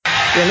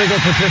illegal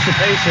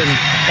participation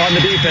on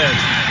the defense.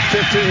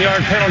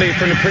 15-yard penalty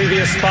from the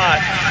previous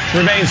spot.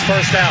 Remains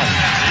first down.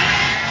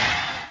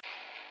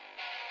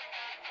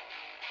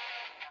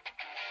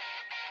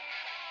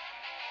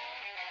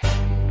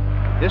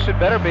 This had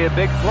better be a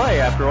big play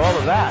after all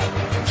of that.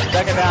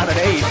 Second down and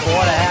 8,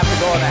 4.5 to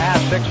go in the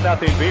half,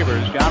 6-0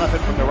 Beavers. Jonathan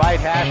from the right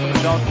hash from the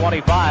zone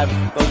 25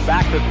 goes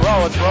back to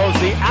throw and throws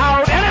the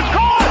out, and it's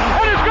caught,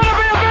 and it's going to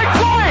be a big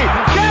play.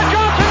 Chad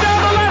Johnson down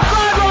the left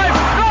sideline.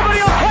 Nobody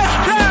will catch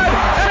Chad,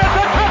 and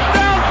it's a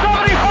touchdown,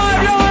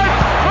 75 yards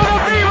for the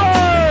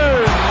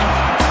Beavers.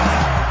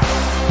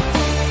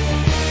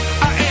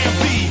 I am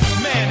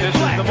the man. This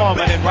is the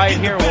moment, and right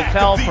here will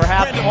tell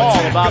perhaps all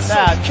about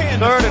that.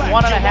 3rd and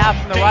 1.5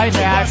 from the right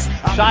hash.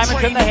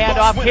 Simon's in the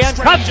handoff. Ken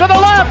cuts to the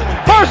left.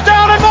 First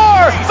down and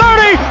more.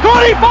 30,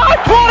 25,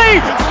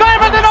 20.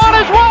 Simonton on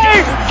his way.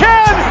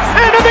 Ken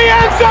into the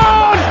end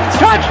zone.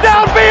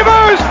 Touchdown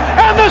Beavers.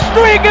 And the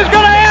streak is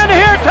going to end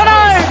here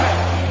tonight.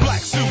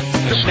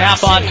 The snap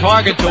on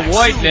target to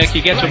Wojtnik.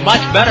 He gets a much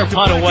better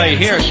punt away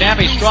here.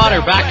 Sammy Stroughter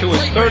back to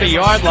his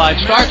 30-yard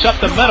line. Starts up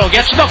the middle.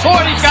 Gets to the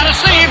 40. He's got a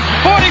seam.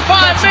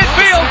 45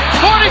 midfield.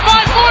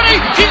 45,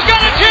 40. He's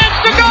got a chance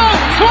to go.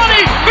 20,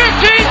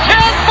 15,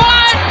 10, 5.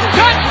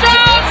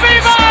 Touchdown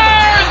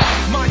Beavers!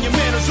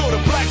 Monumentals or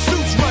the black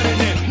suits running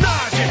in.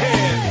 Nod your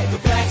head. The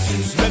black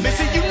suits. Let me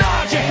see you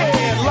nod your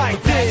head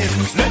like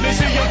this. Let me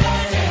see you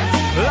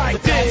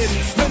like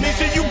this. Let me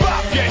see you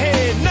bop your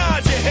head.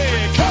 Nod your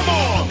head. Come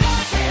on.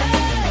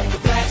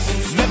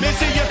 Let me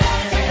see you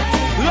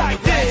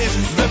like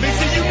this. Let me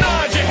see you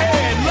nod your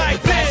head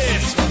like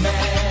this.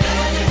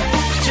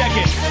 Check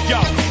it, yo,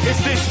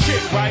 it's this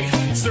chick, right?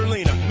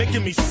 Serlina,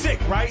 making me sick,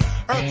 right?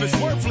 Earth is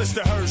worthless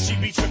to her, she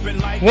be tripping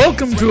like.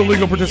 Welcome to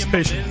Illegal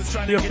Participation,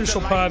 the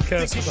official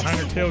podcast of the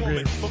Heinrich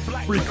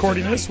Tailgater.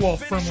 Recording this while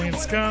firmly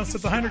ensconced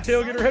at the Heinrich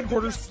Tailgater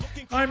headquarters.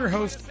 I'm your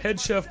host, head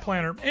chef,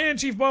 planner, and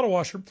chief bottle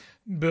washer,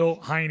 Bill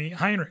Heine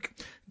Heinrich.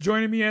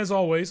 Joining me as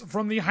always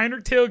from the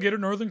Heinrich Tailgater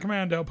Northern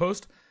Command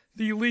Outpost,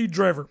 the lead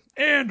driver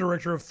and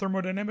director of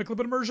thermodynamic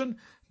lipid immersion,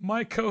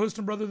 my co-host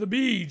and brother, the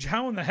Beej.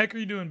 How in the heck are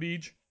you doing,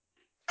 Beej?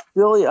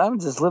 Billy, I'm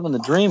just living the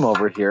dream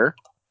over here.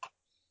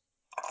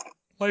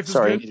 Life is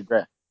Sorry, good. I need to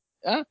grab.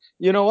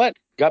 You know what?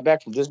 Got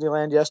back from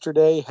Disneyland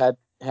yesterday.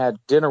 Had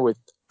dinner with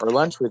or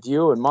lunch with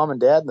you and mom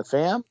and dad and the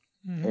fam.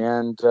 Mm-hmm.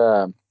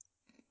 And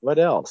what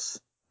else?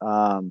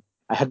 I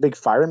had a big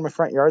fire in my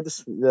front yard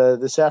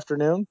this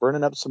afternoon,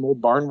 burning up some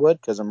old barn wood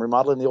because I'm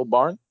remodeling the old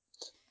barn.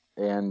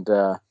 And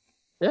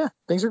yeah,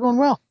 things are going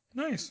well.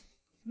 Nice.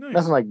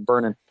 Nothing like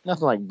burning,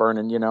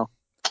 you know.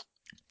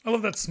 I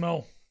love that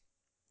smell.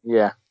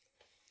 Yeah.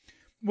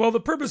 Well,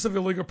 the purpose of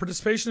illegal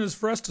participation is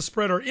for us to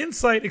spread our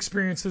insight,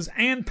 experiences,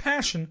 and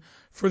passion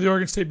for the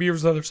Oregon State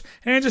Beavers with others,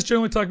 and just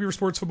generally talk Beaver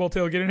sports, football,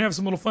 tailgating, and have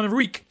some little fun every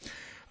week.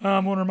 I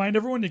want to remind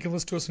everyone you can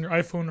listen to us on your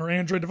iPhone or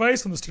Android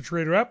device on the Stitcher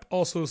Radio app.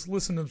 Also,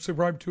 listen and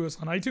subscribe to us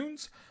on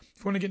iTunes.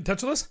 If you want to get in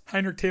touch with us,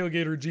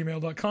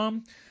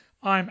 HeinrichTailgater@gmail.com.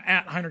 I'm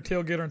at Heinrich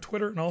Tailgater on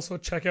Twitter, and also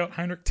check out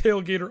Heinrich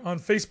Tailgater on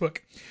Facebook.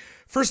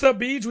 First up,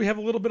 Beej, we have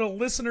a little bit of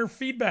listener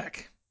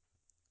feedback.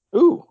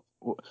 Ooh.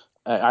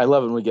 I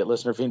love when we get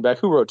listener feedback.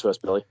 Who wrote to us,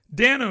 Billy?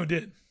 Dano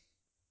did.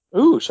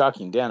 Ooh,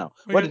 shocking, Dano.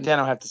 What did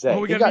Dano have to say?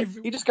 Well,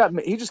 he just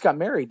got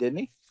married, didn't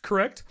he?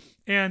 Correct.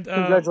 And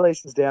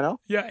congratulations, Dano.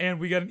 Yeah, and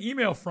we got an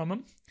email from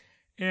him,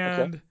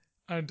 and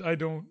okay. I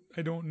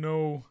don't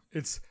know.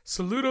 It's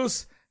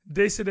Saludos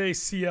desde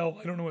CL.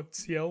 I don't know what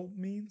CL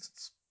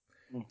means.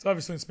 It's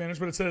obviously in Spanish,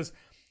 but it says,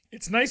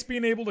 "It's nice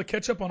being able to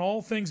catch up on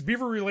all things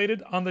Beaver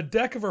related on the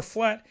deck of our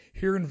flat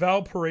here in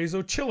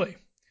Valparaiso, Chile.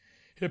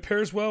 It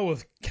pairs well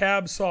with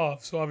Cab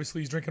Sauv," so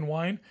obviously he's drinking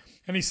wine,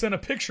 and he sent a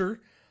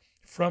picture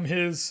from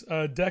his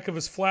deck of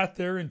his flat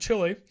there in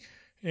Chile,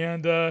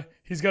 and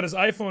he's got his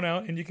iPhone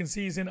out, and you can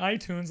see he's in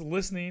iTunes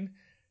listening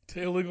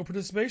to Illegal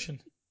Participation.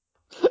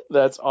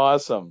 That's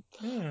awesome.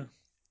 Yeah.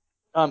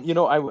 You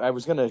know, I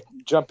was going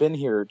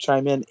to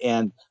chime in,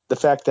 and the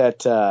fact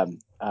that,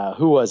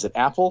 who was it,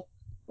 Apple?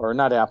 Or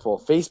not Apple,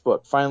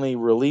 Facebook finally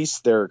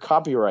released their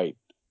copyright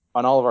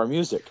on all of our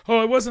music.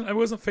 Oh, it wasn't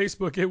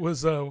Facebook, it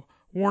was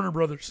Warner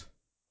Brothers.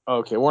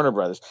 Okay, Warner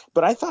Brothers.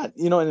 But I thought,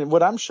 you know, and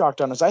what I'm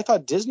shocked on is I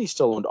thought Disney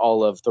still owned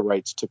all of the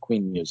rights to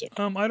Queen music.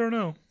 I don't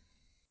know.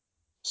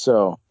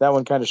 So that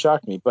one kind of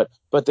shocked me. But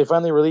they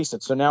finally released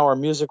it. So now our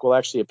music will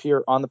actually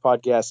appear on the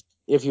podcast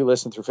if you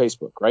listen through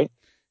Facebook, right?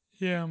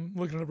 Yeah, I'm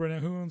looking it up right now.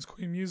 Who owns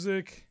Queen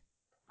music?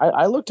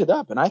 I looked it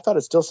up, and I thought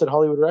it still said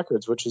Hollywood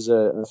Records, which is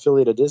an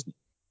affiliate of Disney.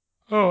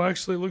 Oh,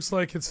 actually, it looks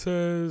like it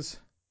says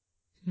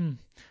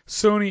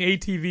Sony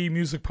ATV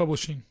Music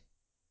Publishing.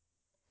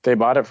 They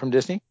bought it from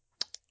Disney?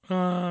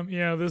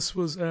 Yeah, this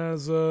was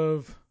as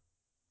of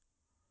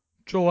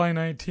July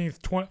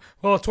 19th,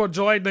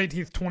 July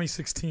 19th,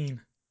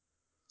 2016.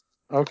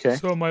 Okay.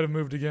 So it might have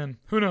moved again.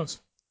 Who knows?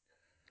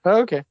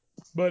 Okay.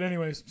 But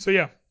anyways, so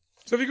yeah.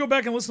 So if you go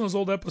back and listen to those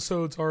old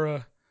episodes,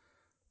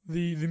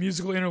 the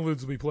musical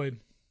interludes will be played.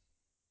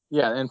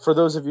 Yeah, and for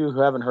those of you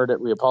who haven't heard it,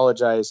 we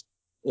apologize.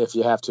 If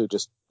you have to,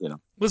 just, you know.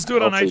 Let's do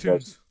it on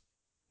iTunes.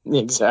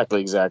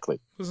 Exactly.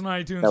 Listen to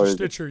iTunes or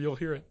Stitcher, you'll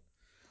hear it.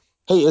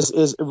 Hey,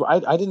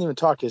 I didn't even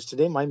talk. Is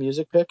today my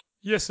music pick?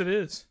 Yes, it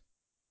is.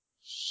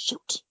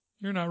 Shoot.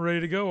 You're not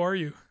ready to go, are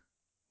you?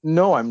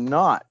 No, I'm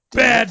not.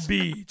 Bad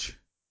Beach.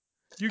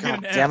 You get God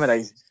an F. damn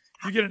it!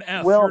 You get an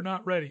F. Well- You're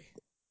not ready.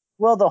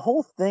 Well, the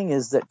whole thing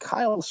is that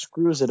Kyle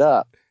screws it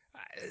up.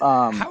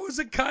 How is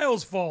it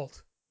Kyle's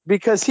fault?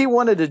 Because he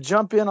wanted to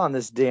jump in on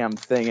this damn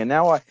thing, and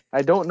now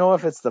I don't know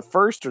if it's the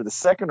first or the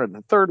second or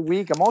the third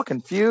week. I'm all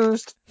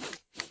confused.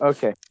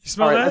 Okay. You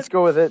smell All right, that? let's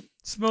go with it.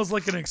 Smells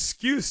like an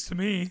excuse to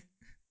me.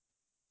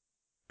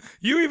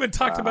 You even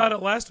talked about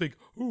it last week.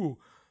 Ooh,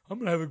 I'm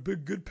going to have a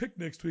good pick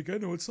next week. I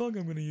know what song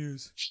I'm going to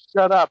use.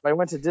 Shut up. I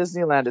went to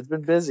Disneyland. It's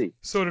been busy.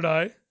 So did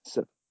I.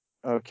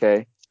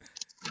 Okay.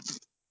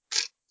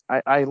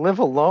 I live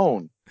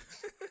alone.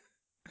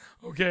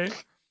 Okay.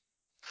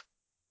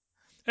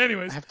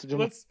 Anyways, I have to do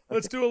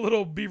let's do a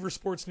little Beaver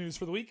sports news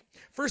for the week.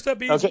 First up,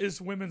 Beach,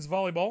 is women's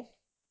volleyball.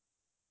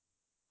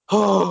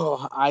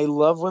 Oh, I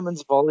love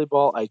women's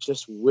volleyball. I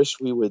just wish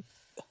we would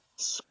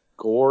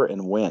score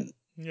and win.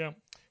 Yeah.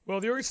 Well,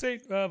 the Oregon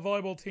State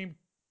volleyball team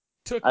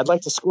took. I'd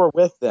like to score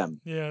with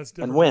them. Yeah, it's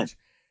different. And win. Beach.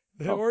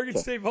 The Oregon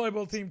State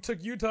volleyball team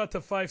took Utah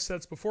to 5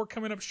 sets before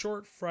coming up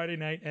short Friday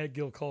night at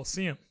Gill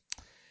Coliseum.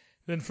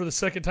 Then for the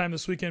second time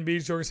this weekend,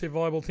 Beach, the Oregon State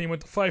volleyball team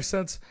went to 5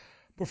 sets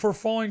before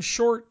falling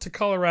short to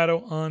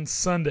Colorado on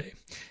Sunday.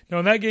 Now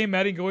in that game,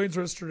 Maddie Goins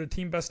registered a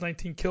team best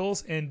 19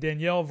 kills, and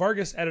Danielle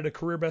Vargas added a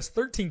career best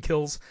 13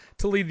 kills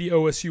to lead the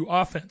OSU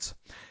offense.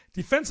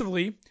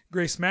 Defensively,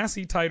 Grace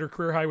Massey tied her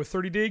career high with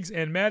 30 digs,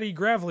 and Maddie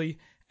Gravely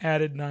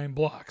added 9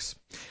 blocks.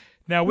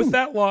 Now with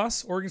that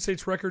loss, Oregon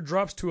State's record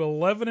drops to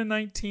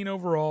 11-19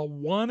 overall,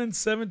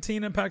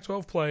 1-17 in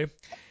Pac-12 play,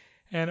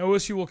 and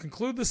OSU will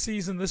conclude the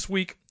season this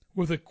week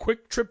with a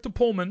quick trip to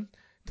Pullman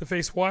to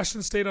face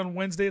Washington State on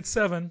Wednesday at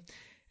 7,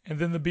 and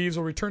then the Beavs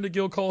will return to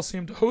Gill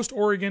Coliseum to host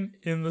Oregon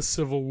in the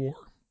Civil War.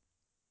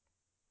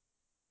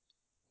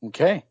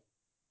 Okay.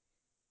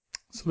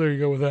 So there you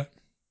go with that.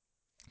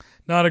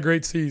 Not a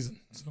great season.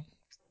 So.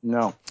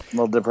 No, a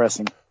little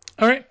depressing.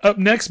 All right, up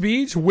next,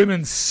 Beach,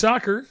 women's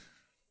soccer.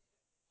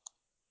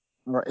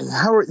 Right.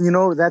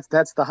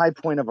 That's the high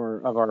point of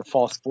our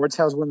fall sports.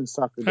 How's women's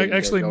soccer doing?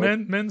 Actually,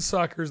 men's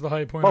soccer is the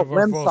high point of our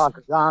men's fall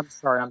soccer. Oh, I'm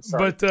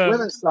sorry. But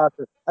women's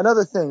soccer.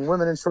 Another thing,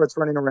 women in shorts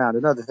running around.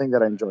 Another thing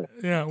that I enjoy.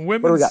 Yeah,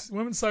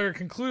 women's soccer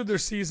concluded their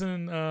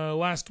season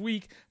last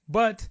week,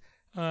 but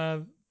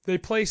they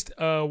placed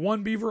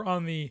one Beaver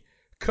on the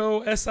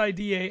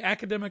Co-SIDA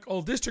Academic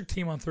All-District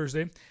team on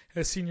Thursday,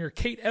 as senior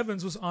Kate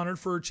Evans was honored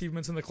for her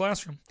achievements in the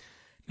classroom.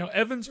 Now,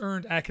 Evans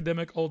earned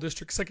Academic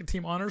All-District second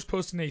team honors,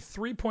 posting a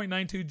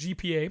 3.92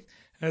 GPA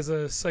as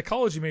a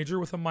psychology major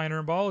with a minor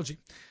in biology.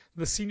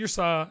 The senior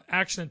saw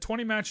action in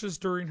 20 matches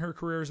during her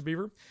career as a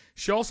Beaver.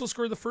 She also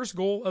scored the first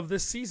goal of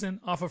this season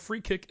off a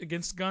free kick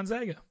against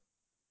Gonzaga.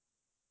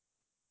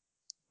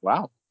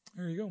 Wow.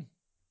 There you go.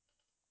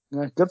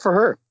 Yeah, good for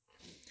her.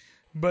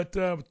 But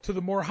to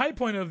the more high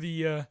point of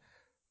the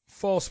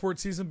fall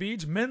sports season,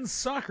 Beach, men's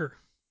soccer.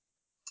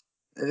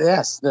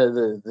 Yes,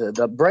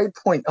 the bright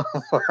point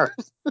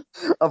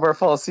of our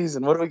fall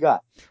season. What do we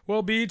got?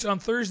 Well, Beach, on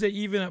Thursday,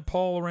 even at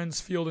Paul Lorenz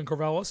Field in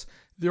Corvallis,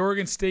 the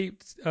Oregon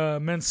State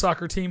men's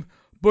soccer team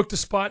booked a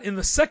spot in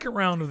the second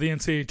round of the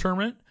NCAA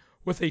tournament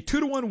with a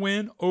 2-1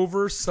 win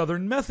over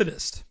Southern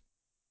Methodist.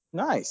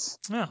 Nice.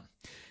 Yeah.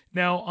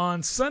 Now,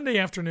 on Sunday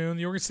afternoon,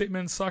 the Oregon State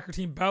men's soccer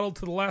team battled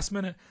to the last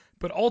minute,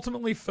 but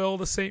ultimately fell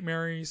to St.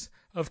 Mary's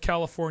of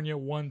California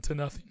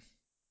 1-0.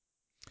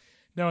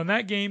 Now, in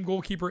that game,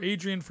 goalkeeper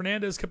Adrian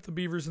Fernandez kept the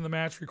Beavers in the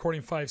match,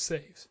 recording 5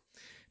 saves.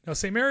 Now,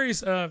 St.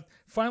 Mary's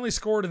finally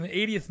scored in the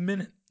 80th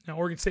minute. Now,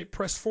 Oregon State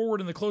pressed forward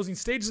in the closing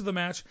stages of the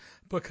match,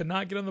 but could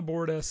not get on the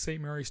board as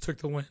St. Mary's took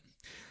the win.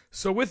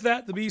 So with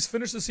that, the Bees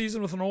finished the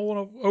season with an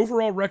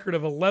overall record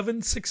of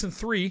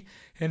 11-6-3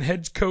 and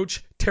head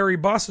coach Terry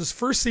Boss's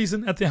first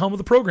season at the helm of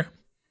the program.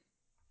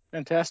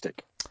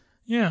 Fantastic.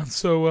 Yeah,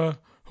 so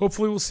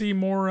hopefully we'll see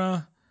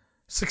more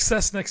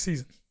success next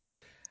season.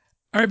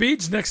 All right,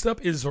 Beach, next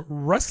up is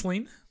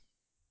wrestling.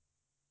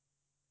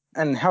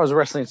 And how is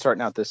wrestling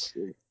starting out this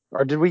year?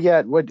 Or did we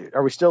get,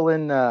 are we still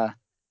in,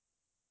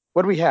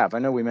 what do we have? I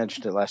know we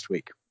mentioned it last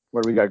week.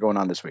 What do we got going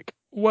on this week?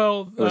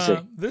 Well,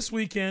 this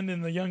weekend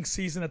in the young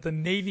season at the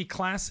Navy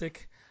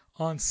Classic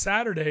on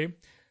Saturday,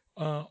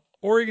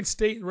 Oregon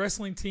State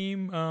wrestling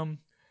team,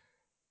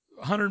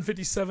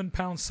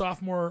 157-pound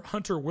sophomore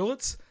Hunter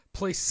Willits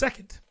placed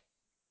second.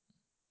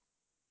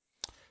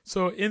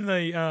 So in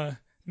the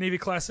Navy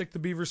Classic, the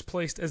Beavers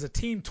placed as a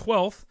team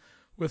 12th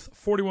with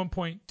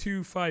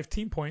 41.25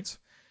 team points.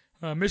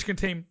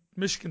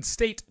 Michigan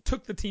State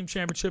took the team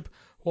championship,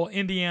 while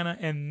Indiana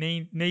and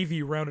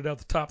Navy rounded out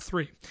the top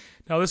 3.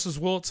 Now, this was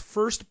Willits'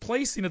 first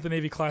placing at the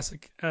Navy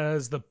Classic,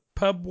 as the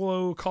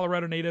Pueblo,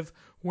 Colorado native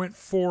went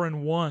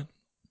 4-1.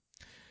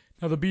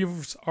 Now, the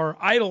Beavers are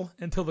idle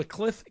until the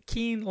Cliff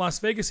Keen Las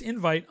Vegas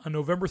invite on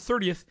November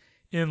 30th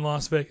in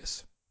Las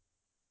Vegas.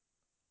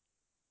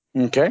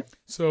 Okay.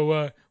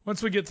 So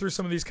once we get through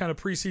some of these kind of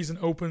preseason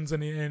opens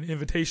and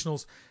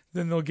invitationals,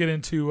 then they'll get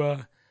into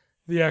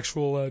the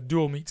actual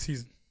dual meet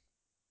season.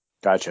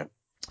 Gotcha.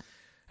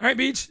 All right,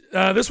 Beach.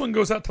 This one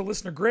goes out to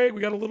listener Greg.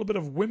 We got a little bit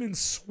of women's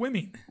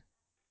swimming.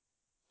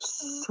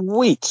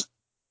 Sweet.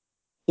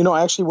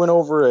 I actually went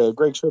over.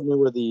 Greg showed me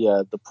where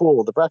the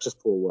pool, the practice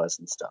pool was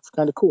and stuff.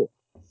 Kind of cool.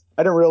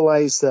 I didn't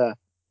realize. I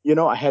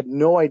had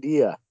no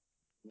idea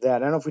that. I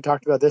don't know if we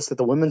talked about this, that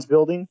the women's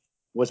building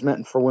was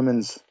meant for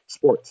women's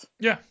sports.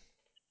 Yeah.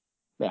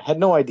 Yeah, had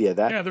no idea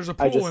that. Yeah, there's a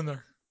pool in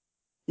there.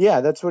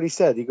 Yeah, that's what he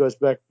said. He goes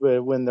back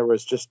when there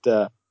was just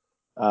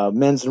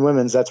men's and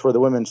women's. That's where the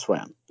women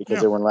swam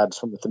because they weren't allowed to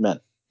swim with the men.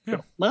 Yeah.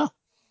 Well,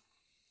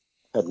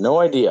 had no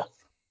idea.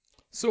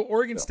 So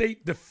Oregon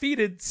State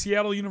defeated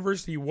Seattle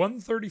University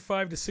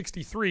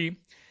 135-63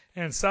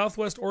 and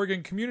Southwest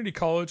Oregon Community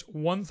College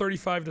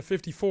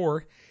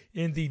 135-54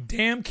 in the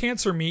Damn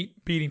Cancer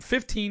Meet, beating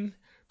 15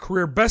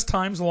 career best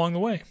times along the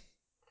way.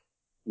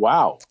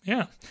 Wow.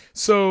 Yeah.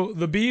 So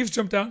the Beavs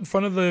jumped out in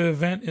front of the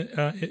event,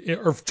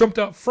 or jumped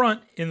out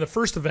front in the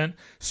first event,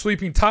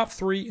 sweeping top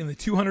 3 in the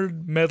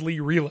 200 medley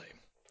relay.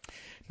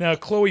 Now,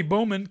 Chloe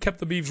Bowman kept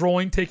the Beavs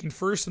rolling, taking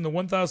first in the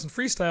 1,000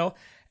 freestyle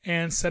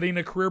and setting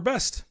a career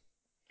best.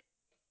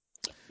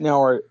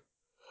 Now,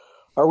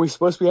 are we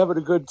supposed to be having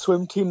a good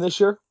swim team this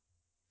year?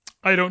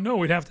 I don't know.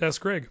 We'd have to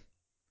ask Greg.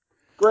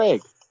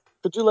 Greg,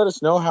 could you let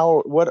us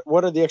know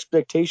what are the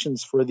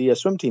expectations for the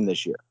swim team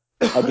this year?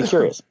 I'd be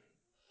curious.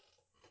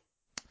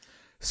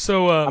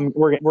 So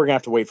we're gonna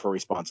have to wait for a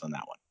response on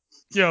that one.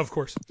 Yeah, of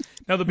course.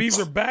 Now the Beavs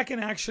are back in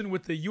action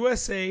with the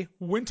USA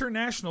Winter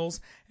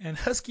Nationals and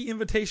Husky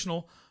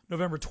Invitational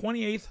November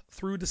 28th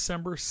through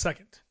December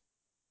 2nd.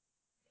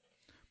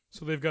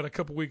 So they've got a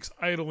couple weeks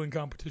idle in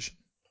competition.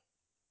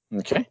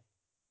 Okay.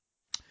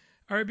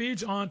 All right,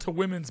 Beach, on to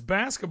women's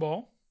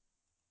basketball.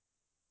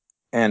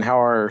 And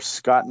how are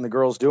Scott and the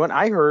girls doing?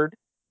 I heard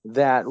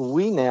that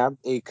we nabbed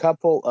a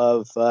couple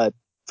of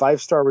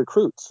 5-star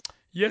recruits.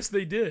 Yes,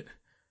 they did.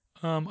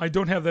 I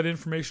don't have that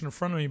information in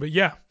front of me, but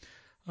yeah.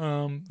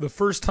 The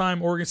first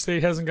time Oregon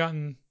State has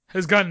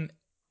gotten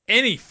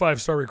any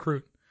 5-star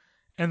recruit,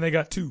 and they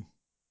got 2.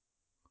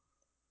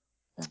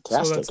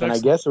 Fantastic. So and I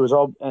guess it was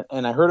all,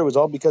 and I heard it was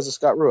all because of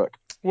Scott Rueck.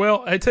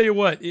 Well, I tell you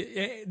what,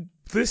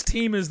 this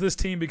team is this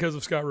team because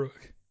of Scott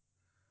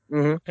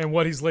Rueck and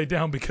what he's laid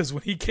down. Because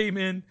when he came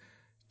in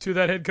to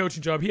that head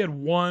coaching job, he had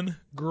 1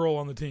 girl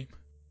on the team.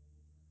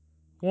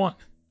 1.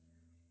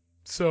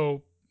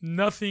 So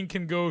nothing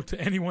can go to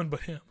anyone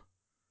but him.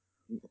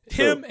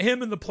 Him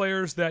and the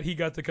players that he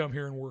got to come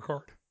here and work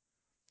hard.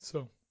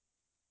 So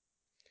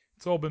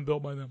it's all been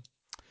built by them.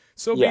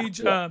 So,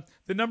 the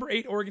number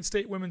 8 Oregon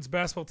State women's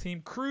basketball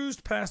team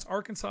cruised past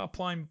Arkansas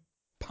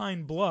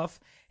Pine Bluff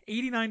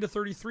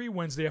 89-33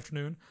 Wednesday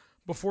afternoon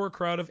before a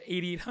crowd of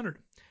 8,800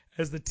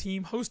 as the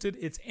team hosted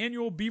its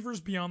annual Beavers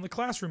Beyond the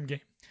Classroom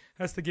game.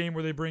 That's the game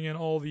where they bring in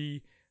all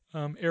the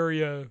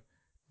area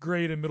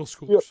grade and middle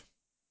schoolers.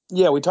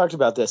 Yeah, we talked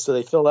about this. So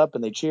they fill up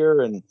and they cheer.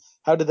 And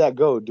how did that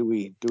go? Do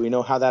we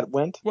know how that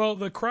went? Well,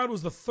 the crowd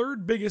was the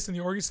 3rd biggest in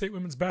the Oregon State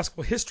women's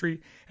basketball history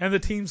and the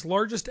team's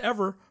largest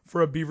ever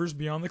for a Beavers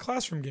Beyond the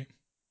Classroom game.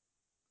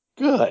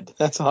 Good.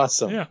 That's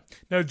awesome. Yeah.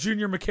 Now,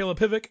 junior Michaela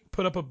Pivic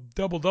put up a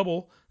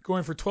double-double,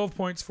 going for 12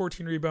 points,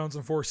 14 rebounds,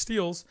 and 4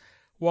 steals,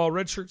 while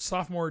redshirt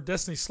sophomore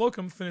Destiny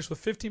Slocum finished with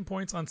 15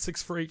 points on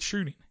 6 for 8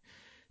 shooting.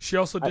 She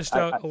also dished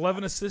out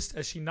 11 assists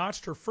as she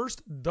notched her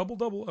first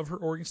double-double of her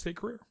Oregon State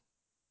career.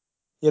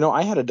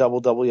 I had a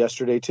double-double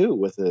yesterday, too,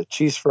 with a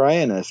cheese fry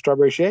and a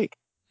strawberry shake.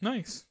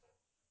 Nice.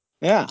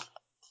 Yeah.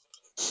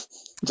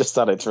 Just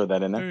thought I'd throw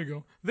that in there. There you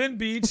go. Then,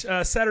 Beach,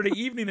 Saturday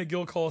evening at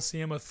Gill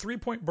Coliseum, a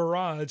 3-point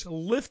barrage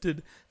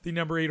lifted the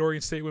number 8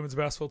 Oregon State women's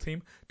basketball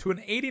team to an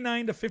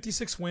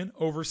 89-56 win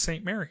over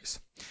St. Mary's.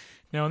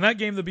 Now, in that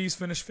game, the Bees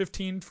finished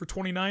 15 for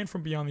 29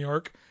 from beyond the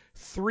arc,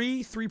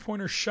 3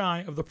 3-pointers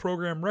shy of the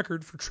program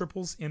record for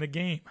triples in a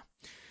game.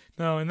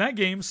 Now, in that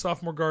game,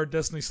 sophomore guard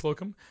Destiny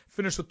Slocum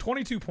finished with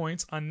 22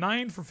 points on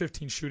 9 for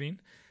 15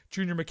 shooting.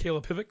 Junior Michaela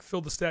Pivic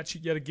filled the stat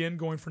sheet yet again,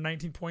 going for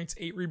 19 points,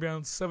 8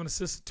 rebounds, 7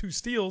 assists, 2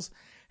 steals.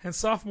 And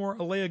sophomore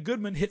Alea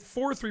Goodman hit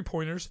 4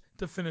 3-pointers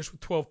to finish with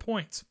 12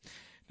 points.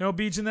 Now,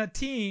 Beach, in that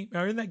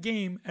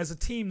game, as a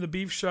team, the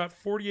Beavs shot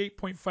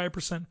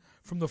 48.5%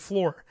 from the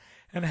floor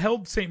and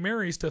held St.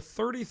 Mary's to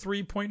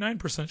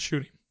 33.9%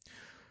 shooting.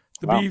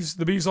 The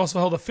Beavs also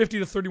held a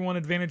 50-31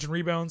 advantage in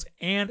rebounds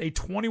and a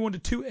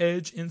 21-2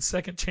 edge in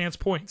second chance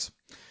points.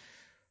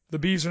 The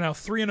Beavs are now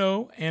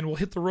 3-0 and will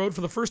hit the road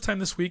for the first time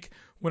this week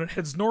when it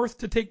heads north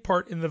to take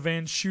part in the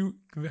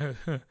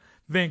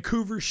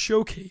Vancouver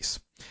Showcase.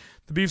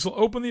 The Beavs will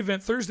open the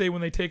event Thursday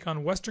when they take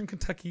on Western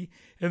Kentucky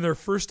in their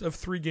first of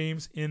 3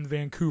 games in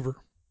Vancouver.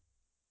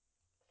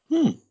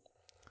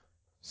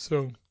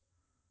 So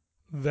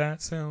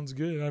that sounds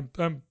good.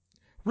 I'm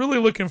really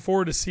looking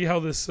forward to see how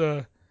this.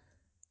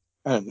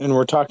 And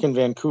we're talking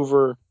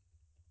Vancouver.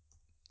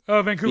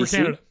 Vancouver, BC?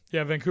 Canada.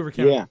 Yeah, Vancouver,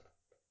 Canada.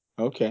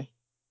 Yeah. Okay.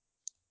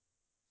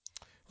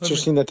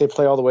 Interesting that they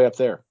play all the way up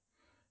there.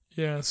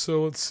 Yeah,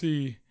 so let's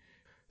see.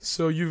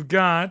 So you've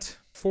got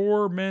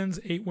 4 men's,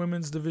 8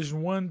 women's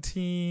Division I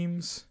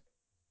teams.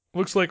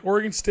 Looks like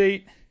Oregon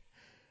State,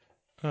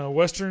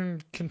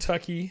 Western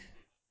Kentucky,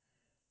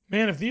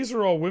 Man, if these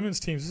are all women's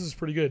teams, this is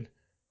pretty good.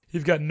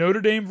 You've got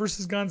Notre Dame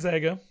versus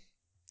Gonzaga.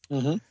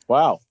 Mm-hmm.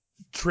 Wow.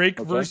 Drake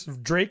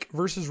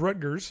versus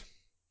Rutgers.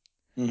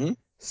 Mm-hmm.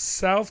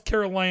 South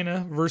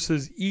Carolina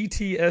versus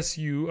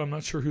ETSU. I'm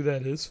not sure who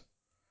that is.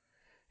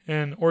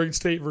 And Oregon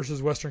State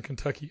versus Western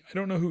Kentucky. I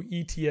don't know who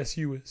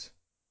ETSU is.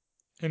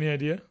 Any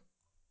idea?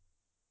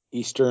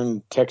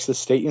 Eastern Texas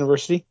State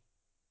University.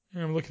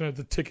 I'm looking at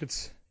the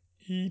tickets.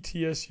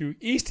 ETSU.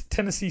 East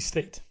Tennessee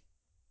State.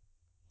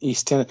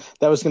 That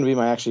was going to be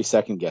my actually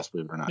second guess,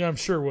 believe it or not. Yeah, I'm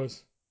sure it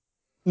was.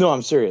 No,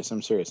 I'm serious.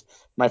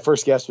 My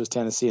first guess was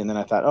Tennessee, and then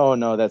I thought, oh,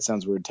 no, that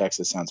sounds weird.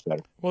 Texas sounds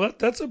better. Well,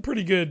 that's a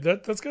pretty good.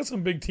 That's got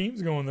some big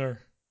teams going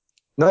there.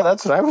 No,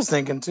 that's what I was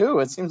thinking, too.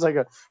 It seems like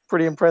a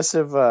pretty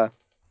impressive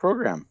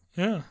program.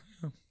 Yeah.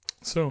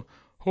 So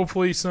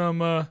hopefully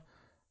some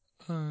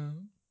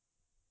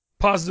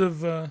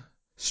positive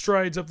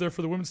strides up there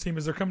for the women's team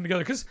as they're coming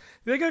together. Because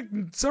they got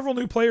several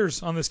new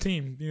players on this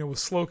team, with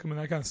Slocum and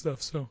that kind of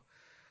stuff. So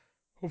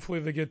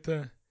hopefully they get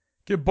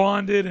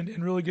bonded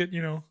and really get,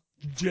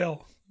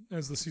 gel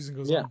as the season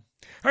goes on. All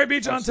right,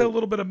 Beach, on to a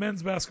little bit of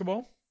men's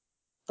basketball.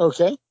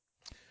 Okay.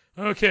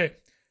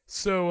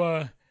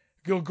 So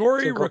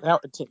Grigori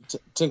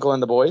Tinkle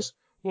and the boys.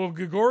 Well,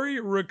 Grigori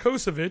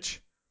Rakocevic,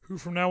 who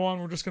from now on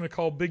we're just going to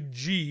call Big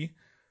G,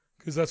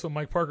 because that's what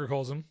Mike Parker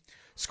calls him,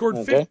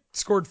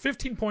 scored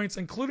 15 points,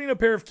 including a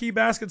pair of key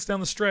baskets down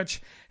the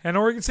stretch, and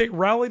Oregon State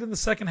rallied in the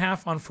second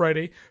half on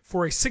Friday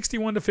for a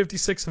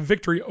 61-56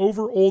 victory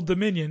over Old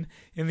Dominion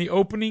in the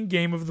opening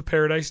game of the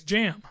Paradise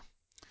Jam.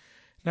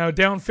 Now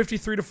down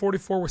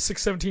 53-44 with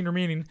 6:17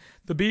 remaining,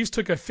 the Beavs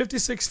took a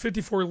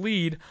 56-54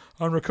 lead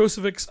on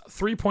Rakosevic's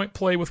three-point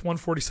play with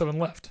 1:47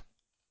 left.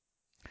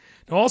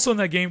 Now also in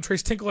that game,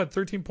 Trace Tinkle had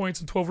 13 points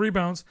and 12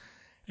 rebounds,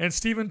 and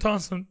Stephen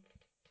Thompson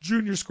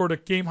Jr. scored a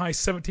game-high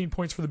 17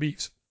 points for the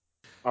Beavs.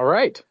 All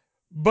right.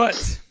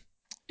 But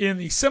in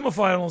the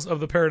semifinals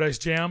of the Paradise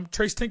Jam,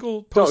 Trace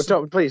Tinkle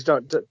posted... Please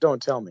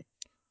don't tell me.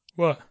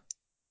 What?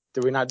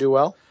 Did we not do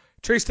well?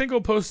 Trace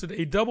Tinkle posted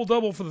a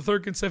double-double for the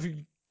third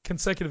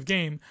consecutive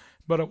game,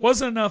 but it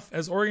wasn't enough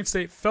as Oregon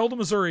State fell to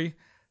Missouri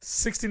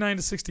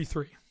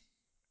 69-63.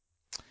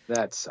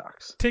 That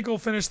sucks. Tinkle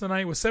finished the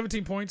night with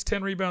 17 points,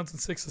 10 rebounds, and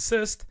 6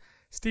 assists.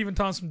 Stephen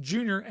Thompson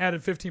Jr.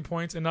 added 15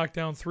 points and knocked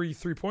down 3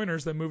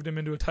 three-pointers that moved him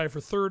into a tie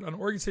for third on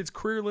Oregon State's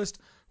career list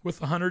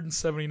with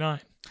 179.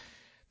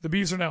 The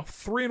Beavs are now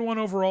 3-1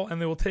 overall,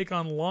 and they will take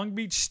on Long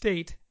Beach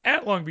State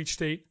at Long Beach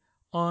State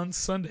on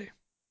Sunday.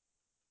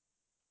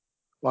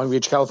 Long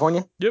Beach,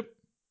 California? Yep.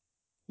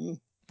 We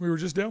were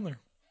just down there.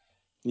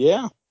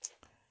 Yeah.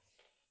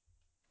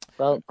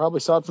 Probably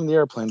saw it from the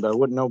airplane, but I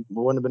wouldn't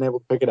have been able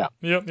to pick it up.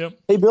 Yep.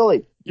 Hey,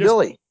 Billy. Yes.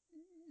 Billy,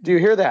 do you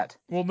hear that?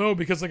 Well, no,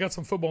 because I got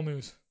some football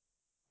news.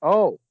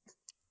 Oh.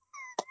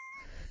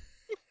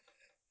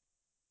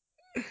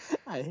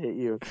 I hate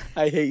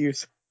you.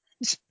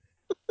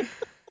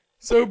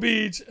 So,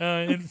 Beach,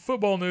 in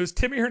football news,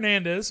 Timmy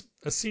Hernandez,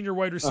 a senior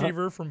wide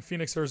receiver from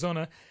Phoenix,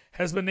 Arizona,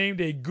 has been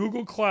named a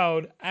Google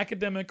Cloud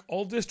Academic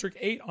All-District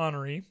 8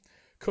 honoree.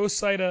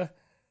 COSIDA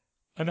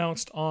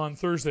announced on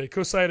Thursday.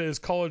 COSIDA is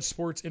College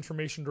Sports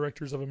Information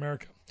Directors of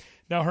America.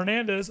 Now,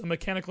 Hernandez, a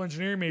mechanical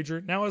engineering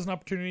major, now has an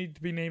opportunity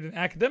to be named an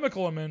Academic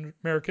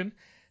All-American, and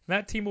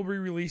that team will be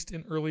released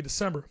in early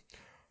December.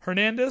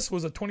 Hernandez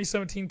was a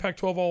 2017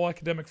 Pac-12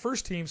 All-Academic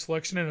First Team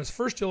selection in his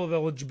first year of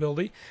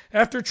eligibility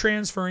after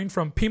transferring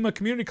from Pima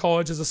Community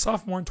College as a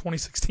sophomore in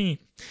 2016.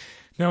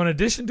 Now, in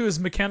addition to his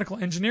mechanical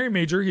engineering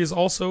major, he is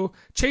also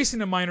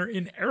chasing a minor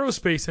in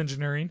aerospace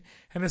engineering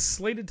and is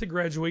slated to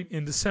graduate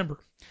in December.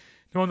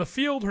 Now, on the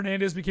field,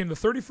 Hernandez became the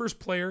 31st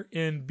player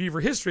in Beaver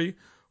history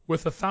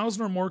with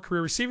 1,000 or more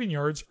career receiving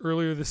yards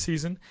earlier this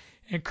season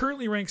and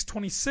currently ranks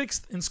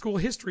 26th in school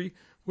history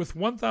with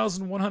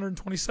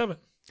 1,127.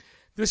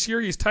 This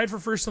year, he's tied for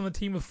first on the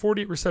team with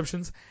 48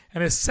 receptions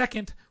and is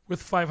second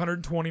with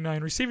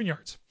 529 receiving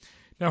yards.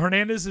 Now,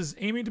 Hernandez is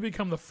aiming to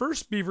become the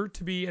first Beaver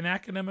to be an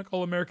academic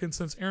All-American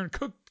since Aaron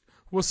Cook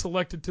was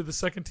selected to the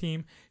second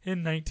team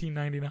in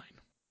 1999.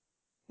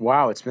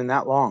 Wow, it's been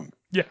that long.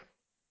 Yeah.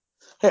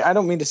 Hey, I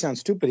don't mean to sound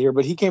stupid here,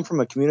 but he came from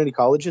a community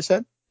college, you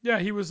said? Yeah,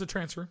 he was a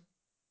transfer.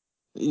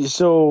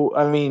 So,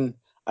 I mean,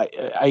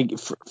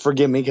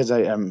 forgive me because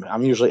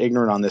I'm usually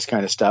ignorant on this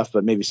kind of stuff,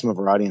 but maybe some of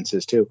our audience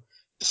is too.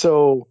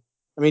 So,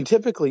 I mean,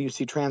 typically you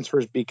see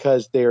transfers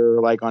because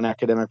they're like on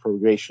academic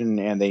probation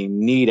and they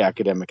need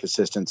academic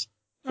assistance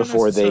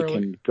before they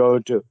can go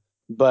to.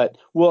 But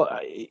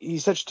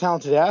he's such a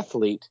talented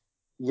athlete,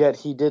 yet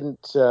he didn't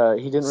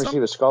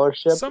receive a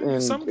scholarship.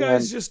 Some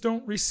guys just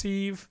don't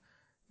receive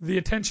the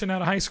attention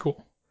out of high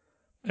school,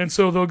 and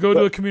so they'll go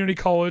to a community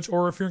college,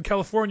 or if you're in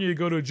California, you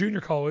go to a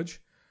junior college,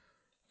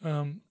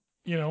 and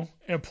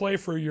play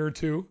for a year or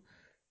two,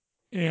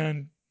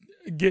 and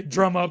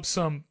drum up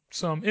some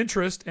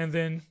interest, and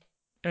then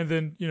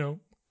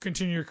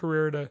continue your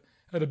career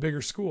at a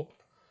bigger school.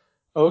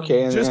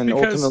 Okay, and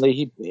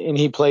ultimately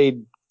he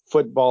played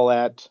football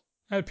at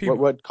Pima.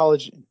 What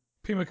college?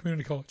 Pima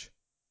Community College.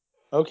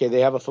 Okay, they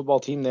have a football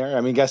team there.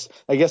 I guess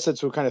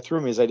that's what kind of threw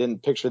me is I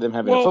didn't picture them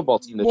having a football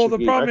team that well, should the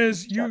be problem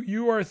recognized. is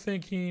you are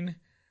thinking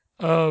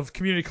of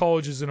community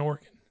colleges in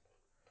Oregon.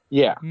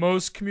 Yeah,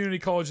 Most community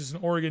colleges in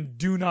Oregon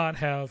do not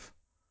have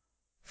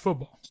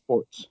football.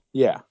 sports.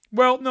 Yeah.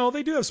 Well, no,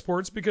 they do have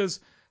sports because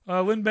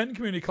Lynn Benton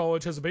Community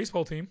College has a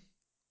baseball team.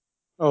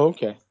 Oh,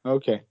 okay.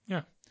 Okay.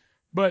 Yeah,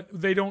 but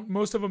they don't.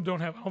 Most of them don't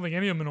have. I don't think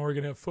any of them in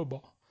Oregon have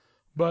football.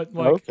 But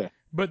Okay.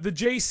 but the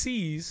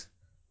JCs,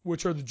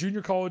 which are the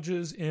junior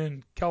colleges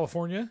in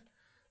California,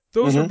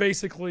 those are Mhm.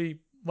 basically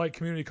like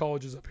community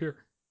colleges up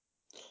here.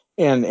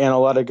 And a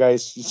lot of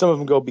guys, some of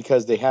them go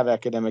because they have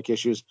academic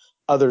issues.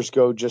 Others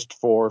go just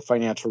for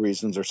financial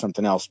reasons or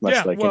something else, much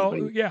Yeah, like well,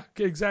 anybody. yeah,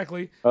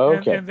 exactly.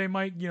 Okay. And they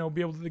might be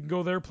able to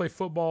go there, play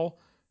football,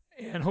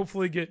 and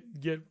hopefully get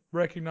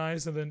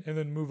recognized, and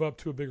then move up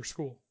to a bigger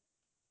school.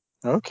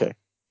 Okay.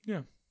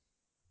 Yeah.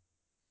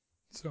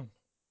 So,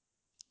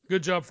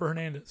 good job for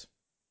Hernandez.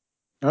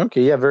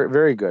 Okay. Yeah. Very,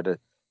 very good.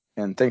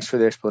 And thanks for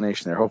the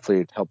explanation there.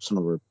 Hopefully it helps some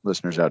of our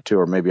listeners out too,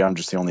 or maybe I'm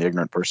just the only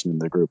ignorant person in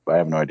the group. I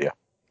have no idea.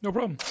 No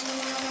problem.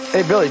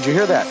 Hey, Billy, did you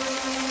hear that?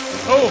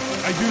 Oh,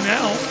 I do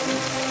now.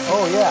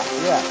 Oh, yeah.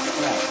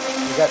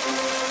 You got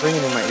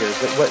ringing in my ears.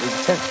 What,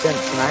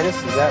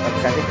 tinnitus? Is that?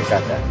 Okay, I think I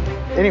got that.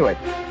 Anyway,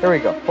 here we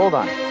go. Hold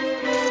on.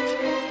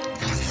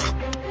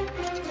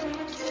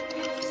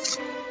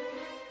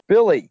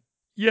 Billy.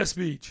 Yes,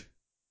 Beach.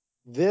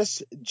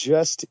 This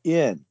just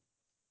in.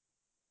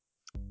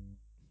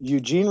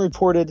 Eugene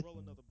reported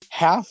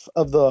half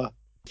of the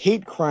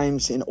hate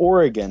crimes in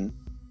Oregon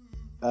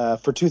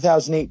for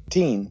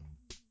 2018,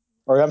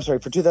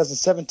 for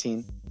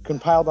 2017,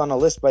 compiled on a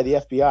list by the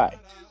FBI.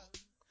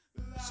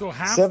 So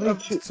half of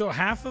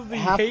the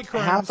hate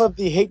crimes. Half of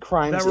the hate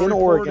crimes in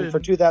Oregon for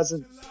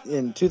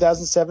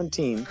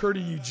 2017 occurred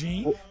in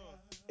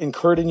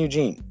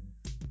Eugene.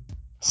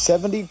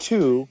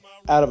 72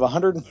 out of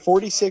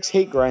 146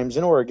 hate crimes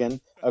in Oregon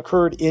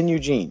occurred in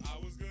Eugene.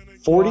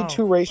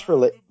 42 race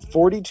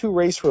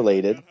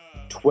related,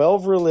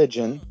 12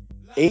 religion,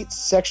 8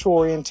 sexual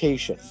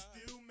orientation.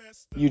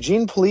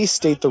 Eugene police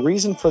state the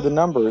reason the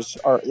numbers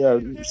are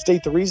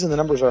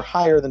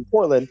higher than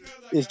Portland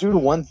is due to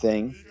one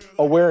thing: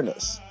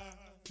 awareness.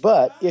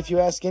 But if you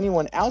ask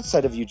anyone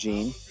outside of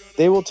Eugene,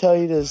 they will tell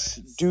you it is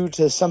due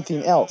to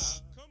something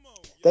else.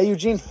 That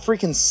Eugene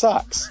freaking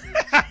sucks.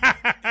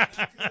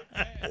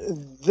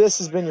 This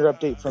has been your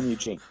update from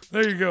Eugene.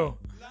 There you go.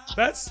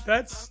 That's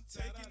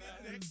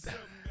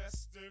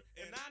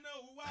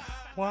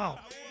wow.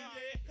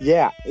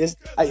 Yeah.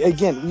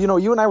 Again,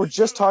 you and I were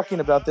just talking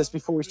about this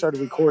before we started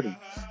recording,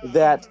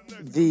 that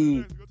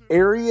the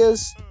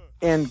areas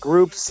and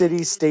groups,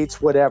 cities,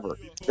 states, whatever,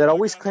 that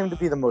always claim to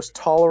be the most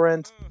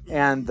tolerant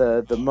and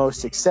the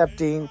most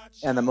accepting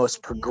and the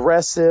most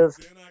progressive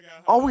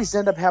always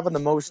end up having the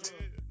most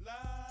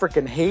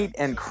freaking hate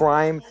and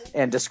crime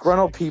and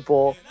disgruntled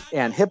people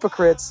and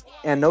hypocrites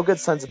and no good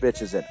sons of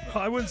bitches in it.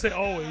 I wouldn't say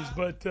always,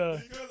 but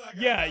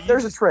yeah.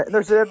 There's a trend.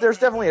 There's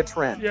definitely a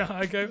trend. Yeah,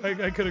 I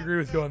could agree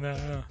with you on that.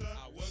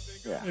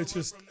 Yeah. It's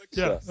just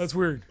that's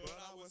weird.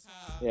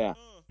 Yeah.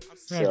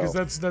 Yeah, because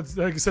that's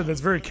like I said, that's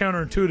very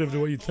counterintuitive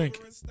to what you'd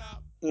think.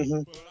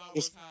 Mm-hmm.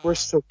 We're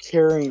so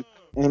caring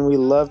and we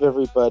love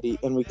everybody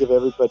and we give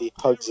everybody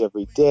hugs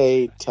every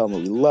day, tell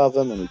them we love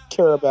them and we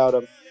care about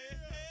them.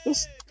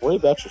 Just worry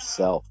about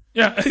yourself.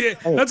 Yeah,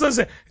 that's what I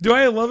say. Do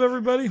I love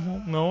everybody?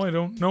 Well, no, I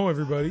don't know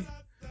everybody.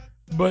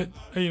 But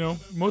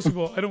most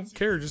people, I don't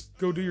care. Just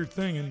go do your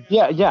thing, and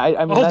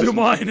I'll do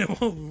mine, and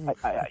everything will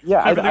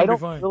be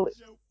fine. Really,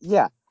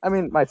 yeah. I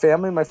mean, my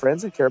family, my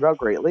friends, I care about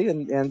greatly,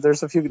 and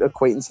there's a few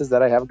acquaintances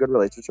that I have a good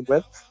relationship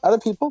with. Other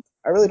people,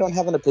 I really don't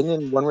have an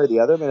opinion one way or the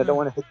other. I mean, I don't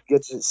want to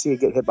see you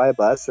get hit by a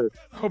bus or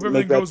hope make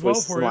everything bad goes well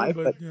choices for in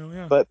you.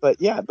 life. But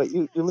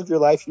you live your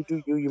life, you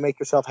do you make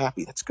yourself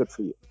happy. That's good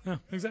for you. Yeah,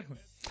 exactly.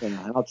 And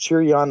I'll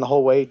cheer you on the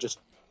whole way. Just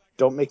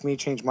don't make me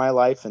change my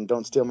life and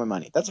don't steal my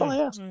money. That's all I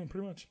ask.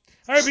 Pretty much.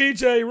 All right,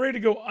 BJ, ready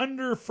to go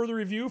under further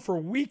review for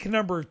week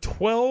number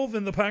 12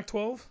 in the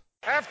Pac-12?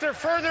 After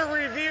further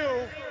review,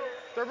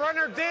 the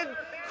runner did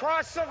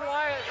cross the goal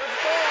line.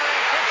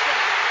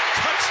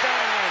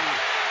 Touchdown.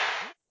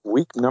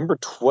 Week number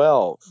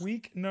 12.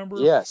 Week number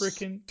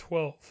freaking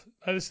 12.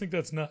 I just think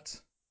that's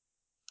nuts.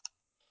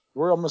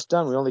 We're almost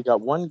done. We only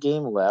got one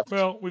game left.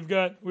 Well, we've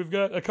got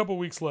a couple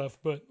weeks left,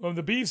 but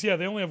the Beavs,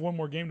 they only have one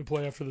more game to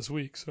play after this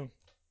week, so.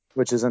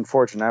 Which is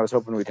unfortunate. I was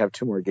hoping we'd have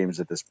 2 more games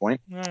at this point.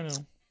 I know.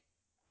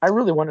 I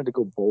really wanted to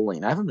go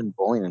bowling. I haven't been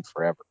bowling in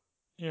forever.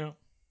 Yeah.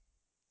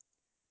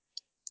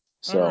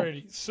 So,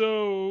 alrighty.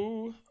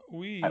 So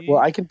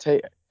I can tell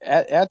you,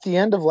 at the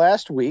end of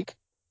last week,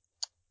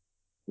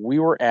 we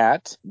were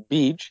at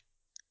Beach,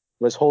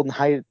 was holding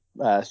high,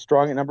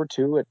 strong at number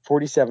 2 at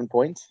 47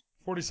 points.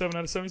 47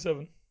 out of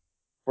 77.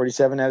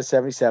 47 out of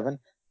 77.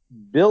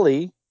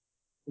 Billy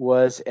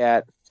was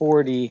at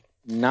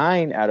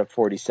 49 out of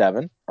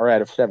 47, or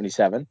out of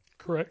 77.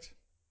 Correct.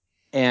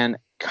 And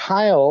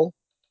Kyle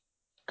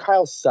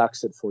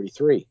sucks at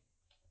 43.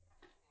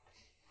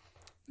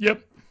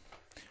 Yep.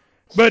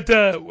 But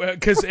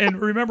and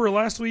remember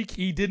last week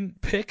he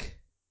didn't pick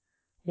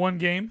one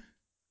game.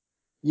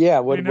 Yeah,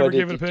 what They never did,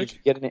 gave it a pick? did you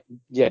get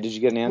did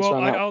you get an answer Well,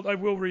 on that? I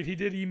will read. He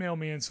did email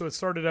me, and so it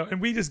started out,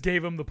 and we just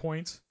gave him the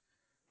points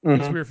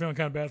because Mhm. we were feeling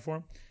kind of bad for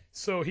him.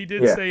 So he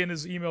did Yeah. say in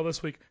his email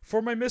this week,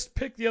 for my missed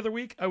pick the other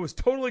week, I was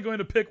totally going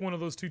to pick one of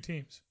those two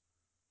teams.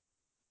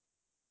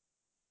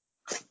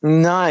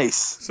 Nice.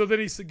 So then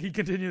he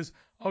continues,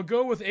 I'll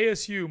go with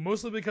ASU,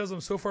 mostly because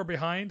I'm so far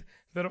behind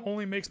that it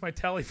only makes my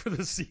tally for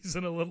the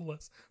season a little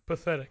less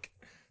pathetic.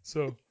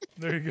 So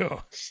there you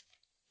go.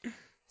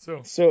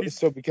 So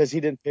because he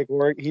didn't pick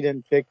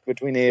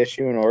between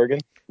ASU and Oregon.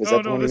 Was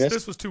that the one he missed?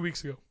 This was 2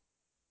 weeks ago.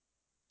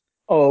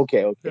 Oh,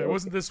 okay. Yeah, it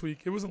wasn't this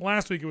week. It wasn't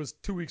last week. It was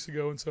 2 weeks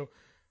ago. And so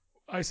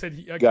I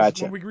said,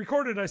 Gotcha. when we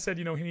recorded, I said,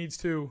 he needs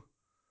to.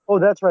 Oh,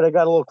 that's right. I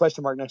got a little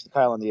question mark next to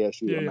Kyle on the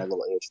ASU. On my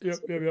little ASU.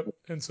 Yep.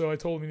 And so I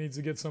told him he needs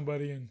to get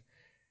somebody, and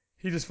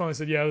he just finally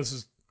said, yeah,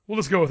 we'll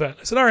just go with that.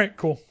 I said, all right,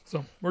 cool.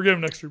 So we're giving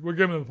him next year. We're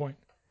giving him the point.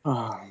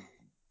 All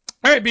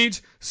right,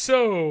 Beach.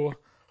 So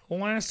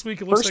last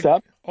week it looks First like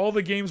up, all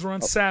the games were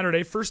on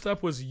Saturday. First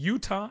up was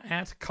Utah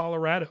at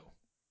Colorado.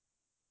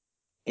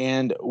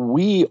 And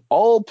we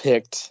all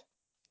picked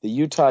the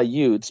Utah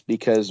Utes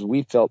because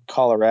we felt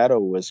Colorado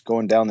was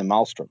going down the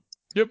maelstrom.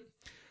 Yep.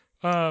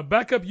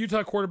 Backup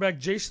Utah quarterback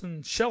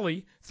Jason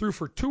Shelley threw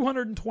for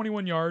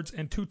 221 yards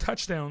and 2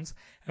 touchdowns,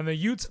 and the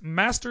Utes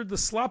mastered the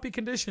sloppy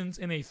conditions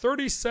in a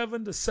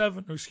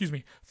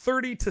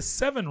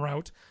 30-7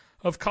 rout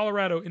of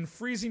Colorado in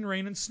freezing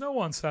rain and snow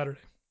on Saturday.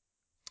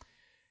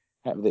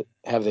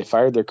 Have they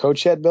fired their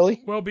coach yet,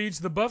 Billy? Well, Beach,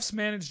 the Buffs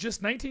managed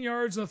just 19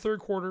 yards in the third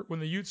quarter when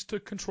the Utes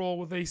took control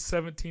with a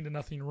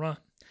 17-0 run.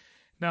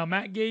 Now,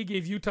 Matt Gay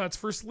gave Utah its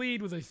first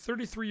lead with a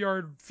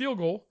 33-yard field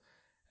goal,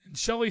 and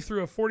Shelley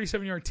threw a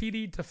 47-yard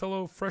TD to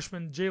fellow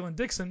freshman Jalen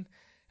Dixon,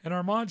 and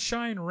Armand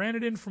Shine ran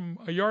it in from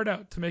a yard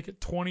out to make it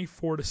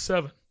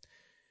 24-7.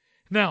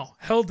 Now,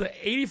 held to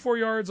 84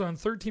 yards on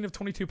 13 of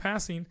 22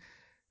 passing,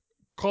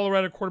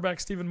 Colorado quarterback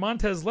Steven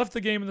Montez left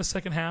the game in the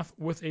second half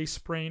with a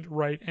sprained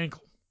right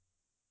ankle.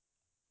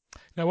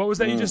 Now, what was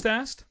that you just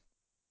asked?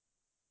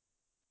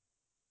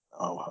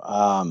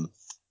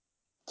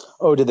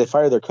 Did they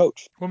fire their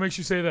coach? What makes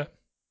you say that?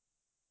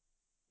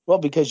 Well,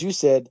 because you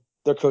said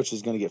their coach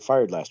is going to get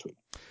fired last week.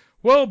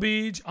 Well,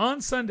 Beej,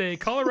 on Sunday,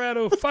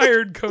 Colorado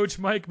fired coach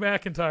Mike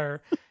McIntyre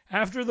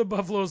after the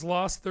Buffaloes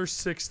lost their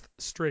 6th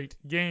straight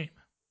game.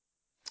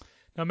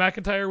 Now,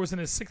 McIntyre was in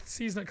his 6th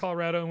season at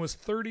Colorado and was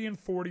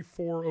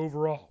 30-44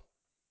 overall.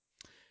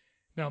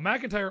 Now,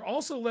 McIntyre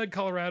also led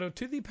Colorado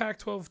to the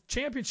Pac-12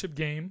 championship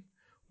game,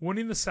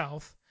 winning the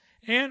South,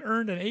 and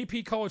earned an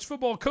AP College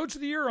Football Coach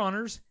of the Year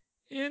honors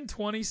in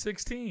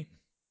 2016.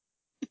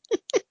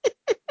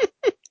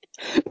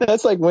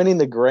 That's like winning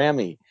the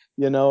Grammy.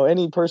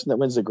 Any person that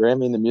wins the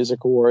Grammy in the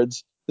music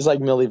awards is like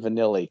Milli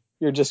Vanilli.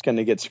 You're just going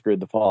to get screwed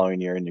the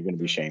following year, and you're going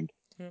to be shamed.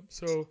 Yep.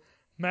 So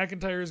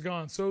McIntyre is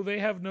gone. So they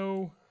have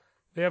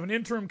an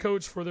interim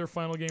coach for their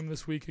final game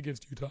this week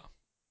against Utah.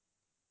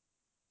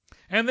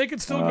 And they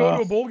could still go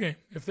to a bowl game.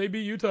 If they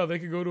beat Utah, they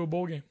could go to a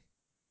bowl game.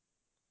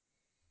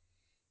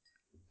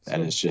 That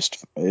is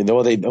just.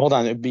 Hold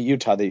on. It'd be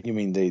Utah. You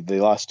mean they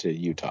lost to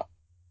Utah?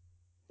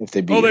 If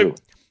they beat who?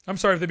 I'm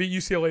sorry, if they beat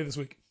UCLA this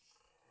week.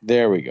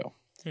 There we go.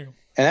 There you go.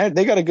 And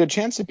they got a good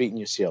chance of beating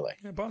UCLA.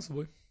 Yeah,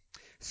 possibly.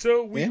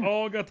 So we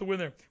all got the win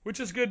there, which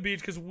is good,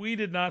 Beach, because we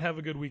did not have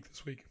a good week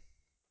this week.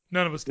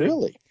 None of us did.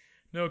 Really?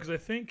 No, because I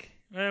think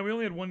we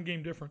only had one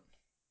game different.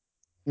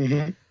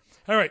 Mm-hmm.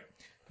 All right.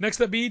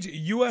 Next up, Beach,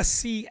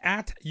 USC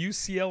at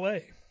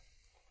UCLA.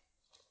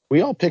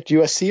 We all picked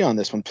USC on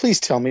this one. Please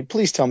tell me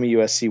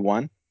USC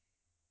won.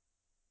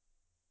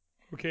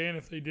 Okay, and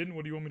if they didn't,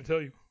 what do you want me to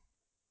tell you?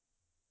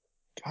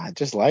 God,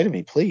 just lie to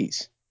me,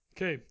 please.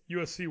 Okay,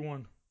 USC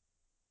won.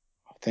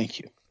 Oh, thank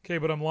you. Okay,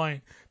 but I'm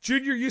lying.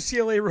 Junior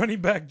UCLA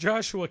running back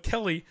Joshua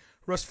Kelly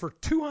rushed for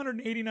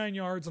 289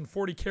 yards on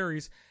 40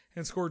 carries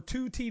and scored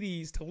 2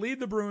 TDs to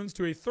lead the Bruins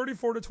to a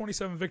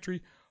 34-27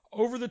 victory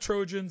over the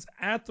Trojans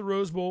at the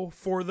Rose Bowl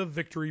for the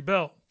Victory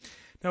Bell.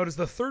 Now, it is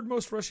the 3rd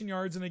most rushing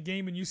yards in a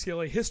game in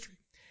UCLA history,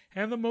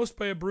 and the most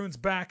by a Bruins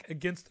back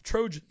against the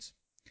Trojans.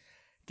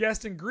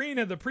 Gaston Green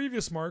had the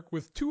previous mark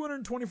with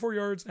 224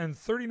 yards and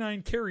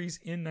 39 carries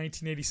in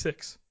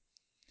 1986.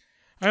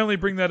 I only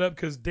bring that up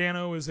because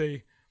Dano is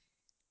a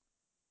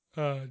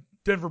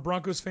Denver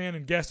Broncos fan,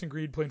 and Gaston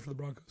Green playing for the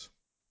Broncos.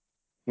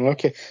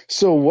 Okay,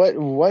 so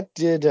what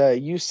did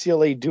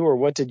UCLA do, or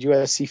what did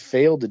USC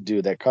fail to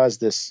do that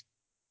caused this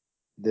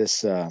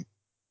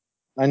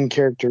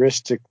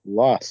uncharacteristic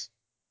loss?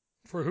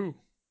 For who?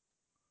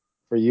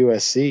 For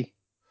USC.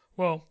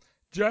 Well,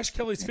 Josh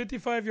Kelly's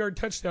 55-yard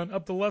touchdown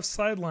up the left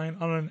sideline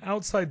on an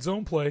outside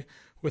zone play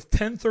with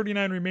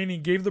 10:39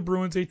 remaining gave the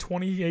Bruins a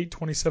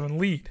 28-27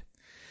 lead.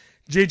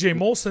 J.J.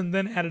 Molson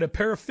then added a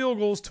pair of field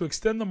goals to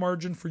extend the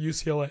margin for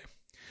UCLA.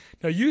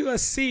 Now,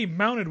 USC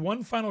mounted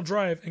one final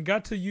drive and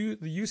got to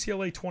the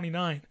UCLA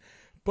 29,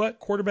 but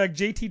quarterback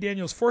J.T.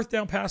 Daniels' 4th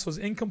down pass was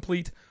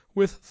incomplete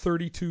with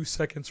 32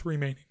 seconds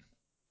remaining.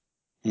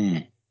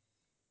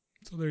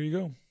 So there you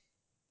go.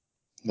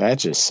 That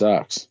just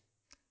sucks.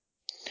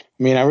 I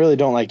mean, I really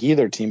don't like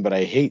either team, but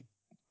I hate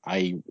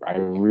I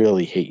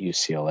really hate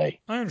UCLA.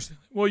 I understand.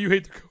 Well, you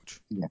hate the coach.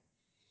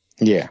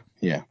 Yeah.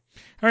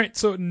 All right,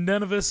 so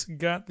none of us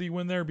got the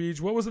win there,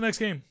 Beach. What was the next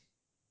game?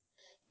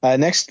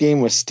 Next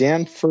game was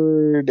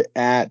Stanford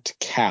at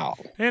Cal.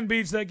 And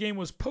Beach, that game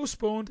was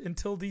postponed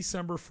until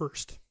December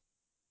 1st.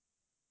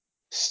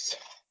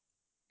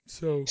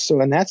 So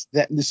and that's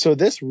that. So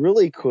this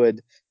really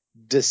could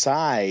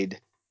decide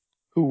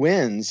who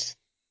wins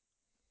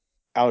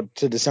out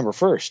to December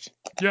 1st.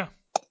 yeah.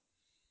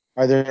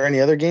 Are there any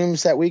other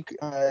games that week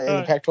in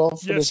the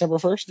Pac-12 for yes. December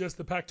 1st? Yes,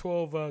 the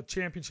Pac-12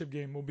 championship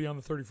game will be on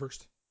the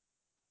 31st.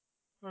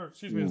 Or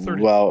excuse me, the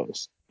 30th. Well,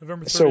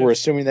 November 30th. so we're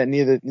assuming that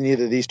neither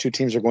of these two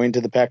teams are going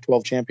to the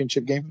Pac-12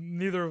 championship game?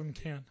 Neither of them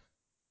can.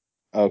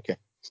 Okay.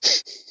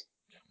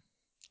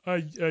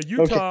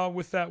 Utah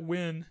with that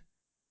win.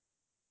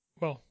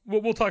 Well,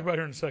 we'll talk about it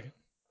here in a second.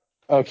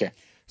 Okay.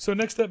 So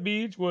next up,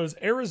 Beach, was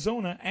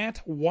Arizona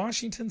at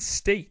Washington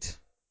State.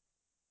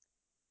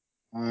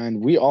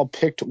 And we all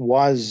picked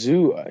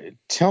Wazoo.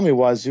 Tell me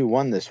Wazoo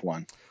won this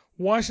one.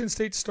 Washington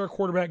State star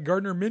quarterback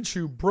Gardner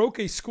Minshew broke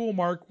a school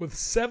mark with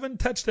 7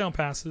 touchdown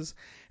passes,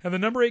 and the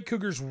number 8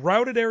 Cougars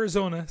routed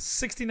Arizona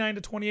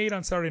 69-28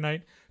 on Saturday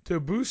night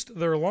to boost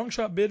their long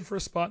shot bid for a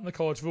spot in the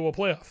college football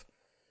playoff.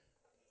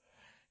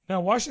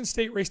 Now, Washington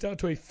State raced out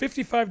to a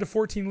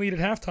 55-14 lead at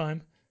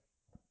halftime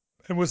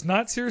and was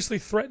not seriously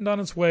threatened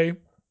on its way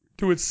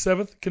to its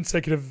 7th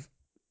consecutive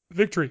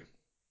victory.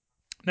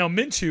 Now,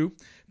 Minshew,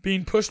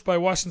 being pushed by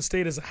Washington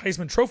State as a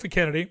Heisman Trophy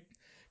candidate,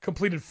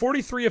 completed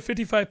 43 of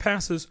 55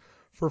 passes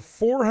for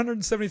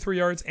 473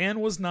 yards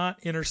and was not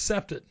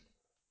intercepted.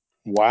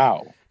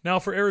 Wow. Now,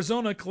 for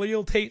Arizona,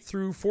 Khalil Tate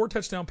threw 4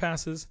 touchdown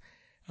passes,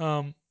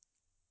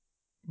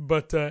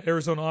 but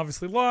Arizona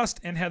obviously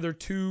lost and had their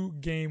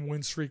 2-game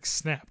win streak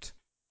snapped.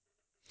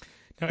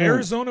 Now,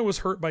 Arizona was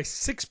hurt by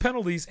 6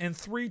 penalties and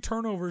 3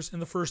 turnovers in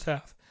the first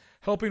half,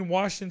 helping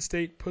Washington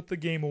State put the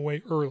game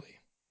away early.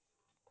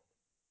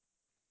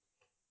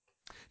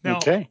 Now,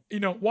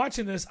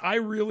 watching this, I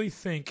really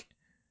think,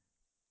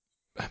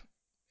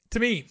 to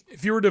me,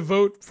 if you were to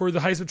vote for the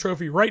Heisman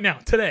Trophy right now,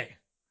 today,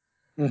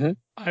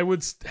 I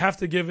would have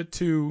to give it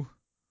to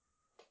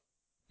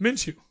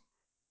Minshew.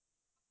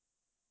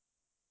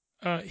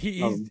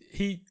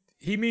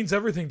 He means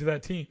everything to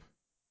that team.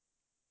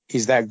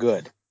 He's that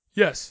good.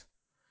 Yes.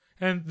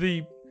 And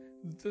the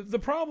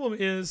problem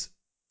is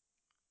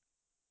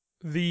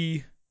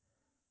the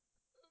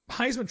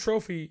Heisman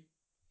Trophy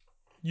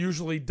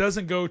usually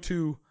doesn't go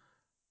to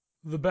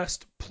the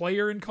best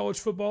player in college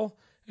football.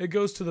 It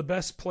goes to the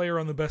best player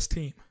on the best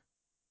team.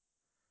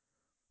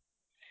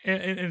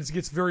 And it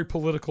gets very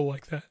political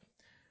like that.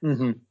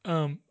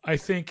 I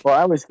think. Well,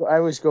 I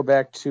always go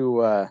back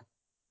to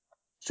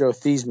Joe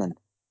Theismann.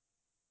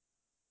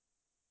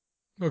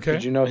 Okay.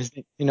 Did you know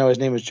his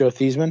name was Joe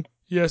Theismann?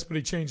 Yes, but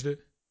he changed it.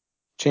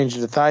 Changed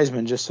it to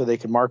Theismann just so they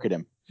could market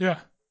him. Yeah.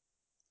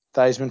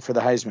 Theismann for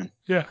the Heisman.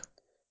 Yeah.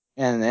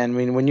 And I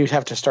mean, when you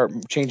have to start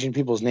changing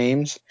people's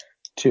names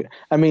to,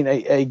 I mean,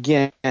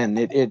 again,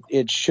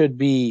 it should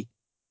be,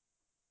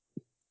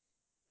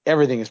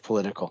 everything is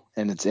political,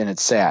 and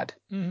it's sad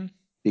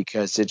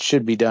because it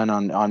should be done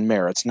on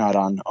merits, not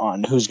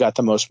on who's got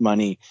the most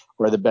money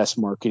or the best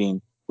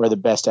marketing or the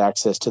best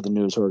access to the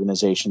news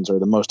organizations or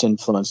the most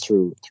influence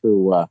through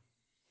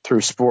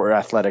sport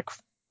athletic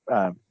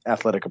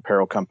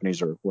apparel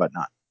companies or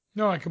whatnot.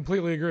 No, I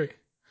completely agree.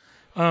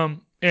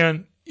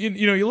 And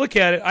you look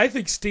at it, I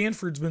think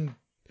Stanford's been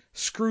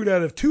screwed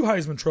out of 2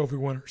 Heisman Trophy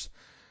winners.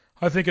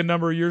 I think a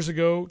number of years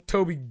ago,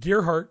 Toby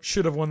Gerhart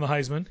should have won the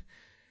Heisman.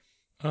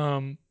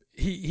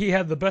 He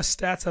had the best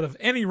stats out of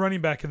any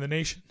running back in the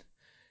nation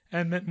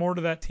and meant more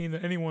to that team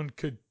than anyone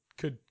could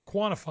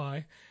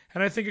quantify.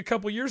 And I think a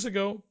couple years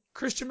ago,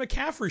 Christian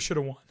McCaffrey should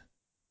have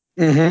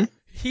won.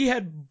 He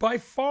had by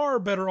far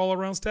better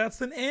all-around stats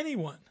than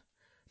anyone.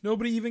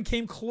 Nobody even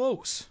came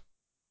close.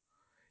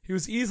 He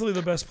was easily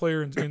the best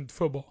player in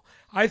football.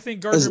 I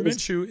think Gardner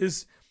Minshew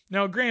is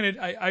now. Granted,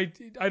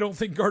 I don't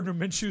think Gardner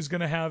Minshew is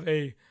going to have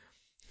a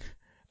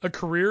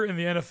career in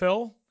the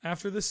NFL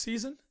after this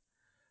season.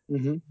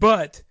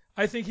 But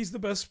I think he's the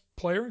best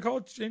player in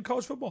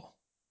college football.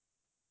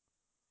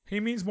 He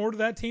means more to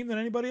that team than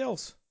anybody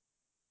else.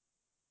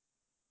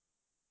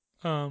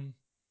 And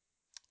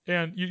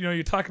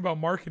you talk about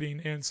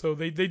marketing, and so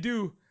they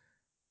do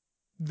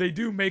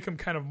make them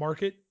kind of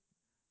market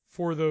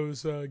for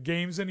those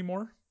games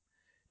anymore,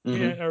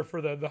 or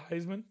for the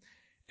Heisman.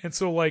 And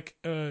so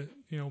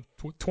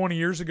 20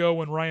 years ago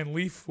when Ryan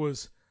Leaf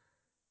was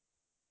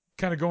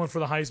kind of going for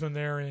the Heisman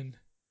there in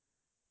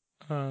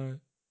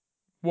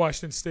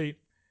Washington State,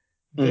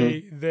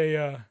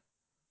 they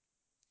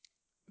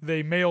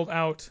mailed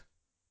out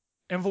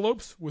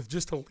envelopes with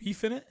just a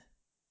leaf in it,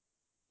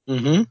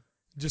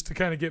 just to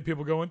kind of get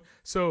people going.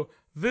 So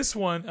this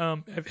one,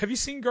 have you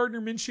seen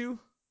Gardner Minshew?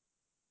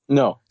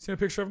 No. Seen a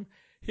picture of him?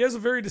 He has a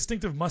very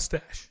distinctive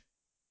mustache.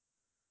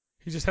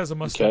 He just has a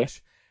mustache.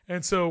 Okay.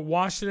 And so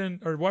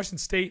Washington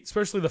State,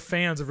 especially the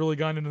fans, have really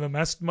gone into the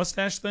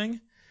mustache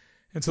thing.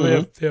 And so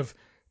they have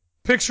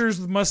pictures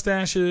with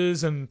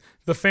mustaches, and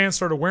the fans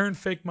started wearing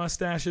fake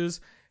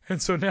mustaches. And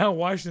so now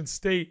Washington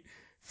State,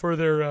 for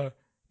their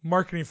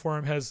marketing for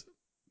him, has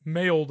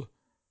mailed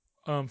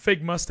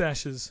fake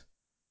mustaches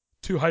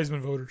to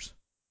Heisman voters.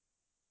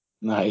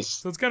 Nice.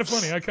 So it's kind of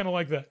funny. I kind of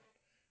like that.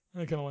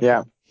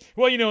 Yeah.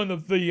 Well,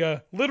 and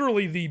the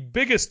literally the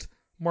biggest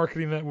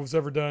marketing that was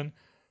ever done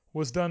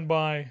was done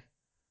by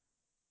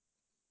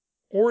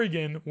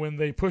Oregon when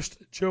they pushed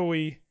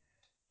Joey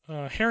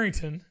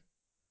Harrington.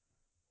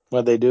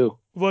 What'd they do?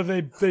 Well,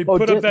 they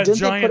put up that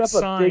giant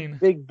sign.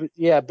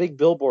 Big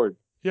billboard.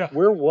 Yeah.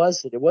 Where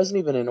was it? It wasn't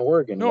even in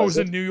Oregon. No, it was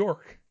in New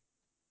York.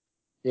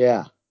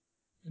 Yeah.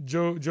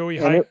 Joey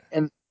good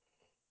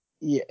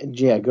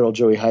old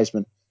Joey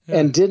Heisman. Yeah.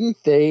 And didn't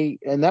they?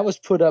 And that was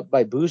put up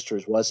by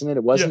boosters, wasn't it?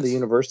 It wasn't the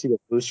university, but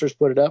boosters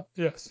put it up.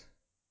 Yes.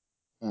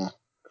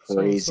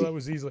 Crazy. So that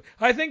was easily.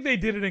 I think they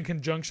did it in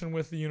conjunction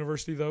with the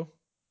university, though.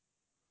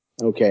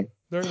 Okay.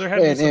 There had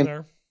to be some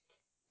there.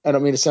 I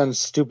don't mean to sound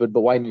stupid,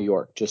 but why New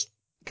York? Just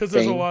because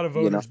there's a lot of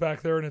voters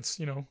back there, and it's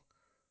the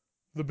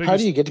biggest. How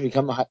do you get to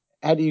become a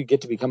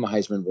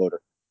Heisman voter?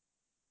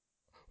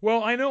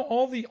 Well, I know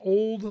all the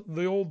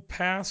old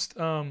past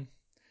Heisman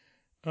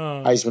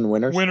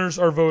winners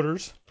are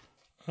voters,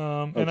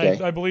 and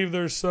I believe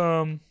there's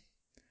some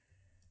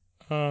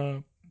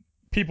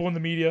people in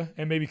the media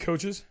and maybe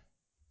coaches.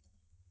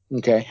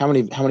 Okay, how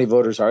many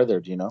voters are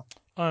there? Do you know?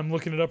 I'm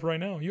looking it up right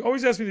now. You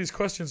always ask me these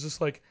questions,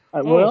 just like,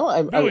 Billy, you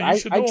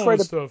should know all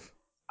this stuff.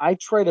 I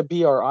try to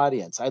be our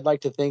audience. I'd like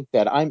to think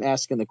that I'm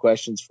asking the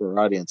questions for our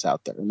audience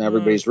out there, and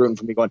everybody's rooting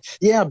for me, going,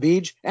 "Yeah,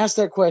 Beej, ask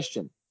that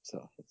question."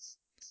 So that's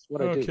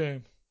what I do.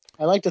 Okay.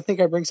 I like to think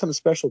I bring something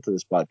special to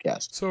this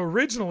podcast. So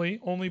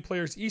originally, only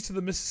players east of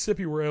the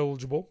Mississippi were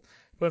eligible,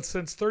 but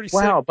since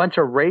 36. Wow, a bunch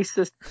of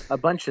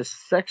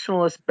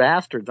sectionalist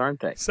bastards, aren't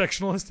they?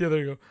 Sectionalist, yeah, there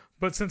you go.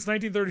 But since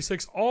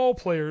 1936, all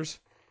players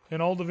in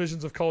all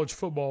divisions of college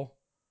football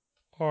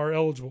are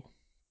eligible.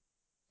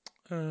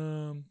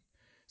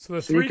 So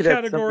the three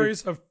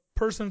categories of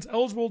persons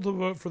eligible to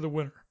vote for the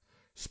winner.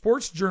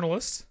 Sports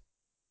journalists.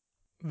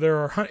 There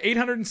are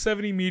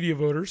 870 media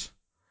voters,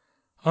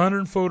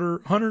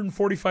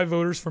 145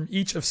 voters from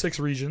each of 6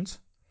 regions.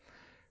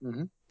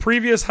 Mm-hmm.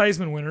 Previous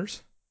Heisman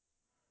winners.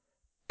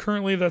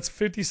 Currently, that's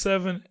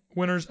 57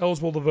 winners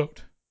eligible to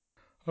vote.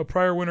 A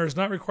prior winner is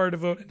not required to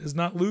vote and does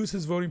not lose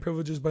his voting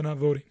privileges by not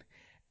voting.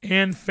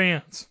 And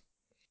fans.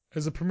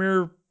 As a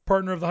premier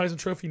partner of the Heisman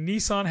Trophy,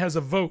 Nissan has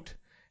a vote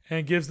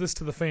and gives this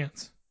to the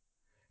fans.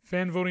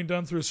 Fan voting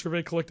done through a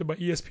survey collected by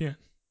ESPN.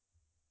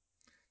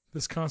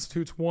 This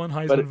constitutes one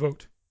Heisman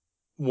vote.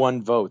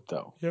 One vote,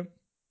 though. Yep.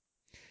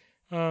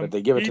 But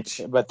they give it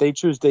to. But they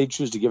choose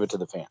to give it to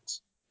the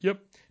fans.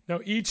 Yep. Now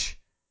each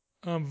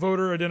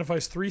voter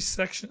identifies 3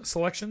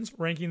 selections,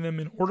 ranking them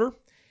in order.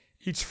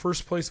 Each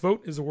first place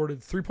vote is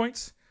awarded 3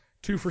 points,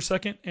 2 for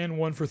second, and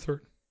 1 for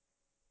third.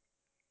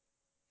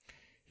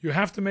 You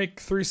have to make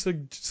 3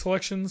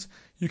 selections.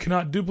 You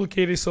cannot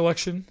duplicate a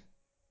selection.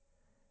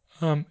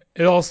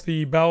 Else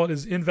the ballot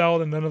is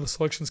invalid and none of the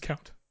selections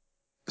count.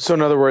 So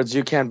in other words,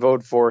 you can't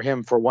vote for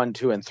him for 1,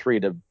 2, and 3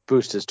 to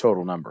boost his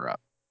total number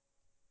up.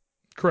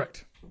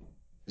 Correct.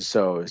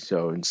 So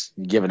it's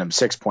giving him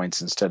 6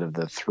 points instead of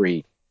the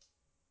 3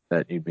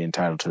 that you'd be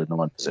entitled to in the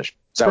one position.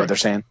 Is that what they're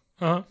saying?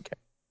 Uh-huh. Okay.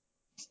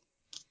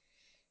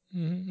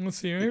 Let's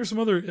see. Here's some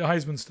other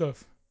Heisman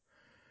stuff.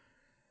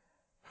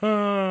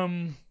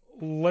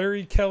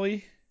 Larry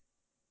Kelly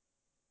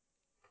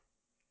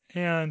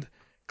and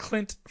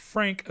Clint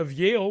Frank of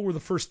Yale were the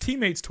first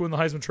teammates to win the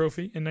Heisman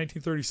Trophy in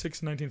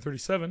 1936 and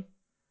 1937.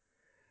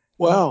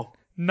 Wow.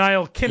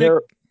 Niall Kinnick.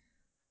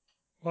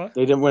 What?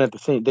 They didn't win the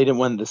same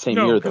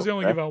year, though. No, because they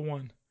only give out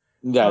one.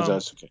 Yeah,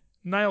 that's okay.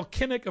 Niall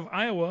Kinnick of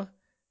Iowa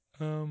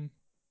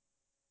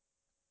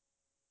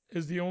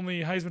is the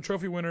only Heisman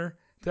Trophy winner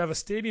to have a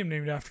stadium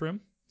named after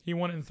him. He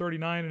won it in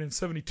 1939, and in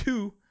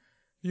 1972,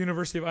 the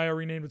University of Iowa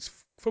renamed its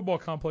football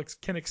complex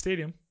Kinnick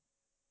Stadium.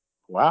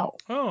 Wow.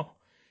 Oh.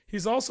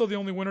 He's also the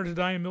only winner to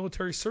die in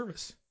military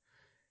service.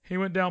 He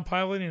went down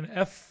piloting an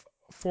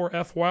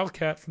F-4F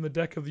Wildcat from the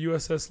deck of the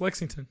USS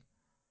Lexington.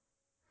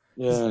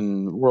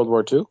 In World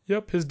War II?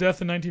 Yep. His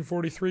death in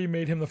 1943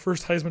 made him the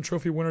first Heisman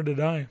Trophy winner to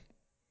die.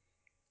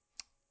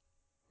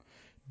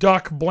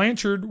 Doc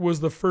Blanchard was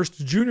the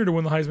first junior to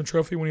win the Heisman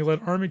Trophy when he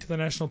led Army to the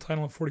national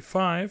title in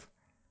 1945.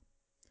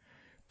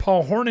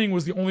 Paul Hornung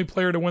was the only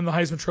player to win the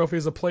Heisman Trophy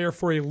as a player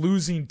for a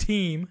losing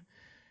team.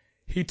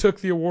 He took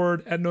the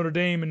award at Notre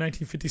Dame in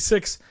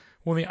 1956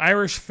 when the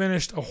Irish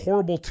finished a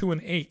horrible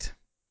 2-8.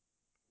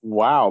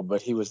 Wow,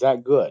 but he was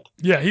that good.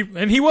 Yeah,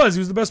 he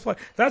was the best player.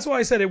 That's why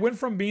I said it went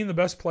from being the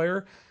best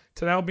player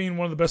to now being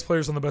one of the best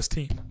players on the best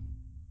team.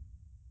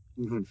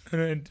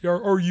 Mm-hmm.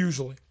 Or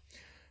usually.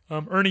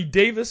 Ernie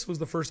Davis was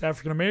the first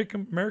African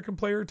American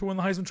player to win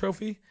the Heisman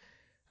Trophy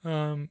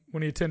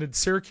when he attended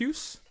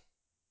Syracuse.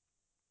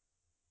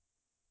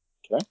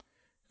 Okay.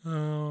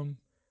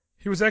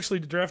 He was actually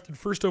drafted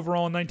first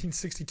overall in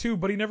 1962,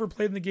 but he never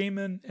played in the game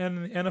in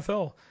the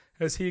NFL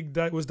as he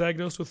was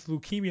diagnosed with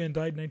leukemia and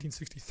died in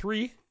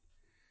 1963.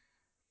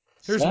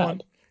 Here's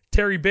one.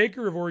 Terry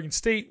Baker of Oregon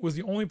State was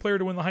the only player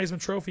to win the Heisman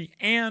Trophy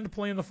and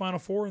play in the Final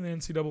Four in the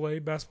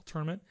NCAA basketball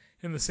tournament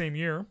in the same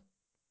year.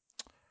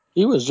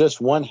 He was just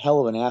one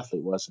hell of an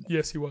athlete, wasn't he?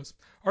 Yes, he was.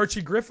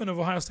 Archie Griffin of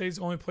Ohio State is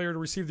the only player to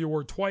receive the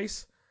award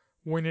twice,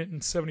 winning it in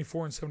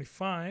 74 and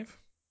 75.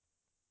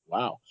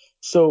 Wow.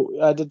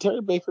 So did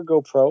Terry Baker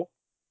go pro?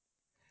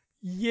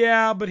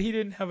 Yeah, but he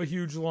didn't have a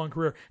huge, long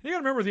career. And you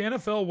got to remember, the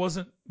NFL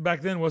wasn't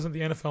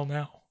the NFL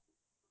now.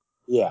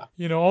 Yeah.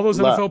 You know, all those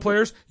NFL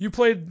players, you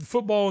played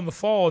football in the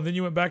fall, and then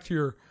you went back to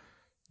your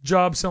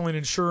job selling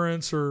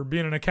insurance or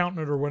being an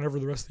accountant or whatever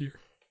the rest of the year.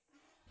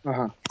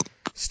 Uh-huh.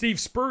 Steve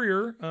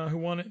Spurrier, who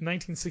won it in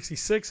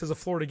 1966 as a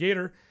Florida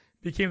Gator,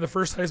 became the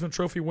first Heisman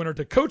Trophy winner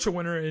to coach a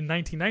winner in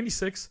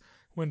 1996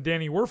 when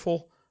Danny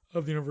Werfel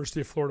of the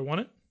University of Florida won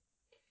it.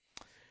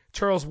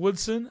 Charles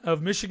Woodson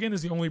of Michigan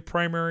is the only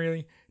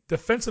primarily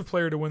defensive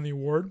player to win the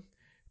award,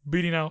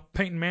 beating out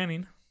Peyton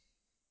Manning.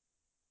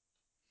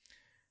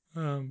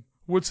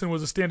 Woodson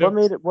was a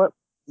standout. What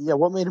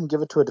made him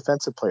give it to a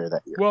defensive player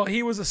that year? Well,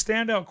 he was a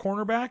standout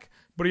cornerback,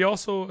 but he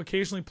also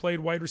occasionally played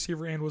wide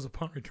receiver and was a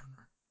punt returner.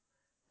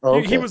 Oh,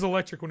 okay. He was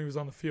electric when he was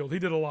on the field. He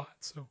did a lot,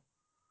 so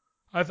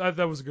I thought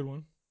that was a good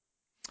one.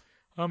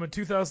 In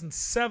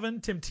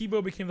 2007, Tim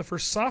Tebow became the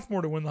first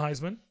sophomore to win the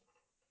Heisman.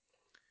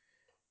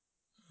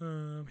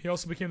 He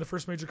also became the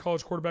first major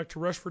college quarterback to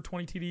rush for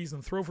 20 TDs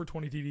and throw for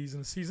 20 TDs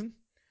in a season.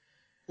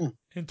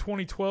 In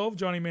 2012,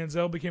 Johnny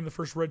Manziel became the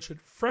first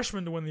redshirt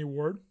freshman to win the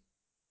award.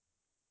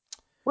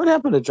 What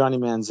happened to Johnny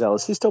Manziel?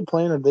 Is he still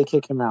playing, or did they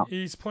kick him out?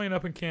 He's playing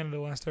up in Canada,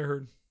 last I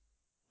heard.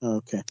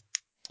 Okay.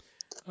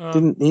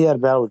 He had a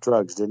battle with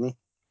drugs, didn't he?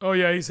 Oh,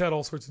 yeah, he's had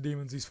all sorts of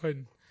demons he's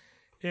fighting.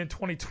 In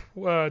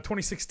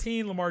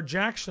 2016, Lamar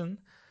Jackson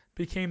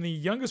became the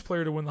youngest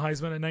player to win the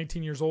Heisman at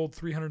 19 years old,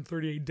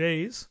 338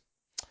 days.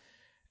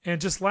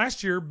 And just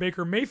last year,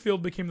 Baker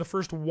Mayfield became the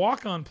first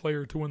walk-on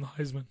player to win the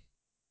Heisman.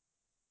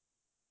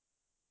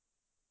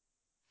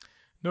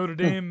 Notre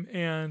Dame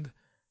and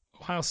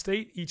Ohio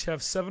State each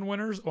have 7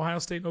 winners. Ohio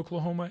State and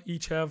Oklahoma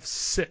each have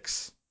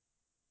 6.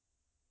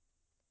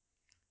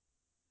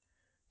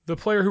 The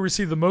player who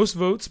received the most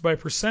votes by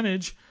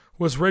percentage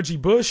was Reggie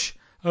Bush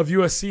of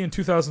USC in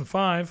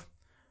 2005,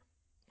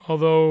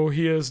 although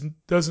he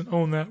doesn't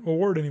own that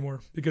award anymore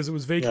because it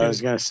was vacated. Yeah, I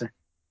was going to say.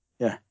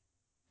 Yeah,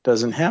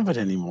 doesn't have it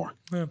anymore.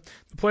 Yeah.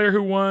 The player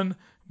who won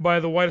by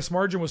the widest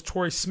margin was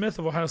Troy Smith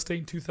of Ohio State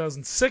in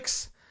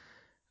 2006.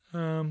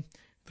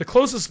 The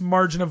closest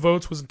margin of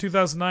votes was in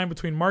 2009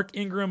 between Mark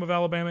Ingram of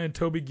Alabama and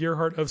Toby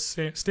Gerhart of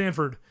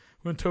Stanford,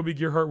 when Toby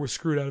Gerhart was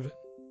screwed out of it.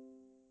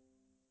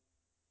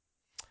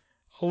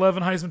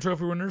 11 Heisman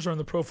Trophy winners are in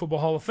the Pro Football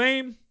Hall of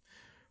Fame.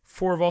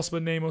 4 have also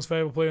been named Most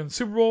Valuable Player in the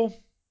Super Bowl.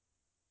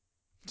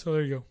 So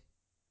there you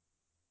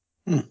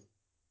go.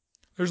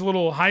 There's a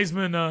little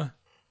Heisman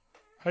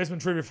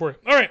trivia for you.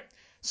 All right,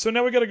 so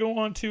now we got to go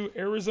on to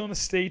Arizona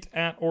State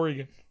at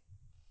Oregon.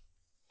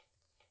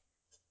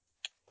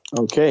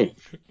 Okay.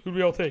 Who do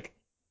we all take?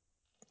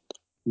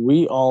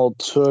 We all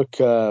took,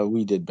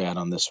 we did bad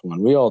on this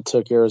one. We all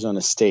took Arizona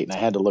State, and I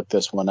had to look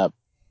this one up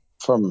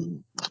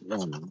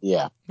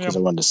because I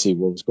wanted to see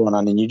what was going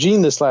on in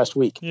Eugene this last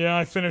week. Yeah,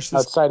 I finished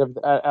this.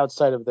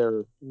 Outside of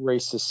their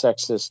racist,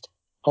 sexist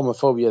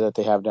homophobia that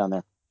they have down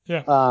there.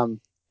 Yeah.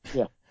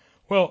 Yeah.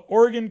 Well,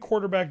 Oregon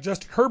quarterback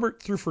Justin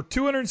Herbert threw for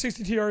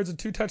 262 yards and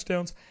 2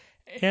 touchdowns,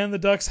 and the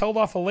Ducks held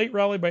off a late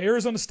rally by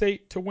Arizona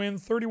State to win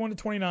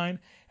 31-29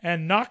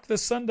 and knocked the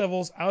Sun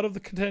Devils out of the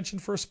contention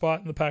for a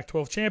spot in the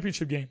Pac-12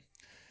 championship game.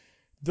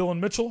 Dylan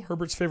Mitchell,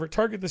 Herbert's favorite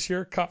target this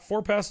year, caught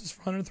 4 passes for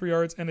 103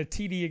 yards and a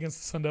TD against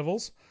the Sun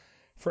Devils.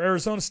 For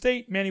Arizona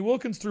State, Manny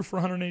Wilkins threw for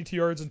 182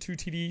 yards and 2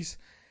 TDs.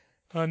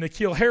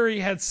 N'Keal Harry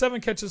had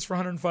 7 catches for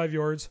 105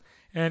 yards.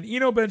 And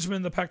Eno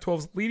Benjamin, the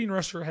Pac-12's leading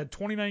rusher, had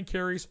 29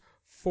 carries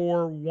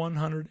for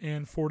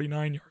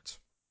 149 yards.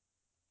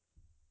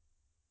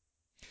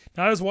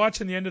 Now, I was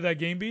watching the end of that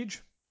game,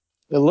 Beej.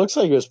 It looks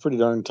like it was pretty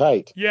darn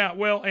tight. Yeah,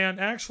 well, and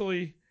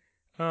actually,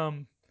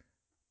 Herbert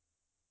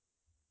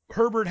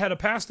had a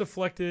pass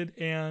deflected,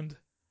 and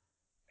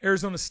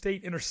Arizona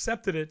State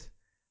intercepted it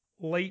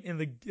late in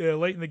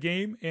the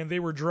game, and they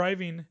were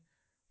driving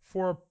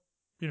for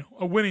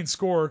a winning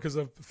score because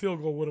a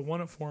field goal would have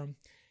won it for them.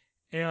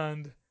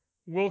 And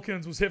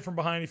Wilkins was hit from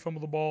behind. He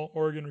fumbled the ball.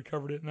 Oregon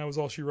recovered it, and that was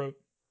all she wrote.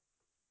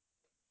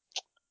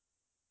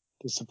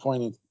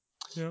 Disappointing.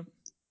 Yeah.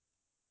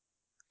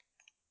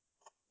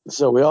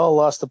 So we all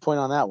lost a point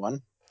on that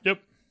one. Yep.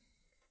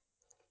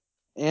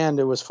 And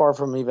it was far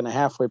from even a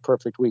halfway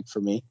perfect week for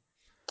me.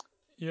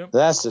 Yep.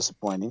 That's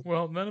disappointing.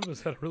 Well, none of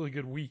us had a really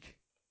good week.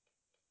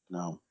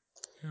 No.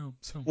 Yeah.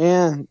 So.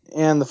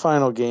 And the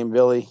final game,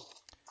 Billy.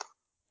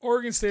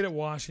 Oregon State at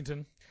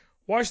Washington.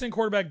 Washington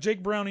quarterback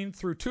Jake Browning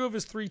threw 2 of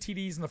his 3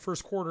 TDs in the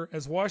first quarter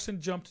as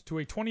Washington jumped to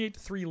a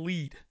 28-3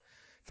 lead.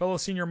 Fellow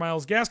senior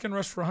Myles Gaskin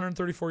rushed for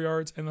 134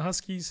 yards, and the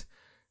Huskies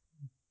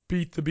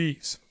beat the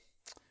Bees.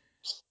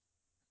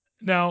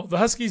 Now, the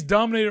Huskies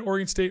dominated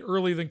Oregon State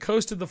early, then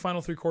coasted the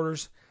final 3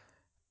 quarters.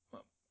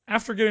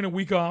 After getting a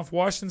week off,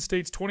 Washington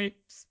State's 28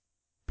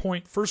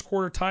 point first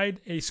quarter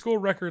tied a school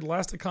record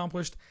last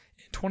accomplished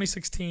in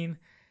 2016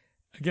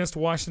 against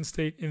Washington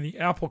State in the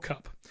Apple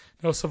Cup.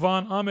 Now,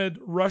 Salvon Ahmed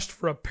rushed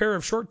for a pair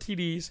of short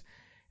TDs,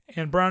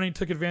 and Browning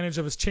took advantage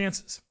of his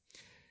chances.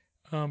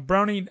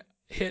 Browning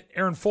hit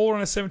Aaron Fuller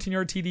on a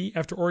 17-yard TD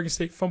after Oregon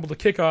State fumbled a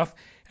kickoff,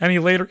 and he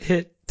later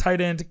hit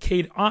tight end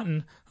Cade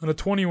Otton on a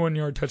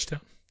 21-yard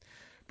touchdown.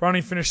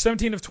 Browning finished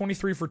 17 of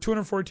 23 for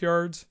 240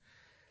 yards,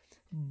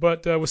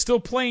 but was still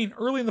playing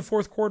early in the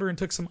fourth quarter and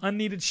took some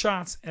unneeded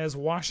shots as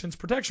Washington's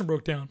protection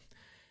broke down.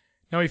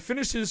 Now, he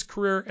finished his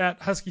career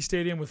at Husky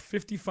Stadium with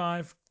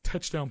 55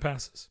 touchdown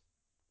passes.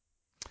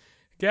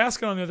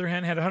 Gaskin, on the other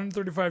hand, had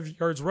 135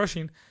 yards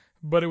rushing,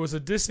 but it was a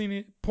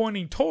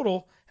disappointing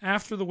total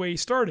after the way he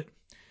started.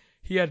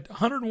 He had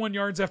 101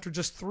 yards after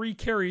just 3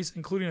 carries,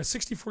 including a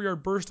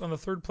 64-yard burst on the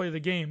third play of the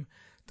game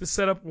to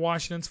set up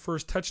Washington's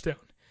first touchdown.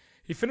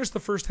 He finished the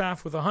first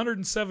half with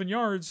 107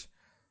 yards,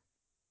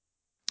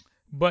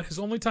 but his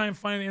only time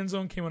finding the end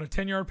zone came on a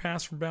 10-yard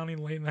pass from Browning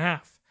late in the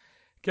half.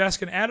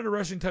 Gaskin added a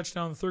rushing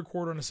touchdown in the third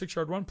quarter on a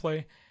 6-yard run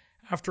play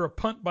after a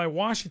punt by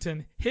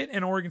Washington hit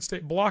an Oregon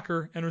State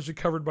blocker and was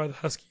recovered by the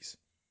Huskies.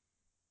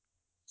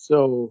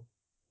 So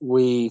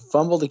we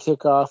fumbled the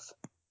kickoff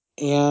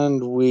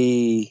and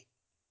we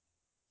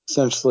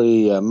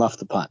essentially muffed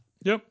the punt.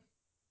 Yep.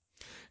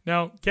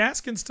 Now,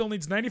 Gaskin still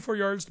needs 94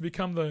 yards to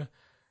become the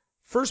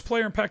first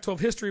player in Pac-12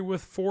 history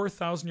with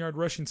 4,000-yard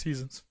rushing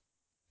seasons.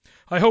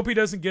 I hope he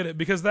doesn't get it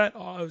because that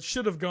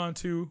should have gone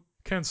to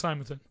Ken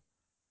Simonton.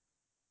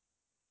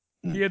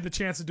 He had the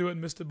chance to do it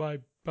and missed it by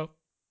about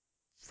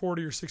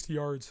 40 or 60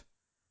 yards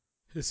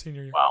his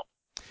senior year. Wow.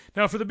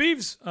 Now, for the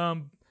Beavs,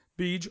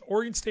 Beej,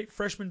 Oregon State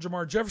freshman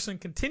Jamar Jefferson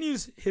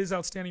continues his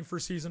outstanding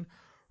first season,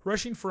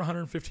 rushing for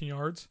 115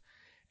 yards.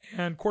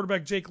 And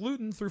quarterback Jake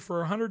Luton threw for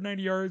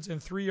 190 yards and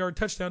 3-yard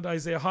touchdown to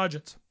Isaiah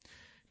Hodgins.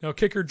 Now,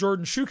 kicker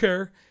Jordan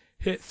Schuker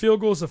hit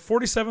field goals of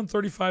 47,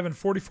 35, and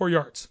 44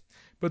 yards.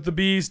 But the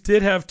Bees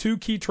did have 2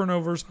 key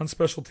turnovers on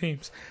special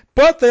teams.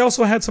 But they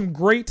also had some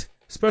great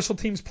special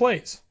teams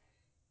plays.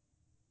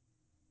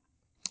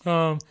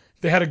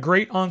 They had a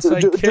great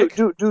onside kick.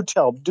 Do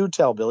tell,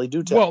 Billy.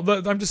 Do tell.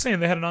 Well, I'm just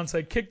saying they had an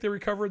onside kick they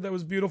recovered that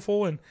was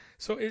beautiful, and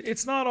so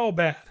it's not all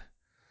bad.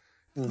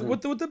 Mm-hmm.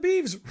 What the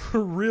Beavs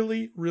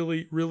really,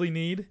 really, really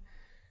need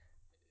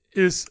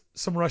is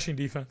some rushing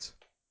defense.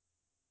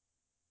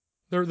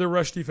 Their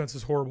rush defense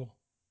is horrible.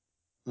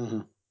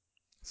 Mm-hmm.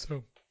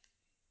 So,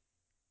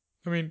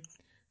 I mean,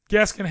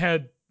 Gaskin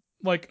had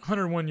like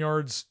 101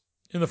 yards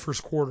in the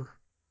first quarter.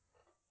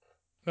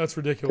 That's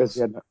ridiculous.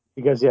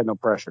 Because he had no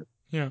pressure.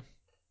 Yeah.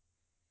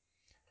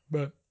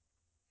 But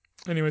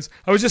anyways,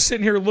 I was just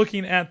sitting here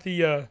looking at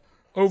the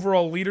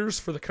overall leaders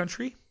for the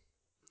country.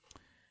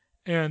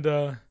 And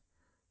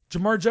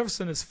Jamar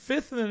Jefferson is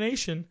 5th in the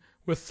nation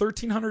with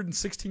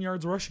 1,316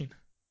 yards rushing.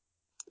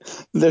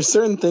 There's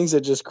certain things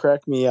that just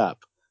crack me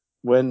up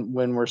when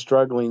we're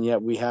struggling,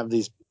 yet we have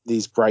these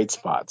bright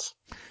spots.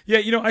 Yeah,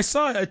 I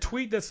saw a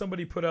tweet that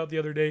somebody put out the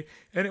other day,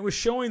 and it was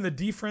showing the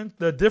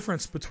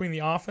difference between the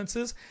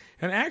offenses.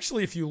 And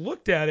actually, if you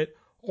looked at it,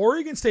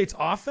 Oregon State's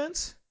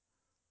offense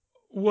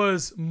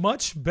was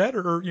much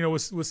better,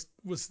 was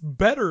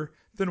better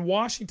than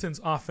Washington's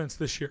offense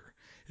this year.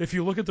 If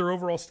you look at their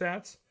overall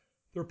stats,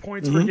 their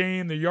points per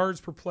game, the yards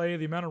per play,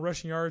 the amount of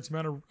rushing yards, the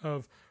amount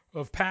of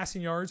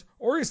passing yards,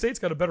 Oregon State's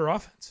got a better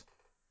offense.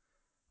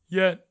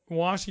 Yet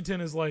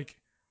Washington is like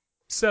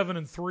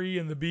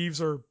 7-3, and the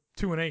Beavs are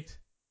 2-8,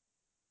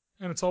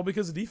 and it's all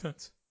because of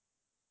defense.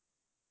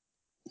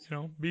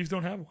 Beavs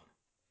don't have one.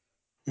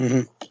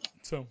 Mm-hmm.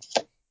 So,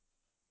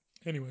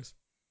 anyways.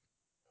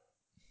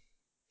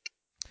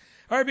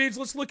 All right, Beavs,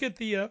 let's look at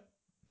the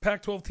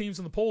Pac-12 teams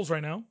in the polls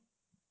right now.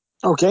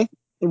 Okay.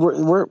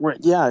 We're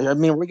I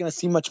mean, we're going to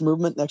see much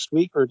movement next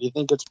week, or do you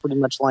think it's pretty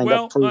much lined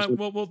up?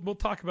 We'll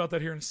talk about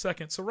that here in a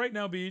second. So right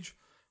now, Beej,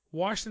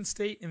 Washington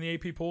State in the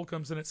AP poll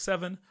comes in at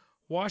 7,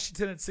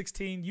 Washington at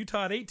 16,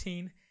 Utah at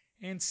 18,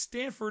 and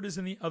Stanford is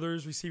in the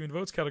others receiving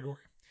votes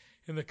category.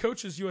 In the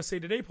Coaches USA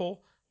Today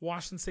poll,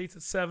 Washington State's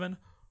at 7,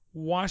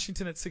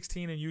 Washington at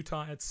 16, and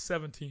Utah at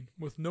 17,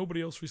 with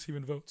nobody else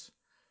receiving votes.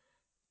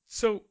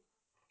 So,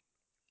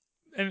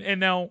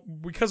 and now,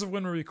 because of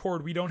when we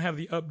record, we don't have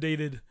the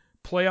updated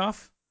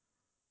playoff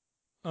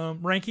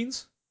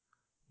rankings.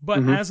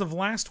 But as of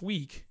last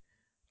week,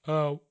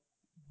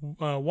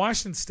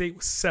 Washington State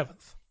was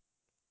 7th.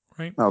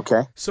 Right?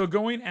 Okay. So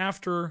going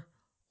after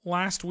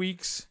last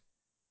week's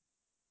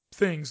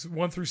things,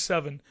 1 through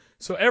 7.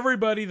 So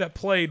everybody that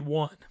played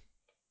won.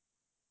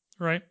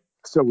 Right?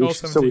 So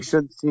we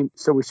shouldn't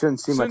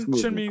see much movement.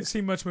 Shouldn't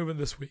see much movement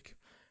this week.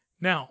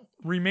 Now,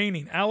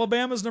 remaining,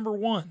 Alabama's number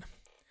 1.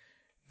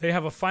 They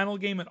have a final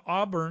game at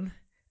Auburn,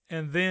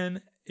 and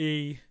then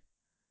the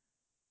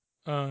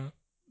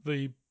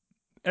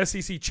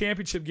SEC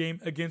championship game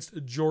against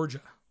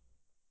Georgia.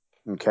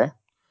 Okay.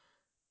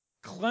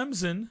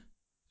 Clemson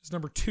is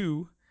number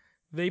 2.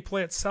 They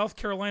play at South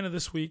Carolina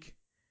this week,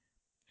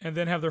 and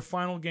then have their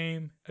final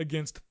game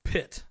against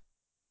Pitt.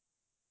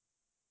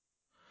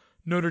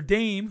 Notre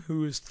Dame,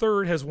 who is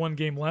 3rd, has 1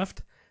 game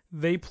left.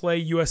 They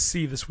play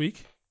USC this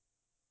week.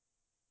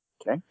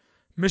 Okay.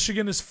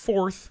 Michigan is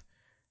 4th.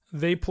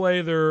 They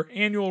play their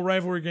annual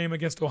rivalry game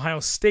against Ohio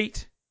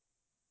State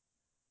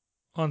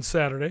on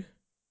Saturday.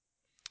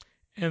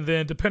 And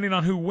then depending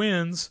on who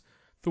wins,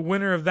 the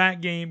winner of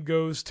that game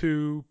goes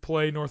to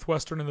play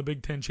Northwestern in the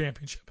Big Ten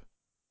Championship.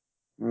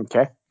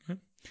 Okay.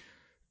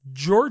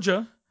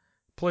 Georgia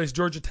plays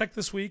Georgia Tech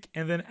this week,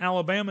 and then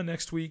Alabama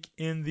next week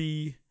in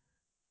the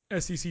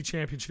SEC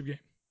Championship game.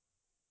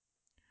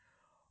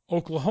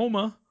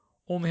 Oklahoma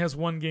only has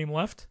one game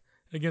left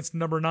against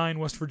number 9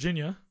 West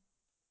Virginia.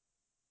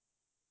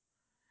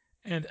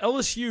 And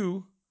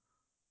LSU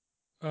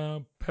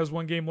has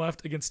one game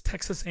left against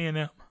Texas A&M.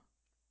 And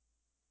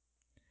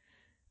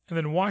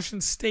then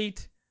Washington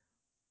State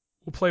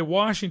will play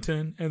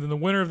Washington, and then the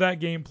winner of that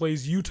game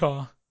plays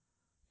Utah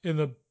in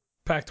the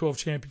Pac-12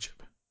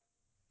 championship.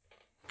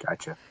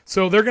 Gotcha.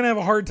 So they're going to have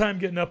a hard time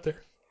getting up there.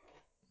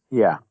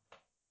 Yeah.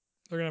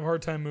 They're going to have a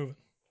hard time moving.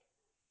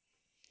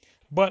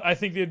 But I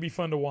think they'd be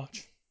fun to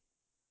watch.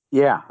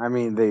 Yeah, I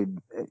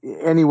mean,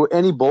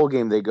 any bowl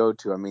game they go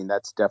to, I mean,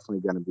 that's definitely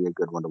going to be a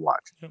good one to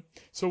watch. Yep.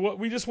 So what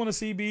we just want to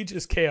see, Beach,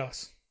 is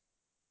chaos.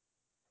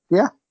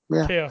 Yeah.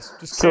 Chaos.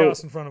 Just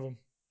chaos in front of them.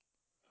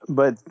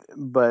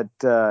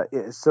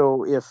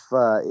 So if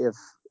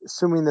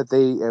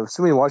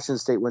assuming Washington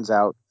State wins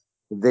out,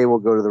 they will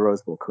go to the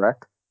Rose Bowl,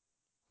 correct?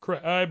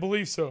 Correct. I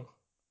believe so.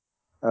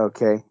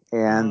 Okay,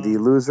 and the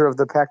loser of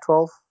the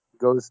Pac-12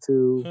 goes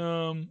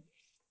to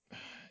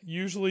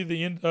usually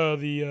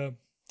the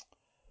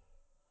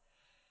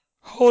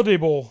Holiday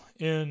Bowl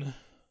in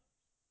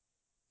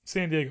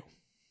San Diego.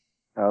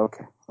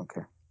 Okay.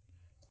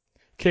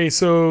 Okay,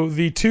 so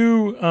the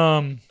two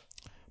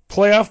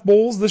playoff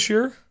bowls this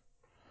year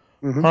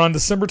are on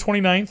December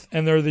 29th,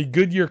 and they're the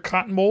Goodyear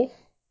Cotton Bowl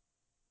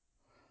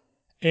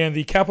and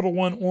the Capital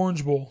One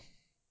Orange Bowl.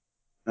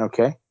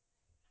 Okay.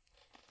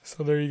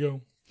 So there you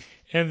go.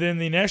 And then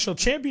the national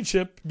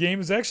championship game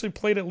is actually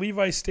played at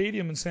Levi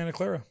Stadium in Santa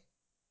Clara.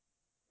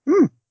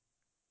 So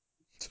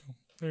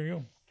there you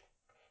go.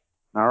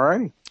 All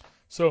righty.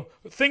 So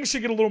things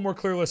should get a little more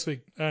clear this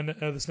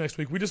next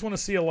week. We just want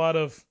to see a lot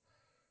of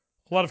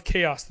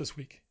chaos this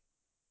week.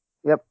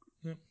 Yep.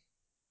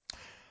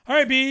 All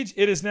right, Beej,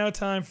 it is now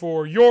time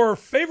for your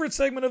favorite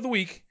segment of the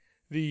week,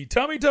 the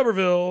Tommy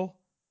Tuberville.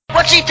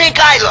 What's he think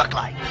I look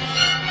like?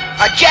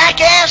 A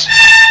jackass?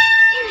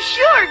 You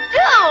sure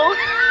do.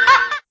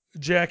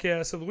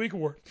 Jackass of the Week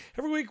Award.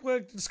 Every week we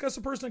discuss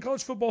a person in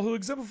college football who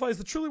exemplifies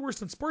the truly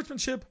worst in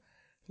sportsmanship,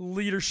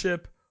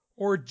 leadership,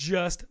 or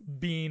just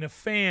being a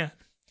fan.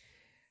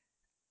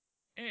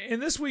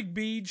 And this week,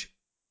 Beej,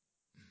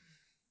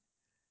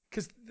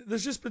 because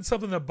there's just been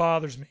something that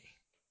bothers me.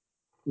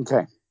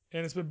 Okay.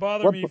 And it's been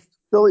bothering me.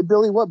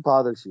 Billy, what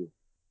bothers you?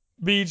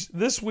 Beej,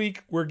 this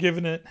week we're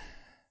giving it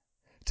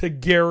to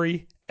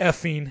Gary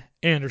effing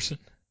Anderson.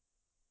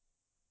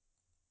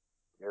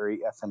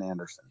 Gary effing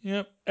Anderson.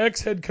 Yep,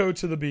 ex-head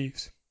coach of the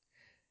Beavs.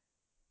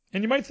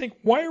 And you might think,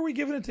 why are we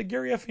giving it to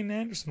Gary effing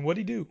Anderson? What'd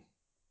he do?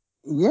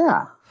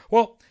 Yeah.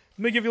 Well,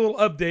 let me give you a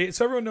little update.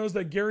 So everyone knows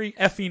that Gary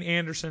effing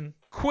Anderson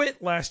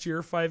quit last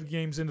year, 5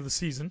 games into the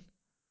season.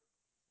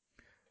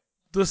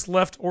 Just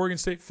left Oregon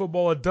State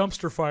football a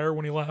dumpster fire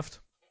when he left.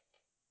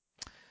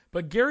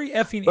 But Gary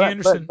effing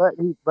Anderson. But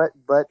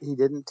he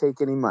didn't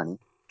take any money.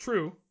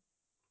 True.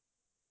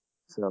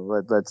 So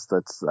let's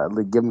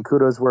give him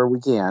kudos where we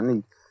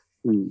can.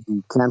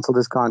 He canceled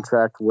his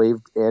contract,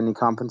 waived any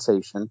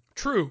compensation.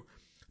 True.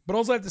 But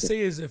all I have to say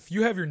is if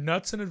you have your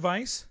nuts in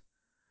advice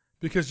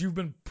because you've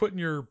been putting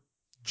your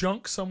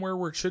junk somewhere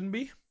where it shouldn't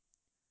be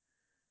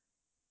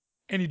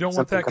and you don't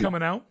want that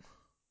coming out.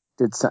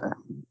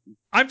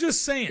 I'm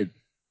just saying.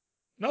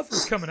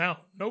 Nothing's coming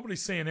out.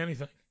 Nobody's saying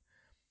anything.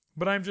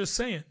 But I'm just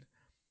saying,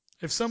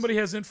 if somebody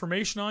has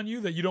information on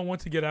you that you don't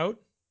want to get out,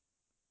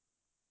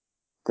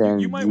 then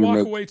you might walk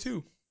away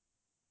too.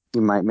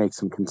 You might make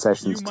some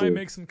concessions You might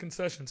make some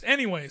concessions.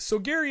 Anyway, so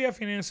Gary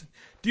effing Anderson,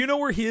 do you know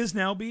where he is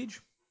now, Beej?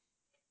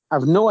 I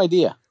have no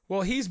idea.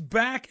 Well, he's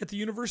back at the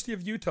University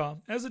of Utah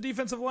as a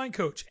defensive line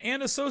coach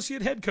and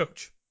associate head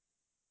coach.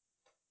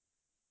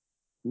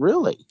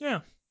 Really?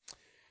 Yeah.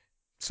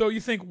 So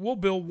you think, well,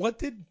 Bill, what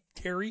did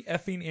Gary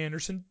effing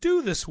Anderson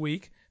do this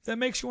week that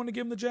makes you want to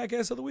give him the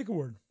Jackass of the Week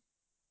award?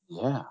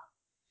 Yeah.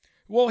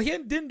 Well, he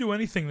didn't do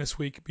anything this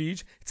week,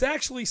 Beej. It's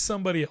actually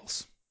somebody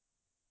else.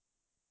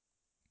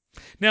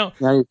 Now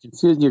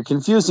you're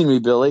confusing me,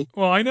 Billy.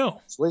 Well, I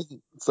know.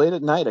 It's late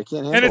at night. I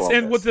can't handle all this.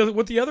 And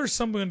what the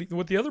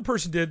other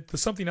person did,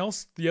 something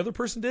else the other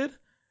person did,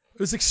 it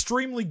was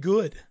extremely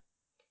good.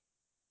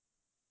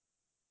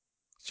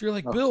 So you're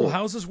like, okay. Bill,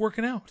 how's this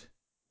working out?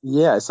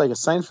 Yeah, it's like a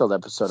Seinfeld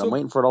episode. So, I'm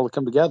waiting for it all to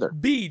come together.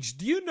 Beej,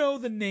 do you know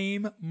the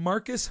name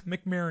Marcus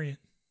McMaryion?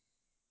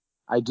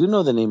 I do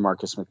know the name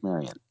Marcus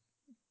McMaryion.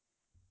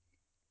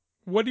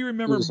 What do you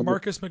remember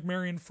Marcus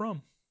McMaryion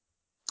from?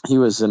 He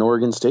was an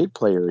Oregon State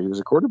player. He was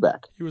a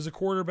quarterback. He was a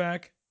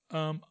quarterback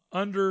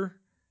under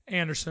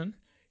Anderson.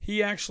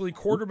 He actually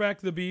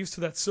quarterbacked the Beavs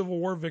to that Civil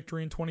War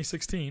victory in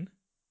 2016.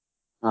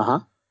 Uh-huh.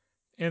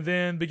 And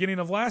then beginning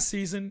of last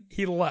season,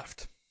 he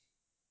left.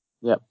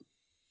 Yep.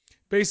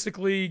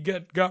 basically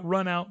got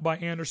run out by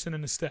Anderson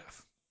and his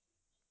staff.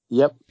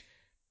 Yep.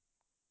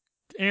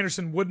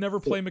 Anderson would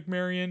never play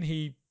McMarion.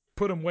 He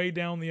put him way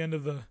down the end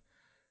of the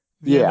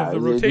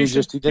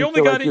rotation. He didn't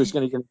feel like he was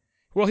going to get.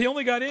 Well, he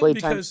only got in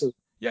because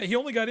he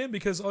only got in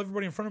because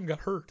everybody in front of him got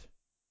hurt.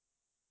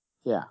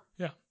 Yeah.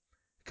 Yeah,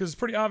 because it's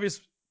pretty obvious.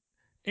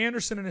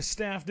 Anderson and his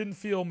staff didn't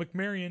feel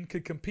McMarion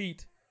could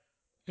compete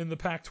in the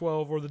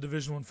Pac-12 or the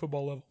Division I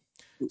football level.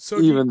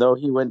 So even though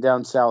he went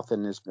down south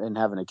and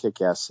having a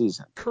kick-ass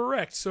season.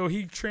 Correct. So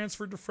he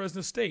transferred to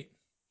Fresno State.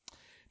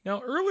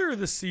 Now, earlier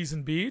this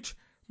season, Beach,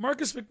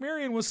 Marcus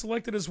McMarion was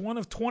selected as one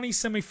of 20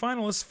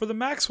 semifinalists for the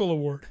Maxwell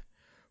Award,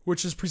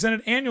 which is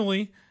presented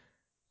annually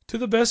to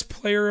the best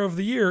player of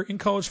the year in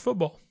college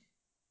football.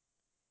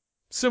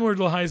 Similar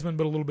to the Heisman,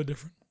 but a little bit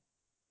different.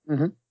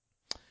 Mm-hmm.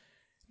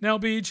 Now,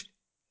 Beach,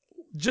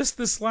 just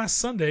this last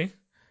Sunday,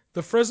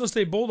 the Fresno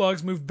State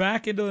Bulldogs moved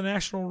back into the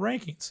national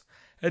rankings,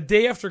 a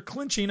day after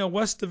clinching a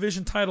West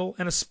Division title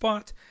and a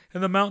spot in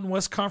the Mountain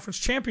West Conference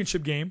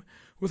Championship game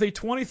with a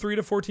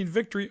 23-14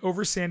 victory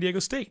over San Diego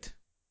State.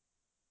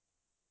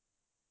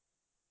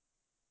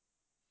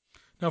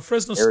 Now,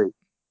 Fresno State.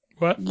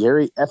 What?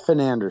 Gary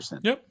effing Anderson.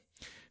 Yep.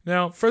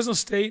 Now, Fresno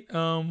State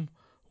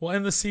will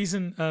end the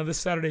season this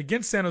Saturday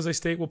against San Jose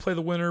State. We'll play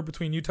the winner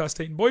between Utah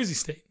State and Boise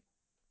State.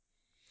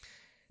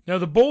 Now,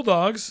 the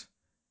Bulldogs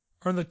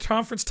are in the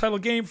conference title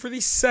game for the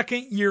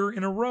second year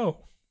in a row.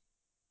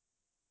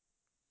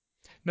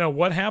 Now,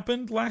 what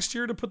happened last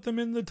year to put them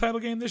in the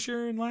title game this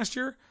year and last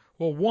year?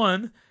 Well,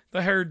 one,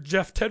 they hired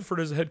Jeff Tedford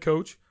as a head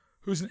coach,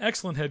 who's an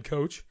excellent head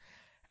coach,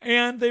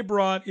 and they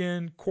brought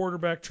in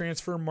quarterback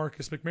transfer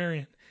Marcus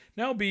McMarion.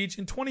 Now, Beach,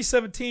 in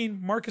 2017,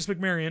 Marcus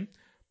McMarion,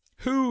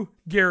 who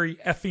Gary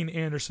effing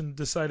Anderson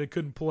decided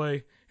couldn't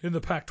play in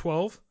the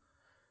Pac-12,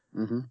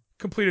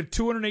 completed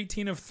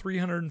 218 of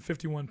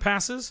 351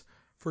 passes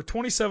for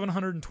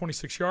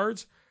 2,726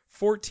 yards,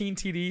 14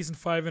 TDs, and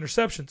 5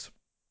 interceptions.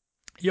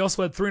 He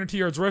also had 302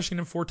 yards rushing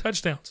and 4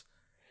 touchdowns.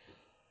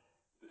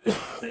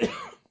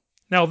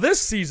 Now, this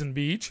season,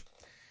 Beach,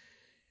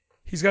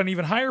 he's got an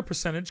even higher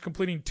percentage,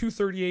 completing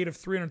 238 of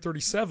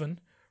 337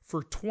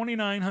 for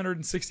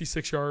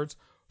 2,966 yards,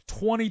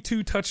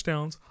 22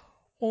 touchdowns,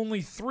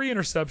 only 3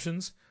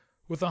 interceptions,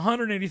 with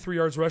 183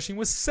 yards rushing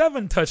with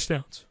 7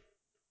 touchdowns.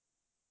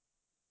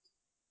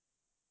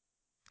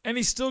 And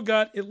he's still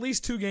got at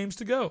least 2 games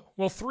to go.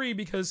 Well, 3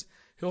 because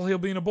he'll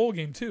be in a bowl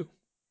game too.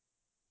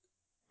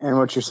 And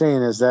what you're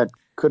saying is that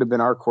could have been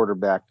our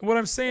quarterback. What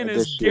I'm saying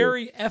is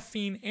Gary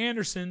effing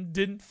Anderson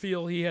didn't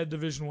feel he had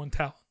Division I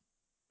talent.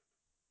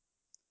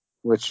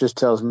 Which just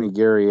tells me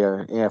Gary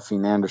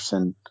effing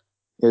Anderson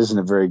isn't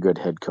a very good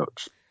head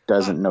coach.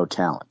 Doesn't know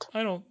talent.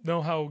 I don't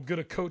know how good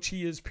a coach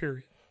he is,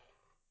 period.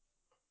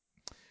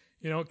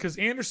 Because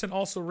Anderson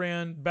also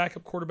ran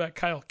backup quarterback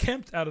Kyle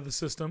Kempt out of the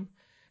system.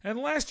 And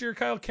last year,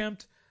 Kyle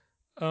Kempt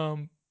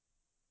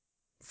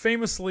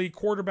famously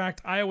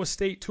quarterbacked Iowa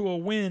State to a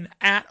win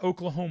at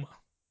Oklahoma.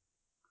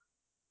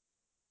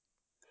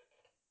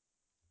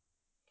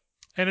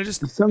 And it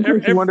just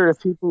sometimes you wonder if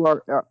people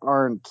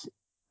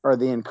are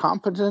they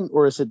incompetent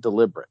or is it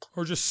deliberate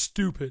or just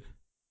stupid?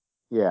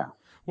 Yeah.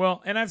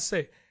 Well, and I'd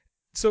say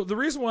so. The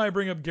reason why I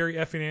bring up Gary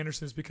effing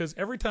Anderson is because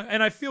every time,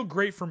 and I feel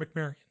great for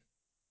McMarion.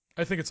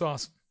 I think it's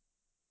awesome.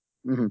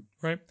 Mm-hmm.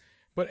 Right?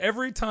 But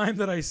every time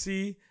that I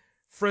see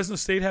Fresno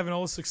State having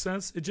all the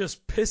success, it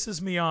just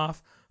pisses me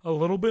off a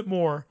little bit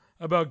more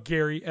about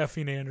Gary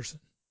effing Anderson.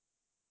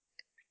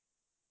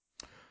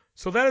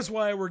 So that is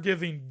why we're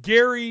giving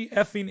Gary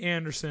effing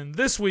Anderson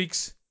this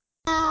week's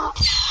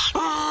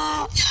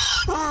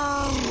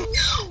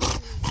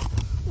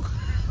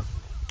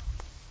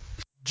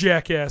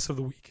Jackass of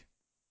the Week.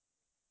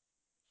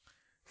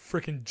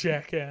 Frickin'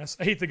 jackass.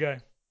 I hate the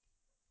guy.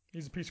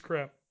 He's a piece of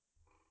crap.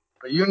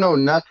 But you know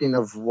nothing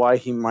of why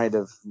he might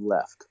have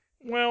left.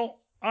 Well,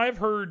 I've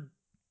heard.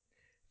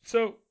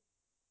 So,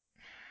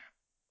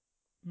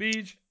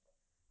 Beej,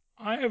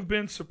 I have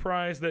been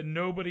surprised that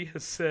nobody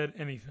has said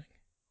anything.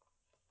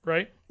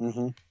 Right?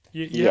 Mm-hmm.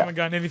 You haven't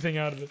gotten anything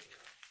out of it.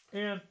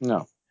 And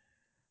no.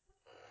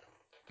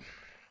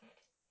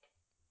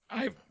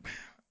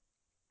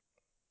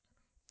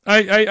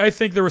 I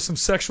think there was some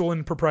sexual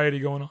impropriety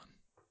going on.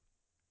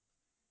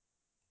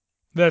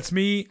 That's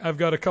me. I've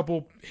got a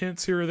couple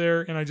hints here or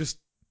there, and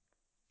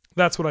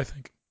that's what I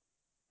think.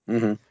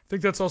 Mm-hmm. I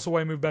think that's also why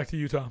he moved back to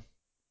Utah.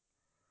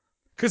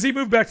 Because he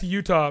moved back to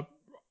Utah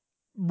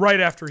right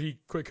after he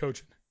quit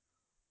coaching.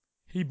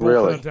 He bolted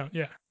out of town.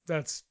 Yeah,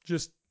 that's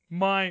just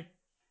my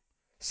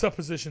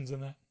suppositions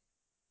in that.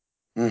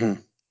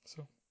 Mm-hmm.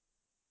 So,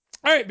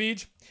 all right,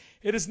 Beej.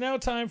 It is now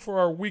time for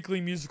our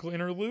weekly musical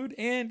interlude,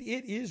 and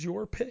it is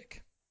your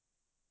pick.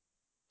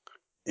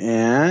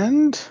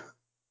 And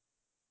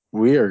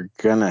we are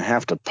gonna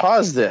have to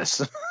pause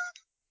this.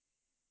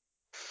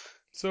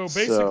 So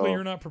basically,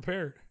 you're not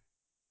prepared.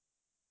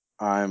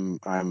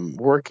 I'm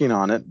working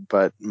on it,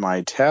 but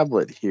my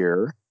tablet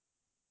here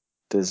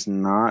does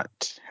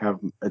not have.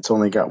 It's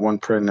only got one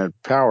printed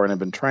power, and I've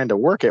been trying to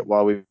work it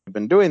while we've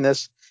been doing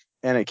this,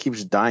 and it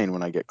keeps dying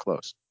when I get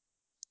close.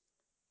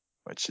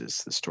 which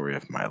is the story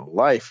of my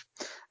life.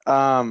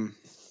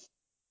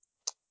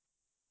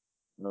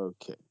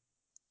 Okay.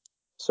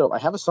 So I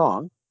have a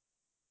song,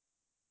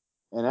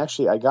 and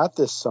actually I got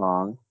this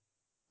song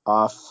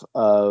off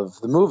of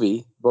the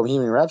movie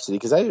Bohemian Rhapsody,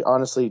 because I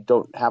honestly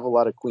don't have a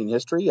lot of Queen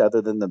history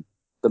other than the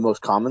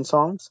most common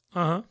songs.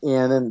 Uh-huh.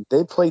 And then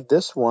they played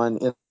this one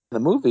in the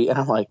movie, and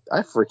I'm like,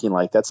 I freaking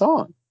like that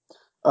song.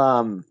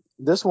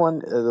 This one,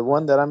 the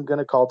one that I'm going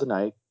to call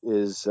tonight,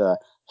 is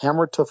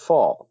Hammer to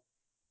Fall.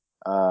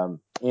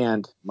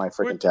 And my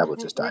freaking tablet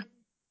just died.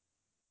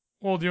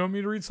 Well, do you want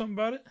me to read something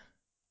about it?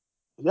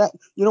 Yeah,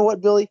 you know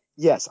what, Billy?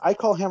 Yes, I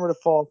call Hammer to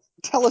Fall.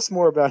 Tell us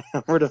more about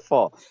Hammer to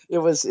Fall.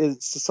 It's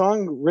a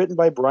song written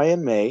by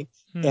Brian May,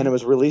 and it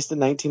was released in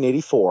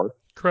 1984.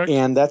 Correct.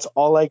 And that's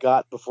all I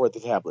got before the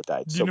tablet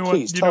died. So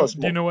please tell us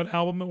more. Do you know what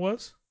album it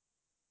was?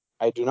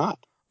 I do not.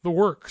 The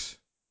Works.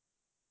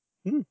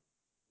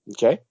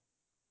 Okay.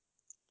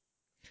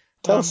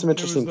 Tell us some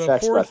interesting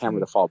facts about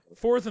Hammer to Fall.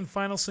 Fourth and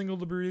final single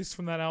to be released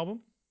from that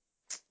album.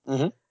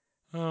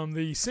 Mm-hmm.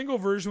 The single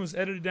version was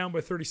edited down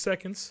by 30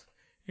 seconds,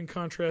 in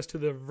contrast to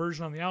the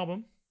version on the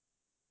album.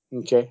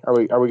 Okay. Are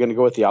we going to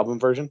go with the album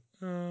version?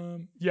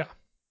 Yeah.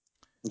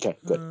 Okay,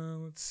 good.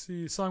 Let's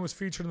see. The song was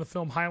featured in the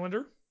film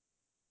Highlander.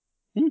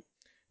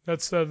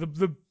 That's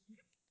the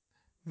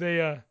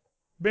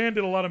band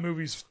did a lot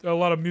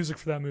of music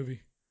for that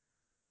movie.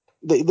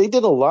 They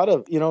did a lot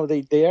of,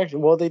 they actually,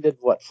 well, they did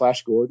what,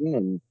 Flash Gordon,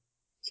 and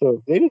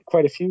so they did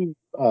quite a few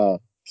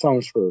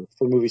songs for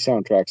movie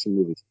soundtracks and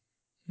movies.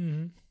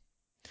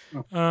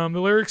 The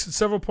lyrics at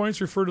several points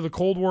refer to the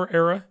Cold War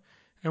era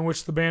in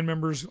which the band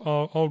members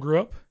all grew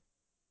up.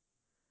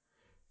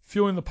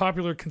 Fueling the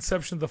popular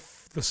conception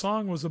of the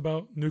song was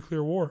about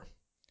nuclear war.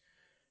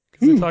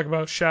 Because they talk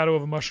about shadow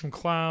of a mushroom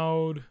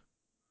cloud.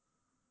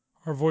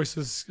 Our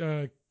voices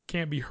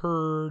can't be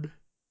heard.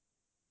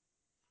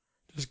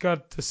 Just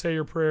got to say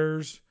your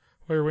prayers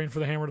while you're waiting for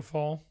the hammer to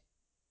fall.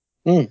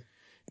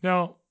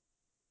 Now,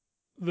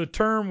 the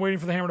term waiting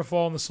for the hammer to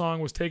fall in the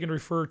song was taken to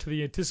refer to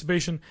the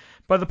anticipation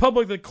by the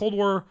public that Cold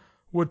War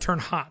would turn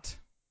hot.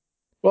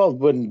 Well, it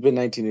wouldn't have been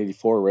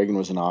 1984. Reagan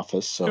was in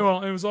office. So. Yeah,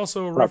 well, it was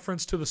also a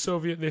reference to the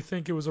Soviet. They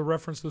think it was a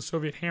reference to the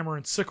Soviet hammer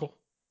and sickle.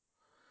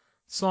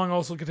 The song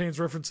also contains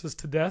references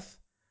to death.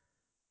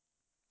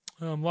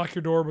 Lock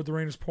your door, but the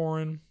rain is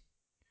pouring.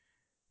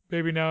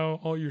 Baby, now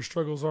all your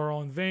struggles are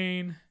all in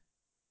vain.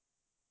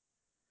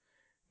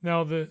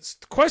 Now, the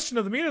question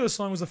of the meaning of the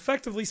song was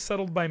effectively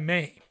settled by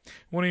May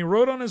when he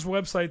wrote on his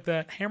website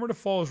that Hammer to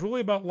Fall is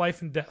really about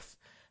life and death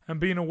and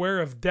being aware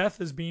of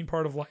death as being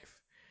part of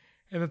life,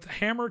 and that the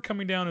hammer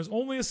coming down is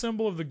only a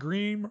symbol of the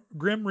Grim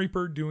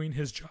Reaper doing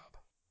his job.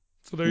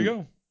 So there you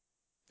go.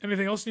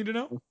 Anything else you need to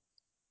know?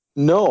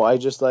 No, I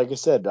just, like I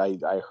said,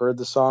 I heard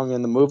the song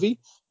in the movie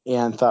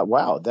and thought,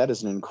 wow, that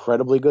is an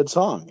incredibly good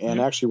song. And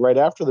actually, right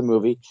after the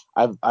movie,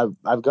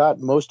 I've got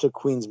most of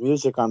Queen's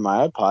music on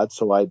my iPod,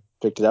 so I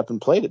picked it up and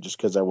played it just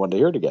because I wanted to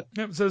hear it again.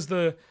 Yep, it says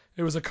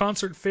it was a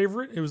concert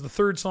favorite. It was the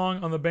third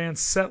song on the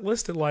band's set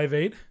list at Live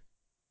Aid.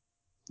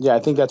 Yeah, I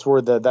think that's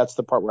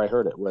the part where I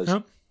heard it was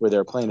where they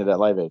were playing it at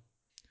Live Aid.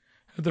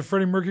 At the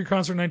Freddie Mercury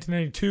concert in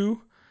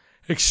 1992,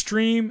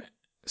 Extreme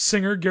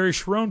singer Gary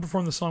Cherone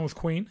performed the song with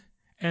Queen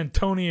and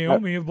Tony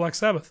Iommi of Black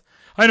Sabbath.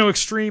 I know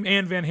Extreme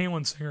and Van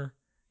Halen singer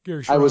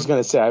Gary Cherone. I was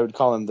going to say I would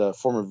call him the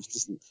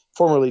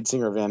former lead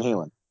singer of Van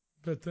Halen.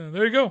 But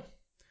there you go.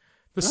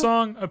 The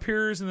song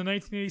appears in the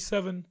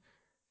 1987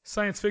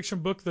 science fiction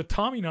book The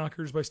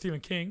Tommyknockers by Stephen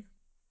King.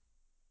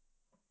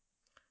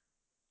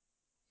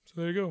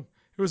 So there you go.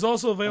 It was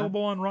also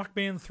available on Rock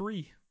Band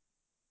 3.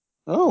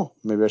 Oh,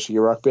 maybe I should get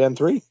Rock Band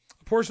 3.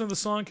 A portion of the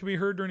song can be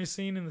heard during a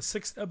scene in the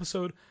 6th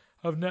episode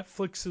of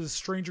Netflix's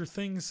Stranger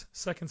Things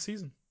 2nd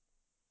season.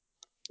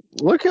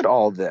 Look at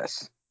all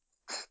this.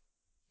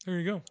 There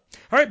you go. All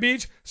right,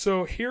 Beach.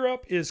 So here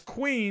up is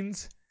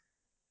Queen's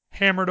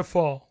Hammer to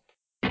Fall.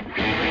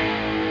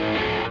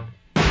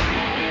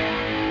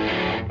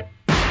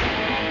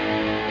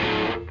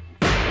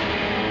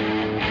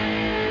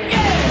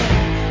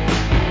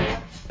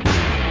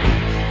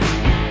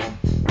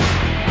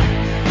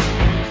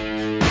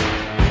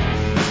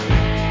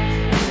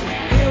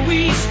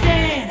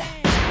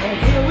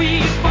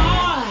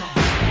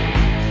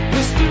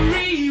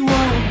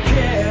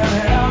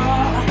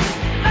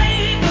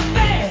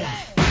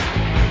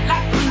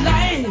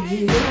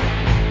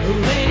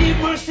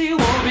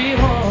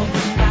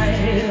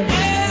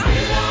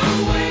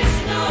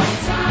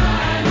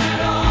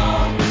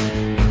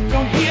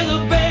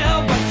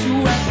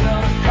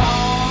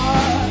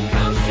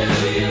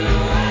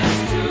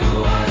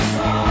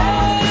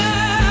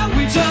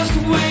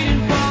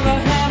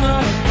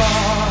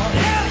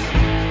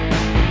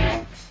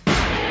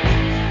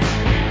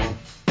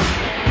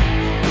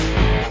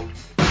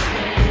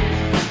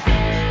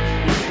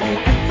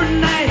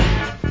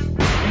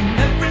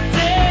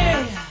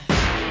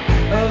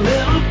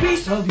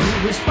 Of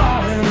you is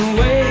falling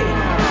away,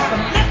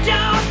 but let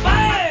your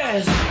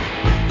fires,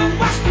 the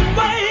western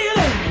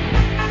wailing,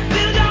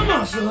 build your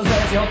muscles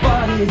as your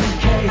body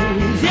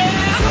decays. Yeah,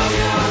 hold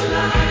your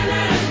line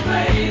and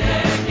play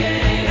that game.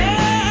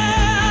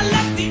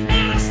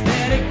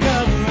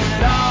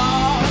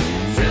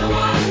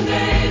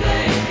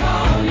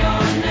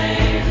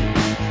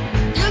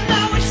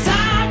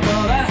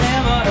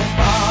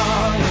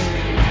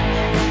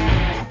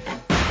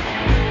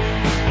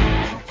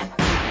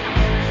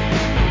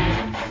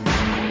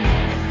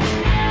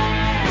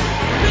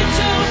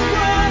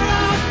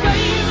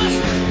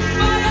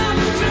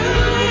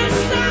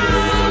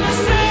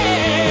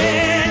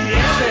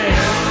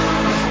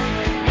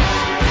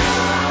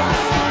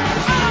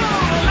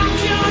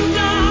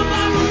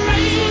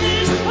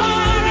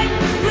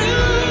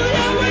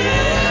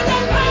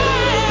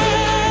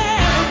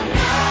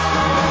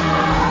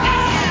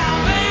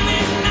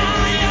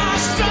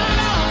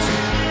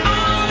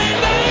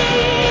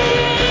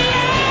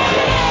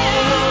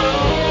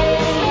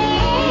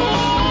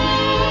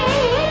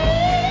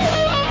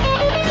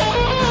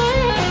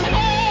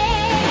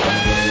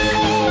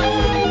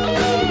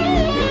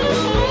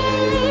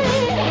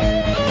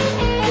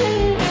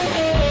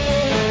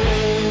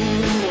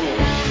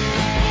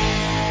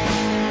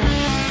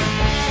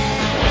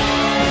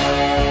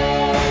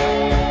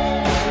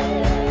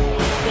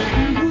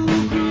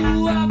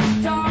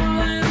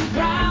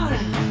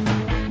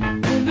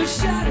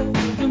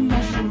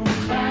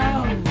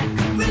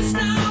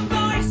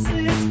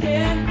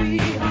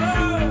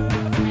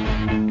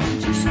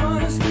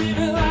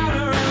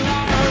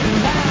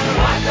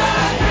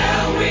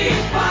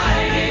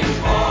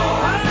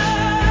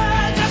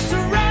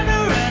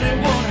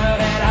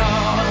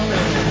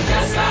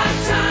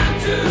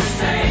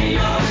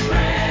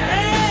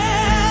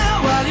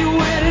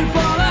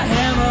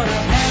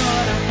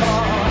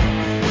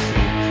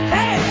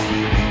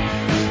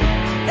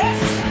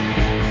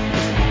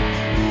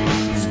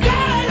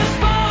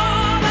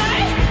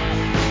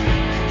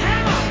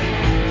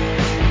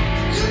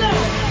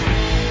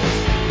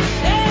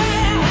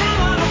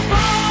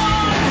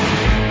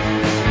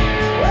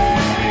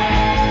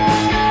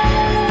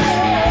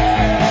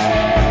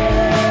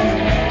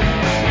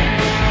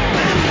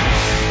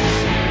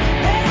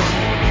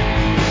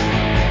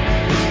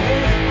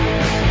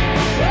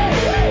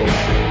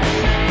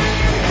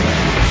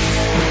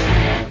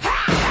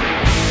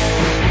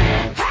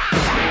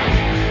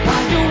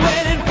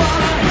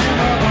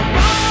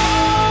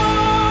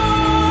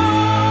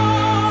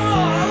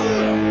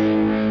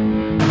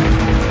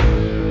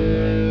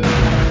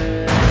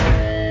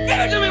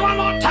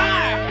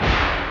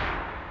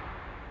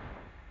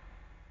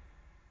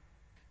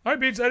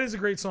 Beach, that is a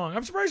great song.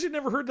 I'm surprised you'd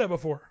never heard that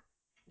before.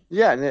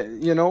 Yeah,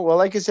 and, well,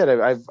 like I said,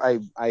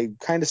 I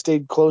kind of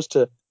stayed close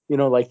to,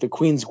 like the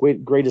Queen's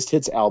greatest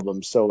hits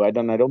album, so I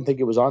don't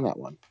think it was on that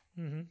one.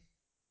 Mm-hmm.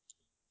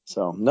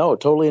 So no,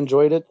 totally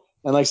enjoyed it.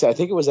 And like I said, I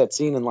think it was that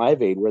scene in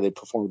Live Aid where they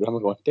performed it.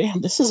 I'm going, damn,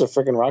 this is a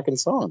freaking rocking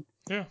song.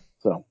 Yeah.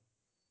 So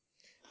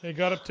they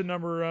got up to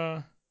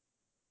number.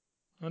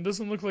 It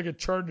doesn't look like it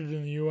charted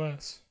in the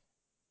U.S.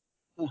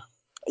 I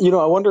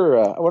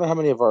wonder how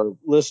many of our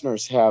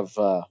listeners have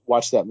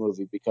watched that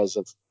movie because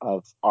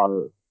of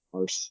our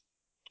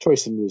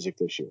choice in music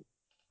this year.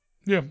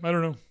 Yeah, I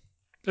don't know.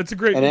 It's a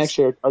great. And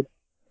actually,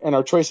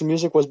 our choice in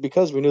music was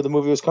because we knew the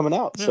movie was coming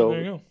out. Yeah, so there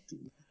you go.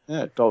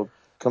 Yeah, it all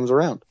comes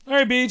around. All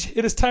right, Beach.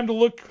 It is time to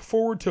look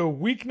forward to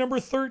week number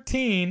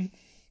 13,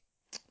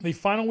 the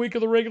final week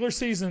of the regular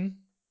season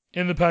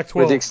in the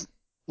Pac-12.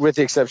 With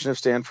the exception of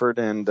Stanford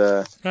and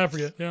I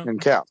forget. Yeah. And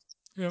Cal.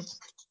 Yep.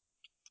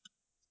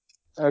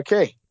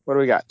 Okay, what do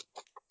we got?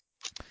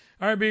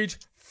 All right, Beach.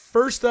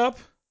 First up,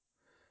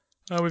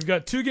 we've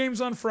got 2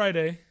 games on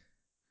Friday.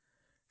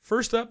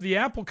 First up, the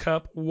Apple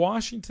Cup,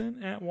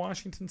 Washington at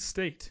Washington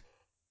State.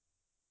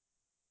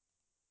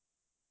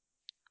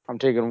 I'm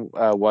taking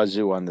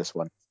Wazoo on this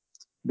one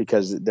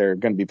because they're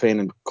going to be playing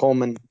in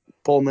Pullman.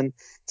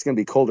 It's going to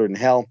be colder than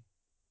hell.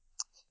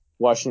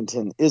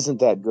 Washington isn't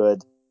that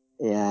good,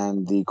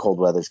 and the cold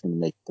weather is going to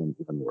make them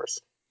even worse.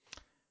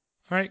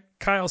 All right,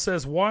 Kyle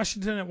says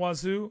Washington at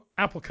Wazoo,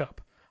 Apple Cup.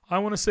 I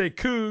want to say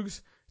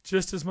Cougs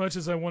just as much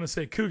as I want to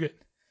say Cougat.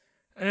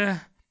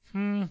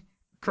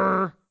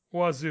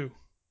 Wazoo.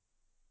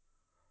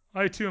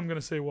 I, too, am going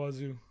to say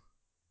Wazoo.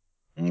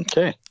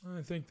 Okay.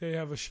 I think they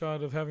have a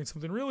shot of having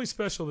something really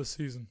special this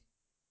season.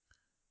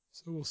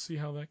 So we'll see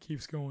how that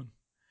keeps going.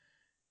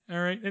 All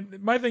right,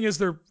 and my thing is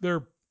their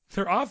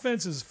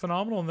offense is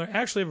phenomenal, and they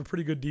actually have a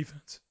pretty good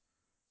defense.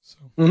 So,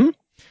 All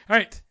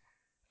right.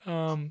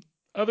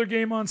 Other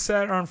game on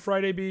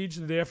Friday, Beach,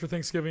 the day after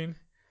Thanksgiving,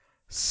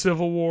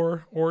 Civil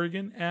War,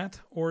 Oregon at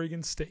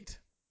Oregon State.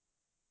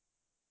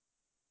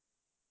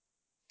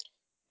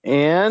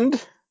 And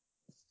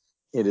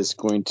it is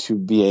going to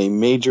be a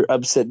major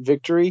upset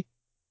victory.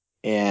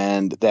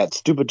 And that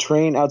stupid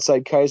train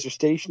outside Kaiser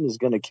Station is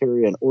going to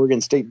carry an Oregon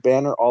State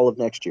banner all of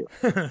next year.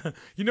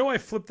 I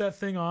flip that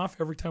thing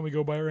off every time we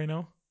go by right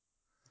now.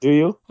 Do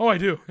you? Oh, I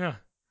do, yeah.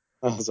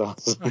 That's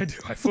awesome. I do.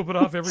 I flip it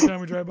off every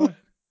time we drive by it.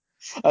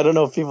 I don't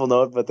know if people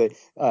know it, but they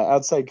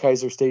outside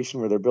Kaiser Station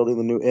where they're building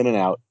the new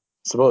In-N-Out,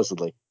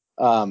 supposedly,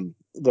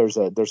 there's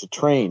a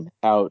train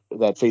out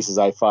that faces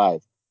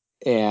I-5.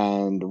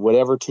 And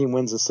whatever team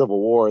wins the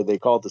Civil War, they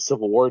call it the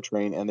Civil War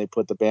train, and they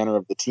put the banner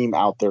of the team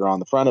out there on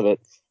the front of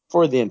it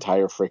for the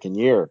entire freaking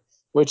year,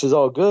 which is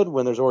all good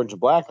when there's orange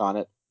and black on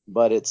it,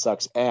 but it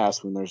sucks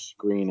ass when there's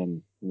green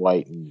and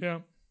white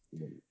and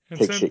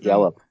pig shit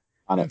yellow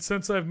on it. And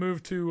since I've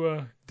moved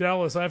to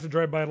Dallas, I have to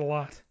drive by it a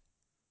lot.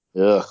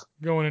 Ugh.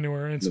 Going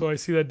anywhere, and so I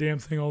see that damn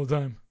thing all the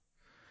time.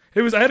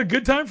 I had a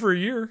good time for a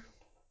year.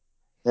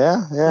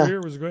 Yeah. A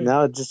year was great.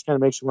 Now it just kind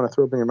of makes you want to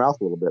throw up in your mouth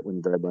a little bit when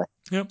you drive by.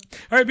 Yep.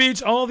 All right,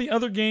 Beach. All the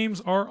other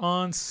games are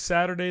on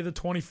Saturday the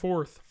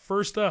 24th.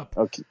 First up,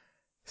 okay.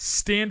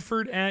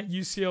 Stanford at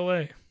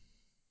UCLA.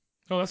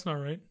 Oh, that's not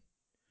right.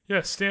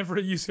 Yes, Stanford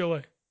at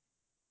UCLA.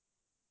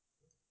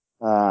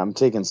 I'm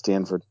taking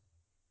Stanford.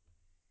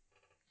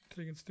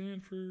 Taking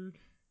Stanford.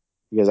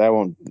 Because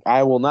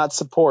I will not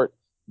support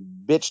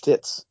bitch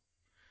tits.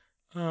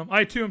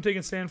 I too am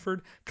taking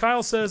Stanford.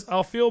 Kyle says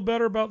I'll feel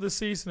better about this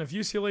season if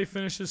UCLA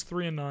finishes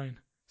 3-9.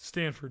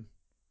 Stanford.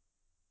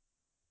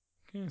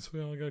 Okay, so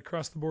we all got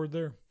across the board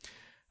there.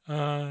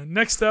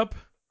 Next up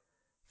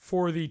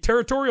for the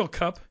Territorial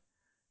Cup,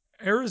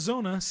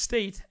 Arizona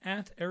State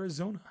at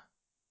Arizona.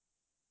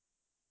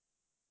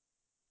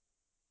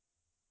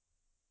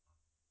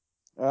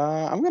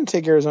 I'm going to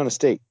take Arizona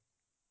State.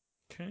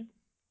 Okay.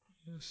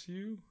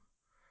 ASU.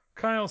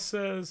 Kyle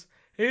says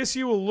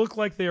ASU will look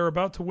like they are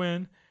about to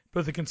win,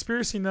 but the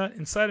conspiracy nut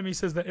inside of me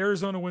says that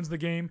Arizona wins the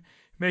game,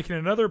 making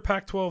another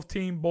Pac-12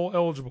 team bowl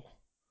eligible.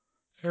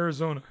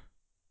 Arizona.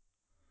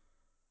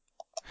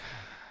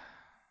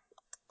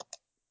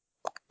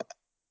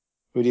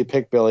 Who do you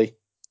pick, Billy?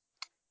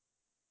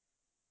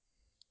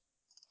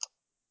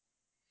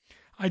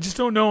 I just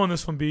don't know on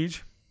this one,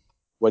 Beej.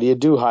 What do you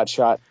do,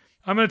 hotshot?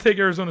 I'm going to take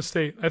Arizona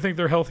State. I think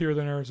they're healthier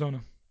than Arizona.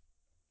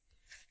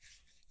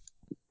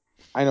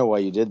 I know why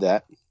you did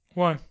that.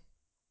 Why?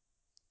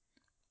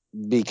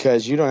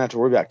 Because you don't have to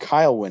worry about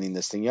Kyle winning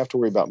this thing. You have to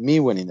worry about me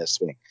winning this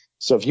thing.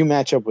 So if you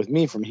match up with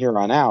me from here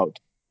on out,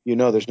 you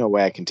know there's no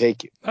way I can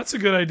take you. That's a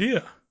good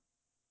idea.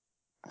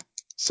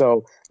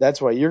 So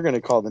that's why you're going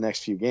to call the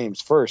next few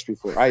games first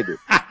before I do.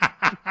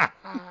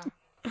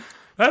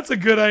 That's a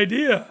good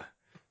idea.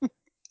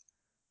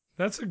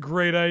 That's a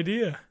great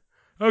idea.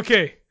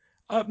 Okay,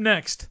 up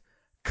next,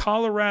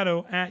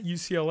 Colorado at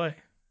UCLA.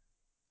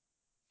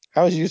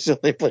 How is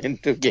UCLA playing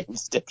 2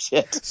 games,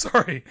 dipshit?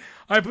 Sorry,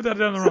 I put that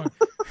down the wrong.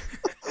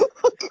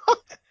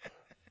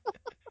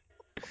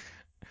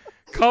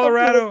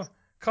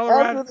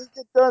 Colorado.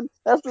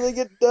 After they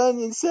get done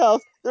in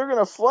South, they're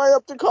gonna fly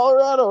up to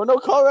Colorado. No,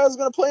 Colorado's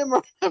gonna play them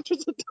right after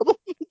the double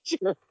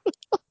feature.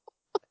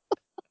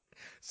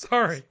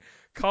 Sorry,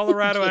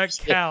 Colorado at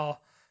Cal.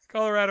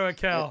 Colorado at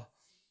Cal.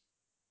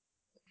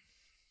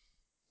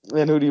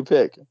 And who do you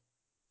pick?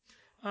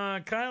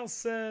 Kyle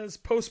says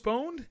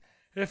postponed.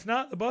 If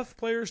not, the Buff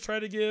players try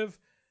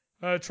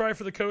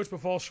for the coach but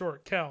fall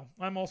short. Cal.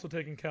 I'm also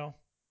taking Cal.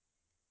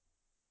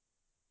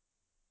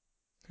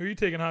 Who are you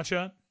taking,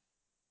 Hotshot?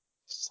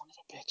 Son of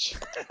a bitch.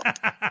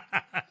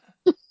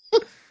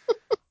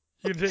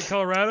 You gonna take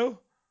Colorado?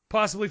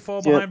 Possibly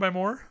fall behind by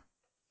more?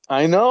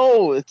 I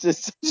know. It's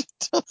such a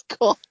tough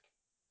call.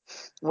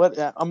 What?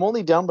 I'm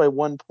only down by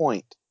 1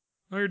 point.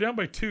 No, you're down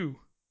by 2.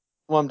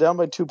 Well, I'm down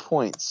by 2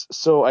 points.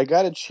 So I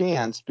got a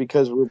chance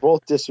because we're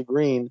both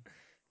disagreeing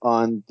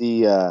on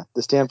the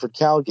Stanford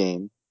Cal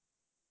game.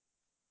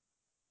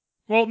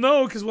 Well,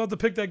 no, because we'll have to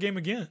pick that game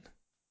again.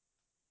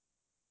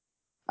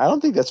 I don't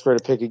think that's fair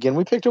to pick again.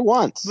 We picked it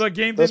once. That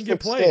game didn't get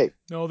played.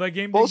 No, that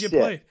game didn't get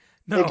played.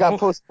 No. It got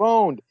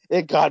postponed.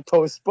 There's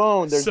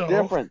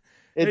difference.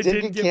 It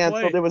didn't get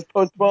canceled. Played. It was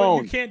postponed.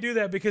 But you can't do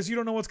that because you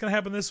don't know what's going to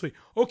happen this week.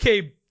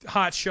 Okay,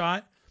 hot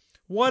shot.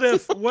 What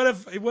if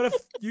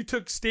you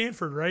took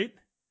Stanford, right?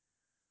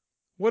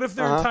 What if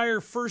their entire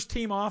first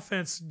team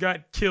offense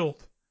got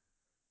killed?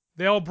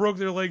 They all broke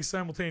their legs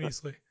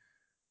simultaneously.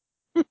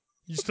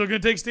 You still going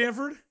to take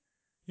Stanford?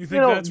 You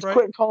think that's right?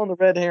 Quit calling the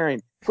red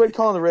herring.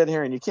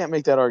 You can't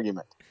make that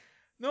argument.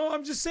 No,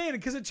 I'm just saying it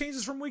because it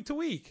changes from week to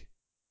week.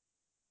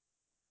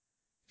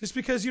 Just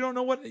because you don't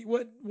know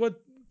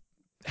what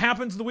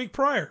happens the week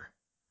prior.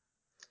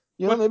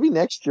 Maybe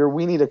next year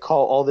we need to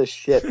call all this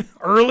shit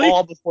early,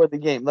 all before the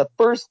game. The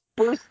first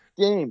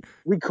game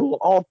we call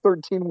all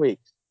 13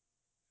 weeks.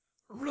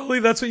 Really,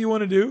 that's what you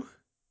want to do?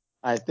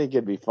 I think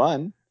it'd be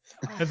fun.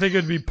 I think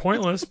it'd be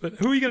pointless. But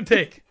who are you going to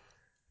take?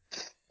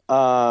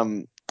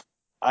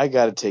 I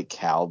got to take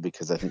Cal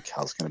because I think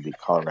Cal's going to beat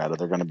Colorado.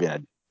 They're going to be in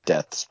a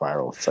death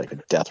spiral. It's like a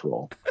death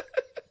roll.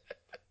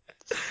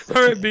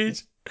 All right,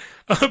 Beach.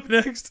 Up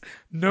next,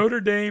 Notre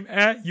Dame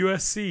at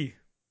USC.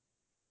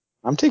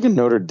 I'm taking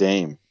Notre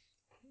Dame.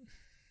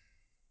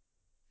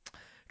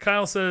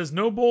 Kyle says,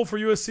 no bowl for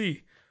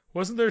USC.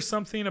 Wasn't there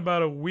something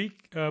about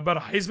about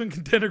a Heisman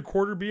contender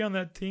quarter B on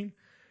that team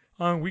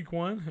on week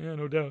 1? Yeah,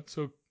 no doubt.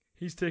 So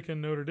he's taking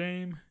Notre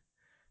Dame.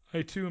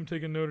 I, too, am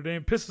taking Notre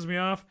Dame. Pisses me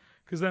off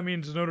because that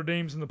means Notre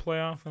Dame's in the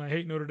playoff, and I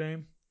hate Notre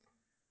Dame.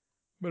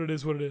 But it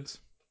is what it is.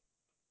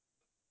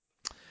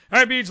 All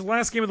right, Beach,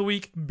 last game of the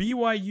week,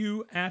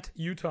 BYU at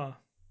Utah.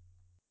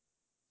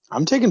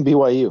 I'm taking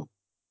BYU.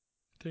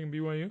 Taking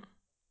BYU?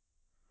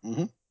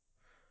 Mm-hmm.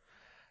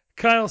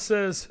 Kyle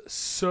says,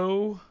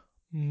 so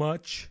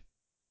much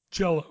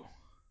Jello.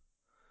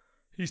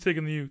 He's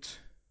taking the Utes.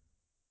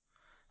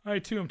 I,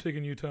 too, am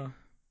taking Utah.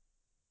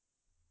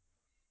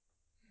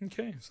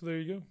 Okay, so there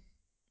you go.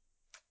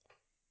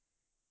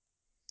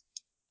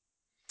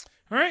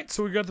 All right,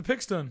 so we got the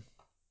picks done.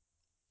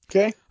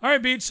 Okay. All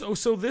right, Beach.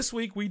 So this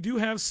week we do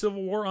have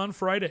Civil War on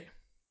Friday.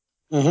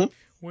 Mm-hmm.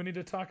 We need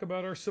to talk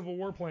about our Civil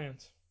War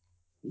plans.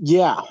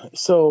 Yeah.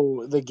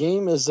 So the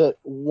game is at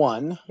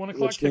 1. 1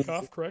 o'clock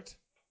kickoff, correct?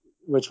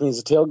 Which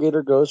means the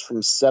tailgater goes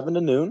from 7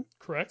 to noon.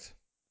 Correct.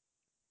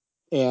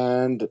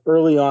 And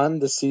early on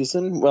the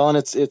season, and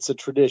it's a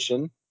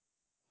tradition,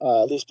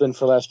 at least been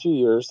for the last few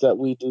years, that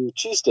we do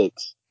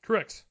cheesesteaks.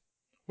 Correct.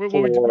 We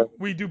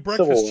do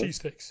breakfast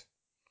cheesesteaks.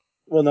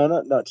 Well,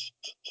 no, not.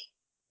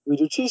 We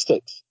do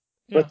cheesesteaks.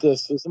 Yeah. But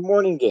this is a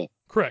morning game.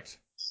 Correct.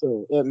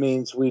 So it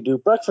means we do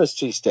breakfast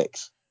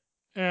cheesesteaks.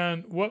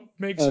 And what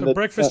makes a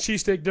breakfast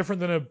cheesesteak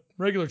different than a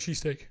regular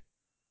cheesesteak?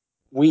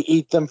 We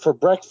eat them for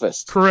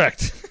breakfast.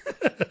 Correct.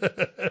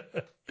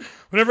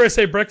 Whenever I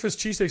say breakfast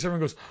cheesesteaks,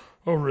 everyone goes,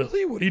 oh,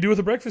 really? What do you do with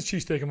a breakfast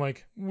cheesesteak? I'm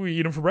like, we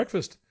eat them for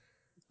breakfast.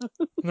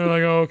 And they're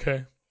like, oh,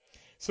 okay.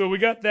 So we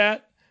got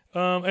that.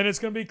 And it's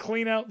going to be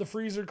clean out the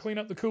freezer, clean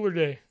out the cooler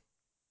day.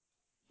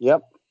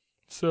 Yep.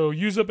 So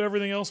use up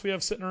everything else we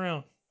have sitting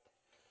around.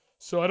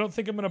 So I don't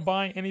think I'm going to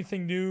buy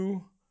anything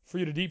new for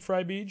you to deep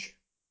fry, Beej.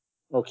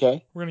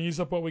 Okay. We're going to use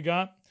up what we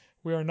got.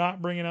 We are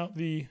not bringing out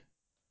the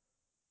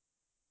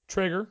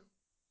Traeger.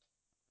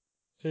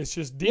 It's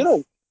just deep.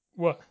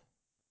 What?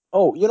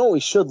 Oh, you know what we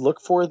should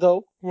look for,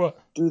 though? What?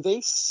 Do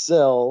they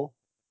sell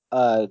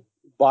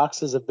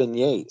boxes of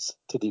beignets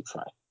to deep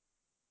fry?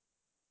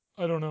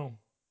 I don't know.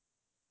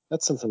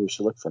 That's something we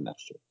should look for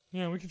next year.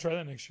 Yeah, we can try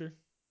that next year.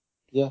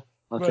 Yeah.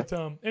 Okay.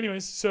 But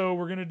anyways, so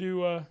we're gonna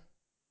do.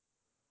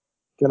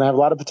 Gonna have a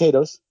lot of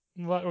potatoes.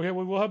 Okay,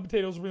 we'll have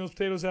potatoes. We'll bring those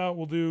potatoes out.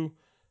 We'll do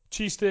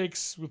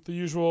cheesesteaks with the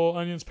usual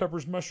onions,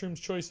 peppers, mushrooms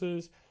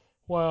choices.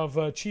 We'll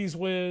have cheese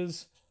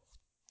whiz,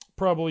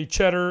 probably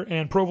cheddar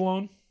and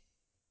provolone.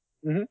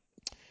 Mm-hmm.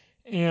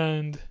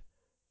 And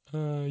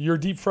your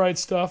deep fried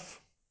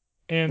stuff,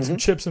 and some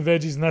chips and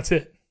veggies, and that's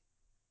it.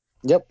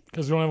 Yep.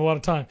 Because we don't have a lot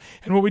of time.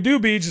 And what we do,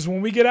 Beej, is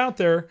when we get out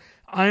there,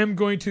 I am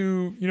going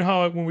to, you know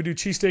how when we do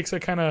cheesesteaks, I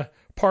kind of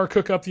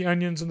cook up the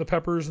onions and the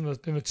peppers and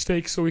the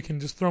steaks so we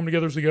can just throw them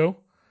together as we go?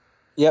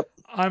 Yep.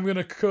 I'm going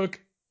to cook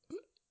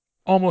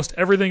almost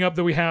everything up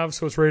that we have,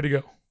 so it's ready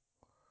to go.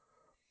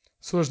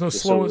 So there's no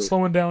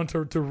slowing down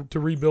to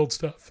rebuild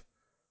stuff.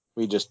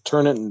 We just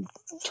turn it and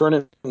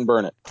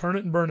burn it. Turn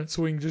it and burn it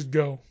so we can just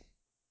go.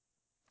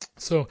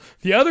 So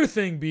the other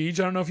thing, Beej,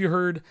 I don't know if you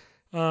heard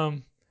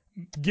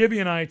Gibby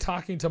and I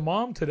talking to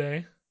Mom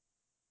today,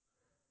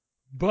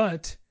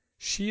 but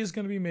she is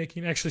going to be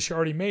making, actually she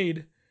already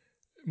made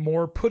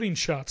more pudding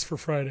shots for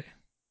Friday.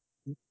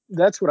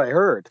 That's what I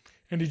heard.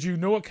 And did you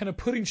know what kind of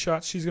pudding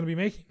shots she's going to be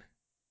making?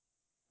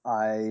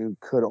 I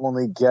could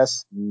only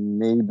guess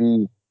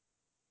maybe,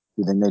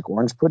 do they make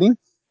orange pudding?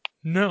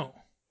 No.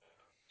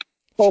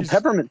 Oh,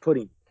 peppermint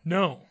pudding.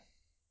 No.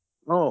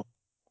 Oh.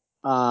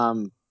 I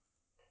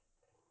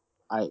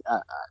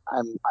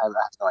have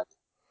no idea.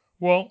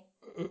 Well,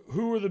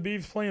 who are the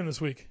Beavs playing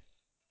this week?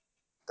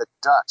 The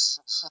Ducks.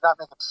 She's not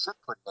making shit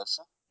pudding, is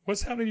she?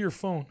 What's happening to your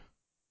phone?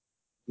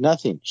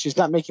 Nothing. She's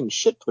not making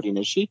shit pudding,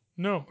 is she?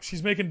 No,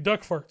 she's making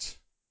duck farts.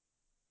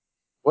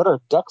 What are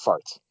duck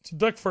farts? It's a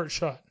duck fart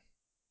shot.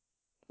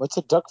 What's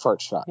a duck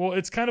fart shot? Well,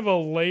 it's kind of a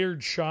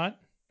layered shot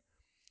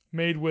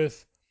made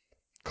with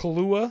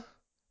Kahlua,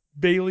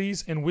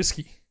 Bailey's, and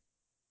whiskey.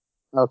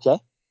 Okay.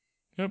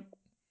 Yep.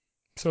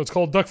 So it's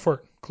called duck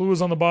fart.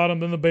 Kahlua's on the bottom,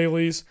 then the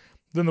Bailey's,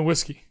 then the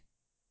whiskey.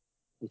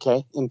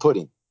 Okay. In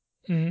pudding.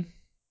 Mm-hmm.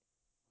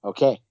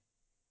 Okay.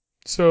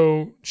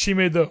 So she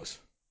made those.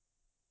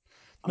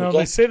 Now, Okay.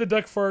 they say the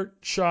duck fart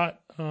shot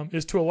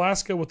is to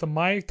Alaska what the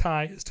Mai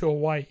Tai is to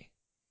Hawaii.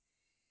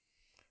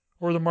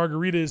 Or the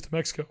margarita is to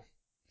Mexico.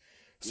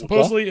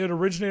 Supposedly, it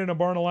originated in a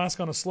bar in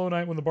Alaska on a slow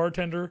night when the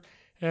bartender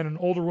and an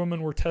older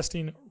woman were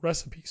testing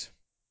recipes.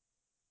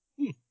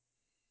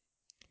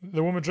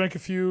 The woman drank a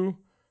few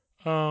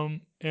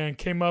and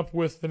came up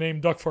with the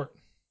name duck fart.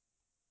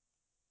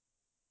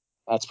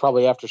 That's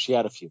probably after she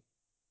had a few.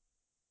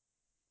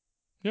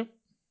 Yep.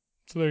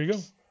 So there you go.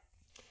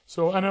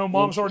 So I know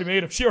Mom's already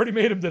made them. She already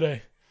made them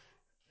today.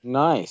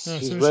 Nice. As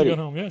She's soon as ready. she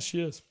got home. Yes,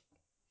 she is.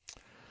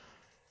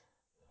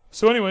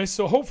 So anyway,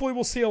 so hopefully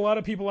we'll see a lot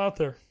of people out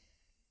there.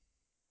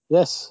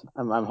 Yes,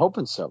 I'm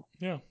hoping so.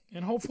 Yeah,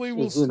 and hopefully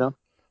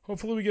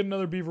hopefully we get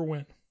another Beaver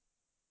win.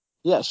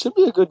 Yeah, it should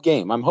be a good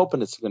game. I'm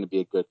hoping it's going to be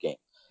a good game.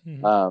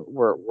 Mm-hmm.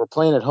 We're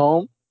playing at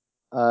home.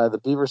 The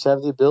Beavers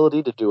have the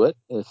ability to do it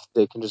if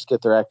they can just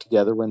get their act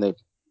together when they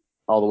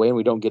all the way, and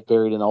we don't get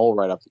buried in the hole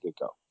right off the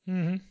get-go.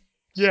 Mm-hmm.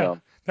 Yeah,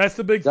 So, that's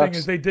the big thing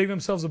is they dig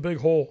themselves a big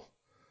hole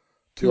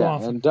too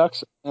often.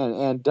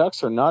 And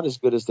Ducks are not as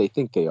good as they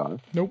think they are.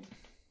 Nope.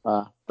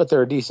 But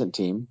they're a decent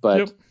team.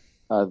 But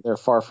they're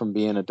far from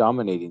being a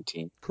dominating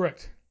team.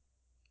 Correct.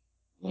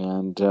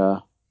 And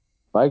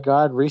by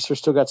God, Reeser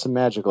still got some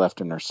magic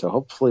left in her. So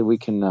hopefully we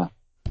can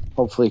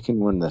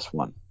win this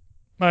one.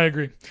 I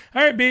agree.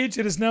 All right, Beej,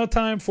 it is now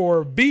time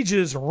for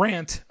Beej's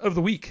Rant of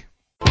the Week.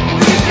 About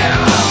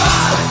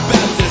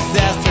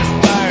disaster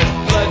fires,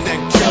 blood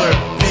that killer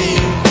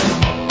beam.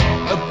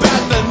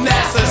 About the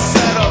NASA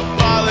shuttle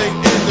falling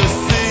in the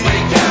sea. We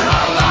can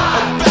all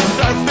lie. About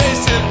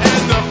starvation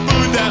and the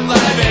food that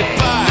life ain't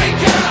by. We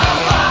can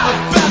all lie.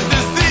 About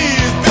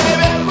disease,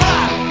 baby,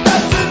 rock,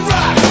 us and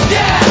rock,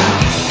 yeah.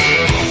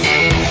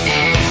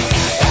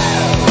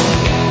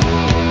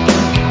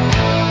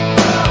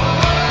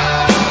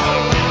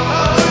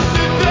 Oh, it's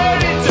a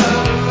dirty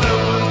job,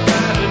 someone's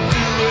gotta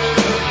do it.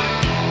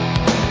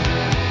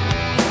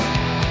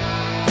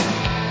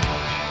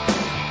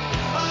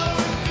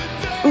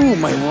 Ooh,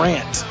 my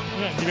rant.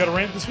 Yeah, you got a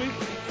rant this week?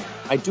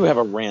 I do have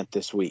a rant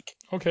this week.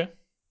 Okay.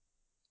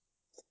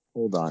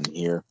 Hold on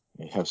here.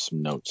 I have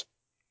some notes.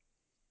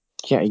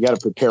 You got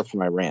to prepare for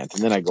my rant,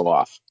 and then I go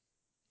off.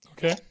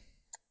 Okay.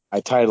 I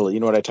title it. You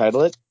know what I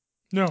title it?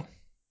 No.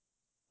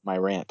 My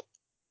rant.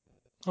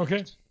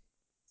 Okay.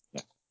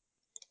 Yeah.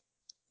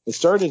 It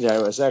started. I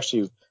was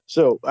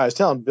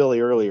telling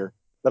Billy earlier,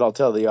 but I'll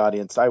tell the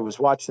audience. I've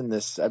been watching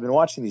these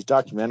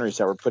documentaries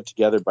that were put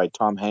together by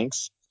Tom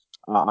Hanks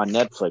on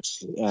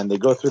Netflix, and they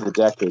go through the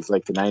decades,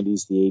 like the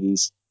 90s, the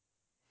 80s,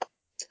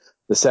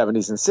 the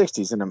 70s, and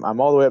 60s, and I'm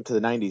all the way up to the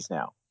 90s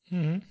now.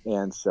 Mm-hmm.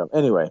 And so,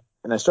 anyway,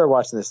 and I started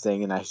watching this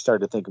thing, and I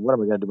started thinking, what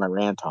am I going to do my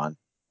rant on?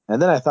 And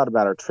then I thought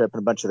about our trip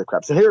and a bunch of the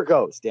crap. So here it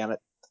goes, damn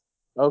it.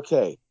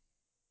 Okay.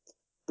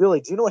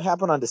 Billy, do you know what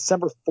happened on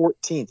December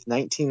 14th,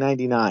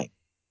 1999?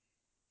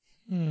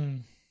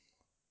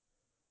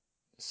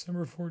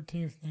 December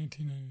 14th,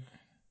 1999.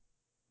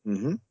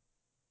 Mm-hmm.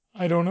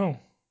 I don't know.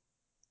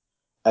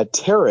 A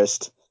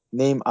terrorist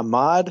named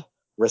Ahmad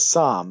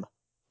Rassam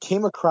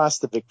came across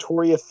the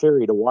Victoria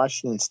Ferry to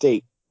Washington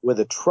State with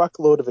a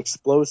truckload of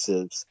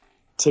explosives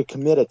to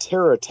commit a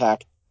terror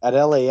attack at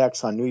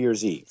LAX on New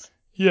Year's Eve.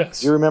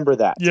 Yes. Do you remember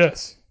that?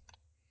 Yes.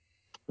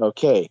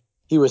 Okay.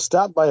 He was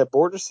stopped by a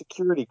border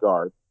security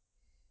guard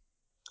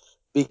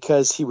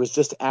because he was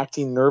just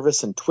acting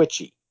nervous and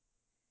twitchy.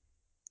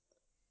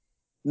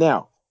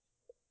 Now,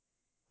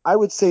 I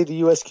would say the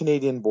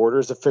U.S.-Canadian border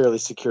is a fairly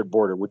secured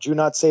border. Would you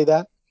not say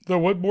that? The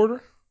what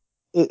border?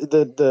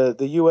 The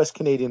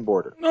U.S.-Canadian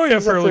border. Oh, yeah,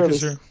 fairly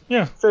secure.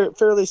 Yeah.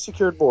 Fairly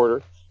secured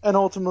border. And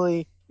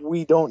ultimately,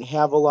 we don't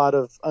have a lot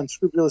of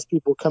unscrupulous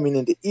people coming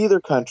into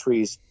either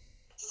countries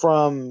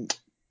from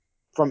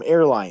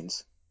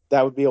airlines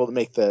that would be able to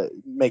make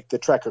the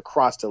trek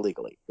across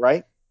illegally,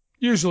 right?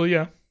 Usually,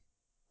 yeah.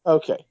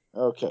 Okay.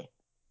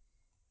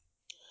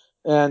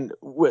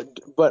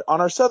 But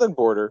on our southern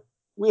border,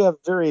 we have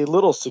very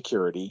little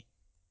security,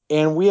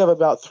 and we have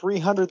about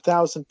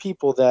 300,000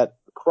 people that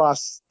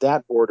cross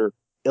that border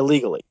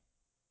illegally,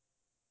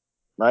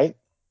 right?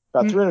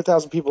 About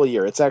 300,000 people a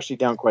year. It's actually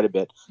down quite a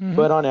bit,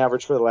 but on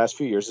average for the last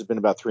few years, it's been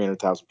about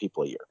 300,000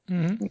 people a year.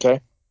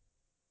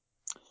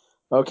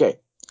 Okay.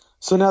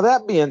 So now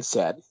that being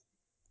said,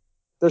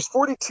 there's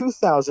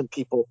 42,000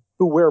 people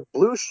who wear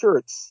blue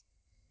shirts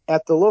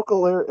at the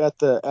local at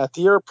the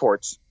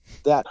airports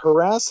that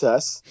harass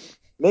us,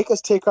 make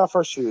us take off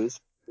our shoes,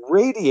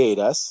 radiate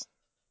us,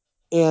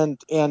 and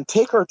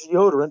take our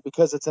deodorant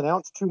because it's an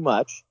ounce too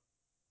much,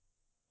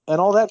 and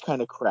all that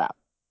kind of crap.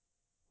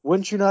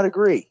 Wouldn't you not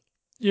agree?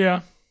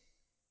 Yeah.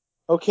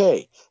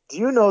 Okay. Do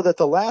you know that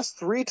the last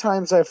 3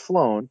 times I've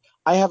flown,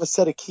 I have a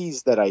set of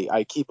keys that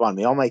I keep on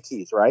me, all my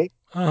keys, right?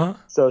 Uh-huh.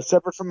 So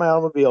separate from my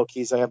automobile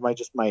keys, I have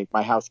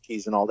my house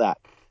keys and all that.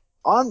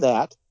 On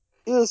that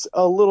is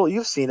a little,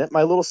 you've seen it,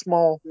 my little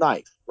small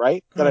knife,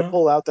 right? That I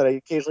pull out that I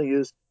occasionally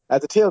use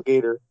at the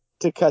tailgater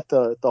to cut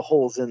the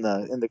holes in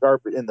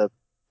the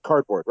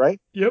cardboard, right?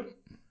 Yep.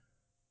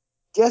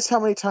 Guess how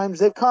many times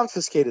they've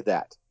confiscated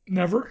that?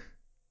 Never.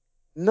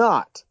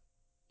 Not.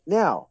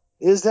 Now,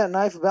 is that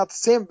knife about the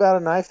same about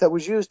a knife that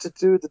was used to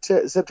do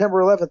the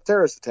September 11th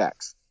terrorist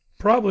attacks?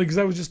 Probably,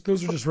 because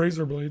those are just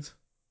razor blades.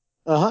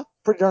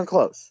 Pretty darn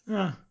close.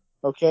 Yeah.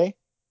 Okay.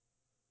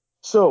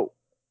 So,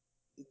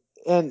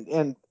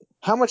 and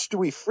how much do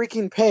we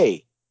freaking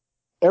pay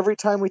every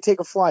time we take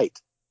a flight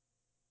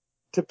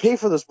to pay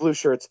for those blue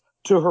shirts,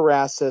 to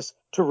harass us,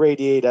 to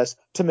radiate us,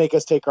 to make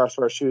us take off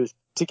our shoes,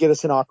 to get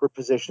us in awkward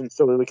positions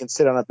so that we can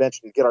sit on a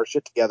bench and get our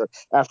shit together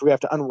after we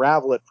have to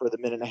unravel it for the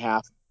minute and a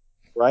half,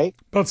 right?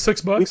 About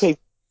 $6. We pay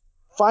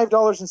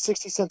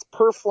 $5.60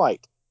 per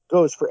flight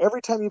goes for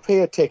every time you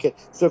pay a ticket.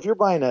 So if you're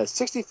buying a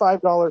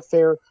 $65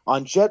 fare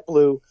on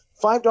JetBlue,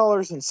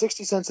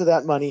 $5.60 of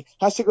that money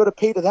has to go to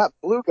pay to that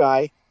blue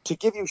guy to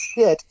give you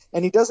shit,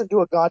 and he doesn't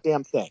do a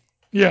goddamn thing.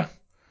 Yeah.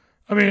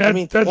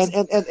 That's...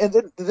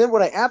 And then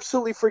what I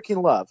absolutely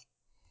freaking love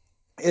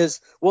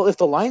is, well, if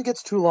the line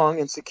gets too long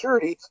in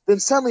security, then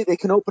suddenly they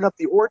can open up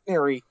the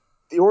ordinary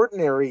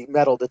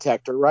metal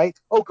detector, right?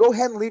 Oh, go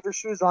ahead and leave your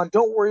shoes on.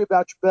 Don't worry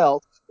about your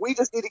belt. We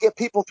just need to get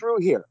people through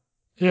here.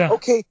 Yeah.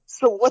 Okay,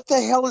 so what the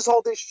hell is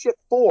all this shit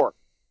for?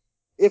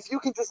 If you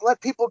can just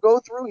let people go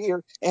through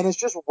here and it's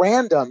just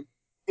random,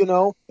 and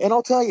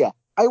I'll tell you,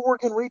 I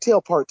work in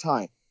retail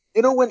part-time.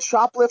 You know when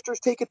shoplifters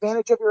take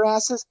advantage of your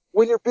asses?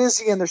 When you're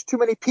busy and there's too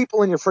many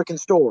people in your freaking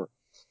store.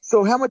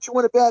 So how much you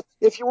want to bet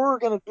if you were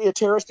going to be a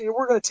terrorist and you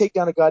were going to take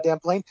down a goddamn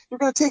plane, you're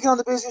going to take it on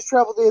the busiest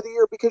travel day of the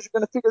year because you're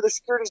going to figure the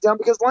security's down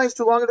because the line's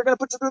too long and they're going to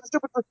put you through the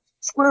stupid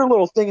square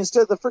little thing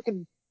instead of the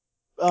freaking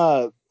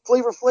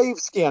Flavor Flav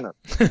scanner.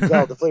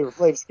 Call it the Flavor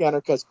Flav scanner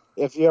because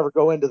if you ever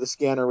go into the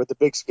scanner with the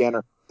big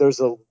scanner,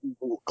 there's a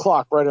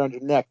clock right around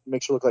your neck that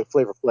makes you look like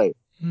Flavor Flav.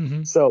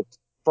 So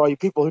for all you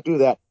people who do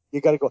that,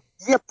 you got to go,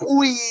 yeah,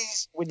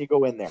 please, when you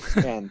go in there.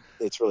 And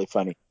it's really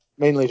funny,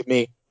 mainly to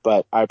me,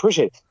 but I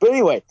appreciate it. But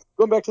anyway,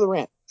 going back to the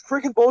rant,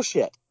 freaking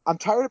bullshit. I'm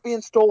tired of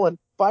being stolen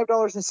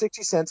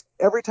 $5.60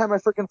 every time I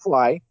freaking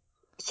fly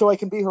so I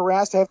can be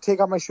harassed. I have to take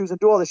off my shoes and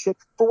do all this shit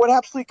for what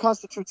absolutely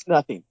constitutes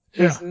nothing.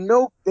 There's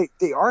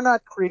they are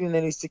not creating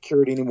any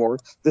security anymore.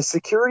 The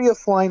security of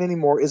flying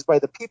anymore is by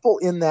the people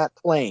in that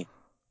plane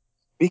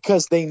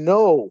because they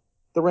know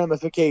the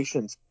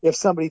ramifications if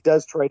somebody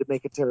does try to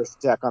make a terrorist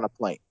attack on a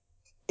plane.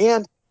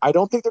 And I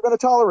don't think they're going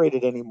to tolerate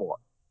it anymore.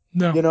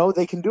 No.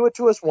 They can do it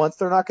to us once.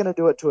 They're not going to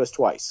do it to us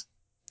twice.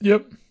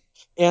 Yep.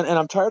 And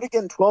I'm tired of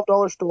getting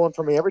 $12 stolen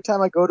from me every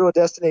time I go to a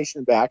destination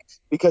and back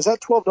because that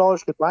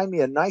 $12 could buy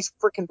me a nice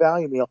freaking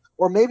value meal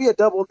or maybe a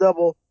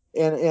double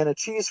and a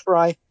cheese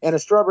fry and a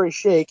strawberry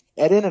shake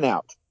at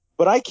In-N-Out.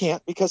 But I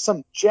can't because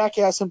some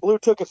jackass in blue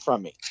took it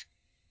from me.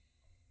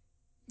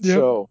 Yep.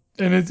 So,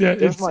 and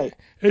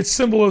it's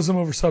symbolism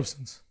over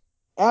substance.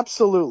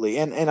 Absolutely.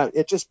 And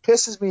it just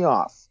pisses me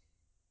off.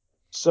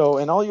 So,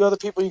 and all you other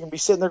people, you can be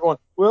sitting there going,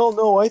 well,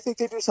 no, I think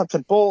they do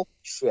something.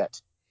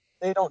 Bullshit.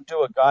 They don't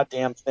do a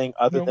goddamn thing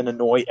other than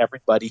annoy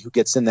everybody who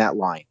gets in that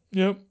line.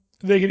 Yep.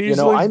 They could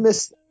easily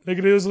they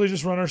could easily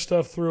just run our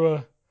stuff through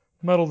a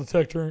metal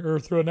detector or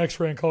through an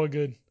X-ray and call it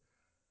good.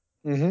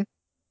 Mm-hmm.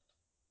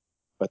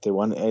 But they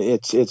want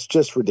it's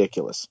just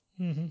ridiculous.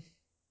 Mm-hmm.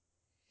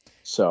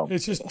 So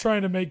it's just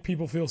trying to make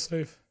people feel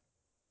safe.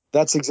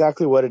 That's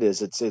exactly what it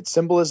is. It's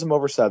symbolism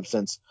over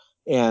substance.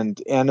 And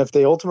if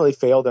they ultimately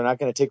fail, they're not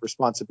going to take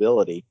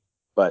responsibility.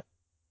 But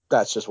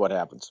that's just what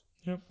happens.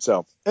 Yep.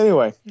 So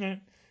anyway. Yeah.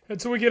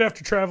 That's what we get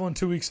after traveling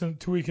 2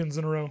 weekends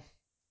in a row.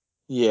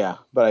 Yeah,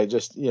 but I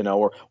just,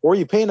 or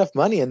you pay enough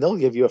money and they'll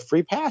give you a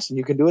free pass and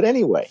you can do it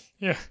anyway.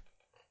 Yeah.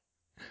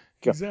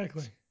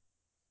 Exactly.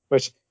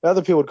 Which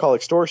other people would call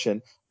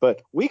extortion,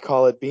 but we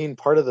call it being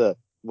part of the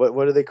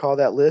what do they call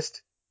that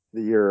list?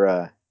 When you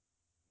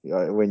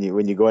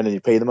go in and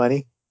you pay the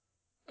money?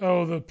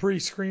 Oh, the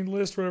pre-screened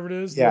list, whatever it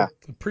is. Yeah.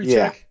 The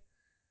pre-check.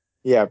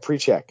 Yeah,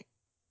 pre-check.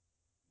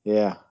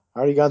 Yeah, I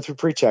already gone through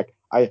pre-check.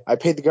 I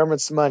paid the government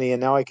some money, and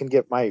now I can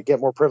get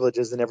more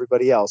privileges than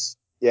everybody else.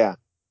 Yeah,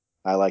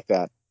 I like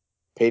that.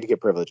 Pay to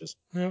get privileges.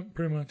 Yeah,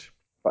 pretty much.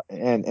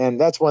 And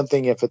that's one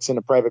thing if it's in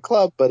a private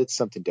club, but it's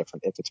something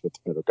different if it's with the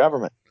federal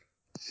government.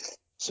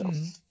 So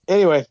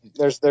anyway,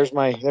 there's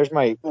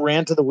my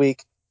rant of the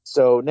week.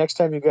 So next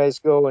time you guys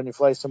go and you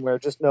fly somewhere,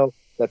 just know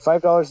that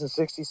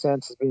 $5.60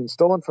 is being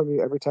stolen from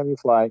you every time you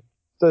fly,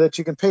 so that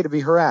you can pay to be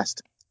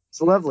harassed. It's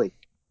lovely,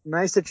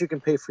 nice that you can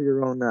pay for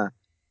your own.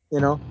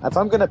 If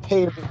I'm gonna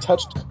pay to be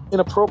touched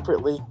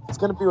inappropriately, it's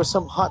gonna be with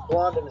some hot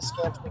blonde in a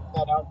scantily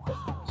clad outfit.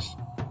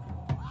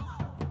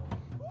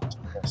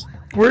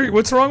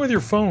 What's wrong with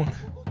your phone?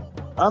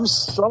 I'm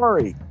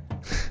sorry.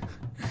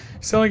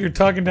 You sound like you're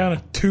talking down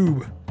a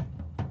tube.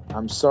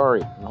 I'm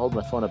sorry. I'm holding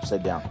my phone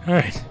upside down. All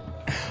right.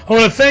 I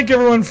want to thank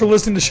everyone for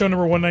listening to show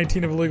number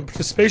 119 of Illegal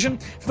Participation.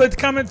 If you'd like to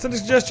comment, send a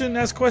suggestion,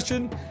 ask a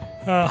question,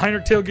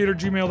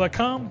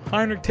 HeinrichTailgater@gmail.com,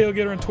 Heinrich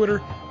Tailgater on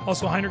Twitter,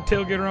 also Heinrich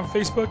Tailgater on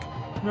Facebook.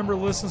 Remember to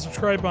listen and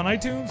subscribe on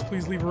iTunes.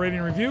 Please leave a rating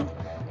and review.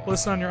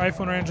 Listen on your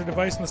iPhone or Android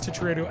device in the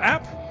Stitcher Radio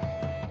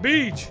app.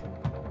 Beach.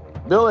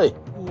 Billy.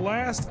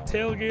 Last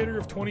Tailgater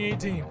of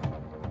 2018.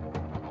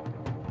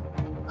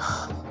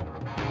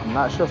 I'm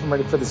not sure if I'm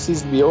ready for the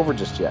season to be over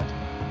just yet.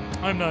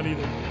 I'm not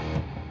either.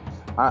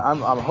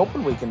 I'm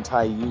hoping we can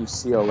tie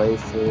UCLA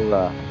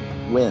for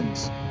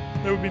wins.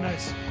 That would be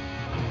nice.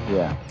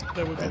 Yeah.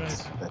 That would be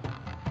nice.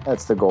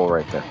 That's the goal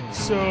right there.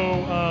 So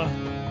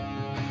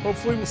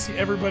hopefully we'll see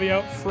everybody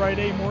out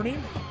Friday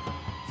morning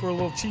for a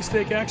little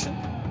cheesesteak action.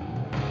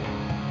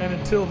 And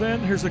until then,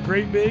 here's a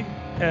great big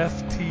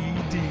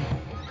FTD.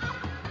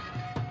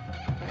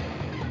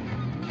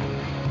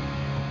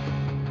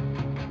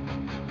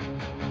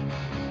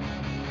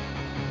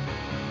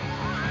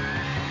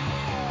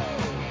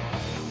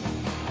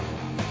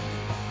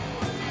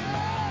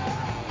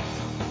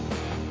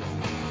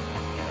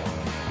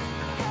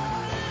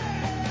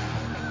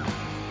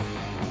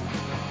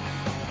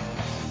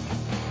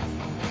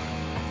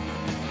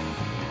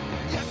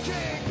 You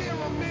can't hear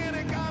a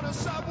minute on a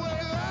subway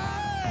line.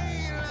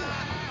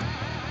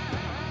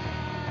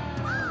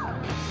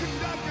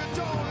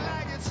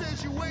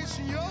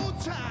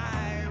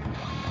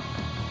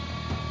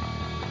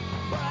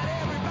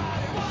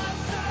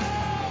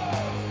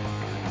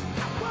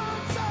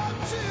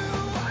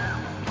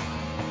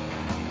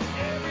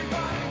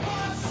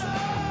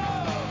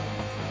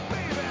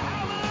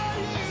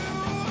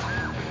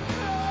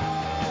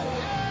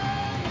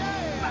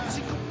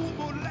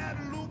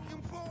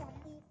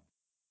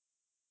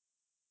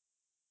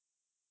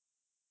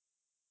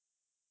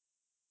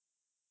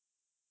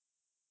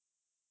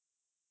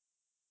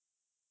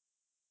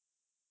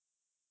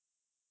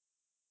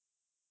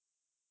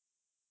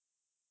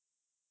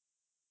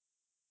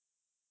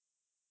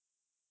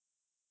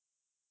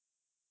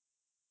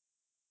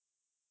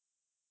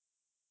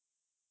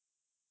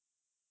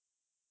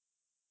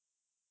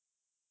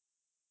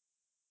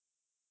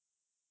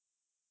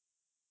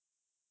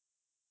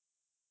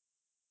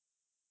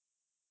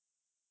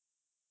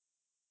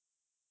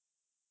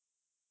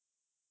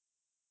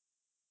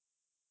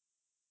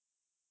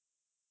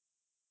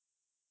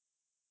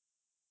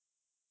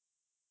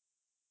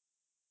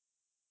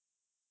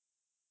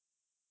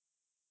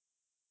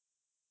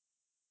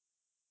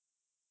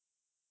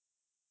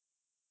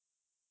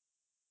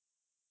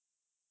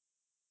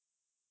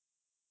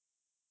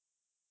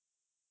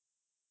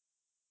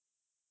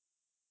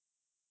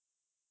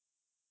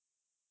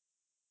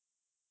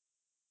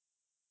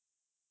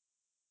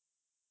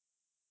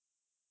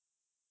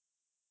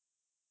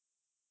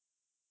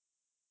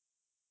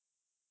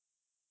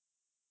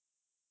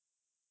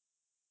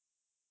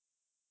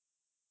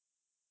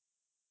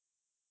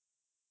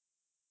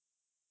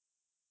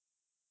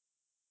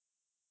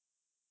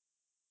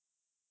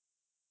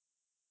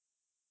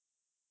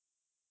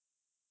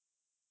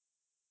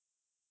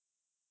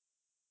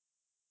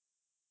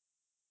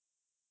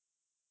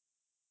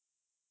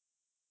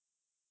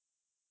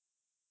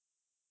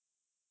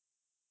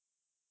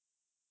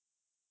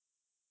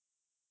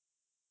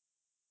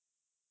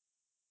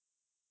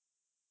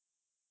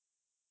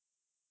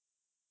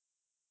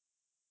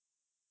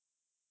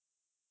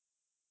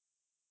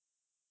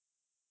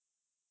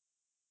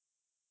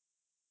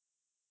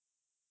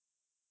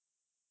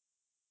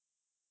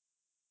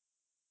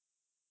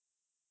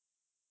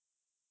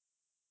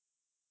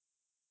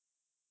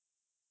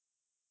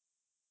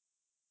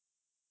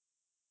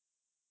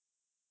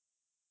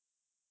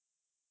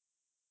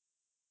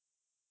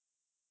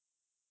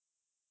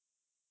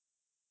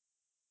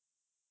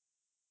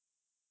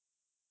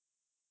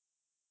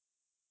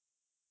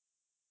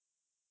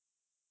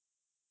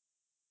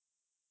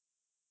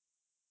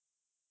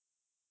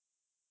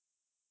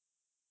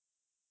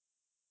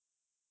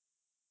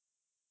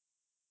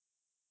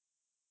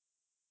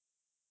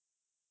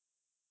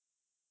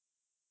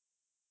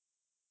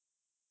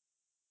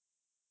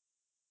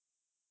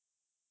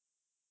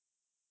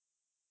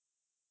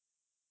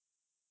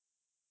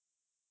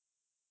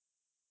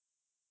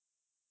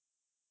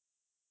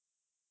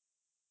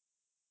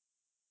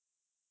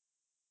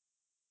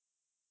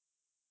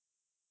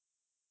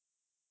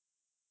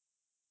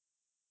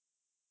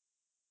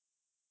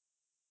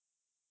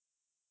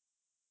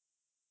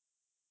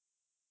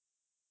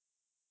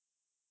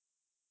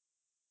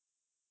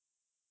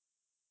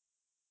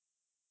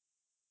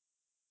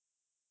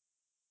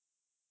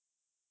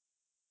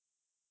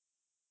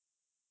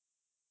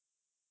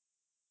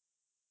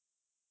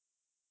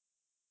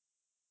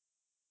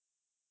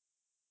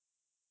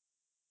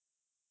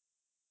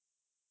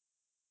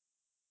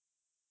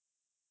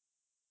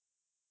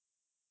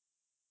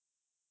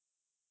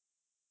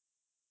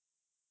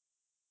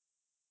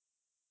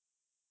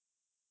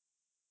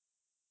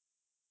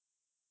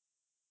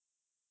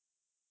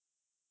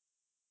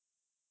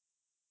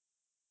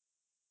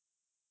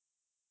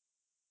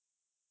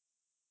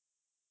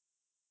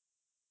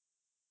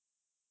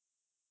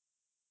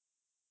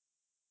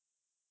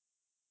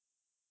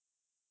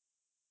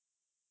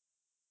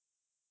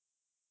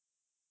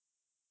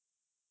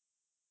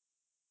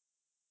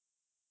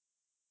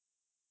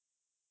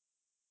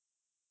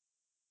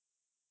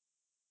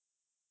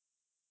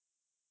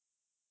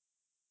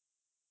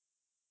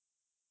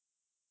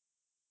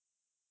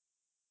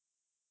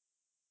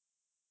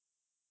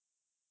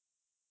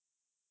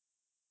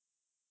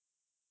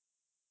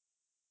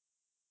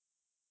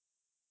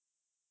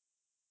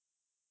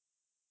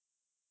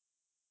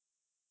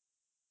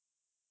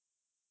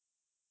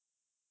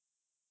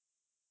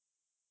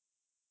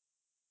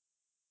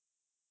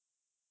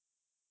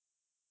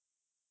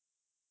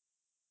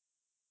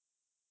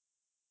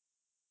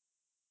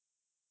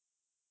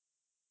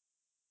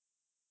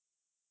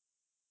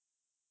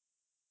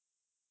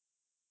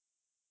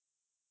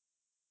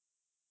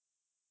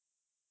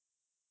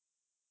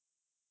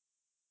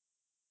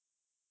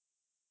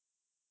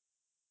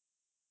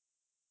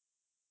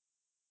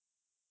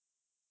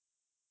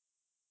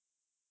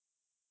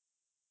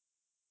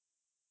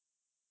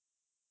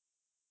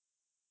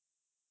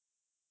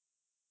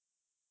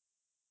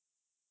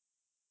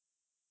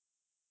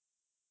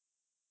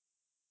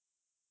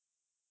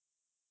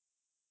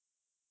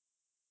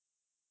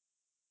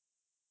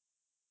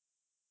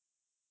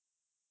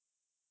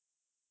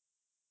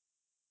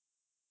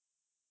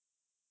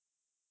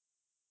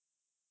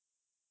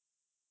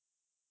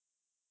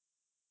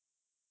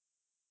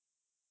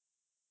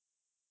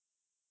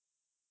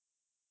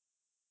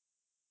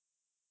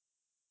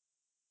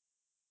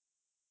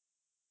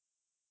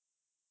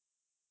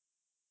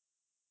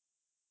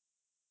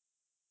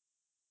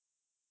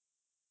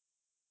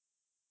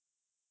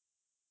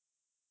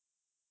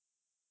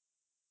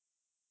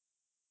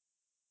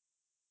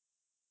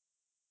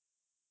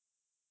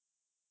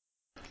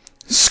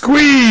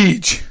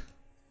 Squeege.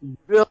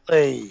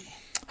 Billy.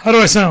 How do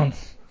I sound?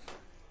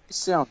 You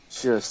sound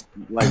just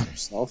like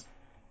yourself.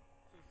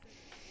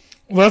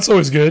 Well, that's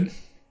always good.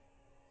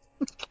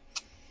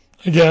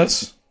 I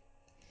guess.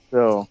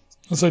 So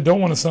Unless I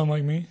don't want to sound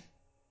like me.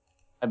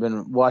 I've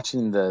been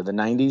watching the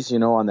 90s,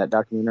 on that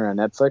documentary on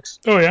Netflix.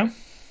 Oh, yeah?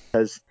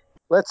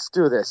 Let's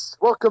do this.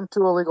 Welcome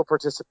to Illegal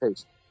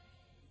Participation.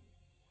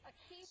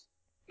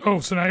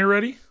 Oh, so now you're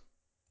ready?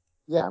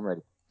 Yeah, I'm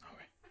ready.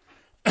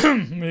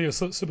 Maybe a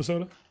sip of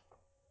soda?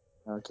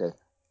 Okay.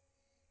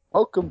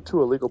 Welcome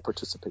to Illegal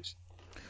Participation.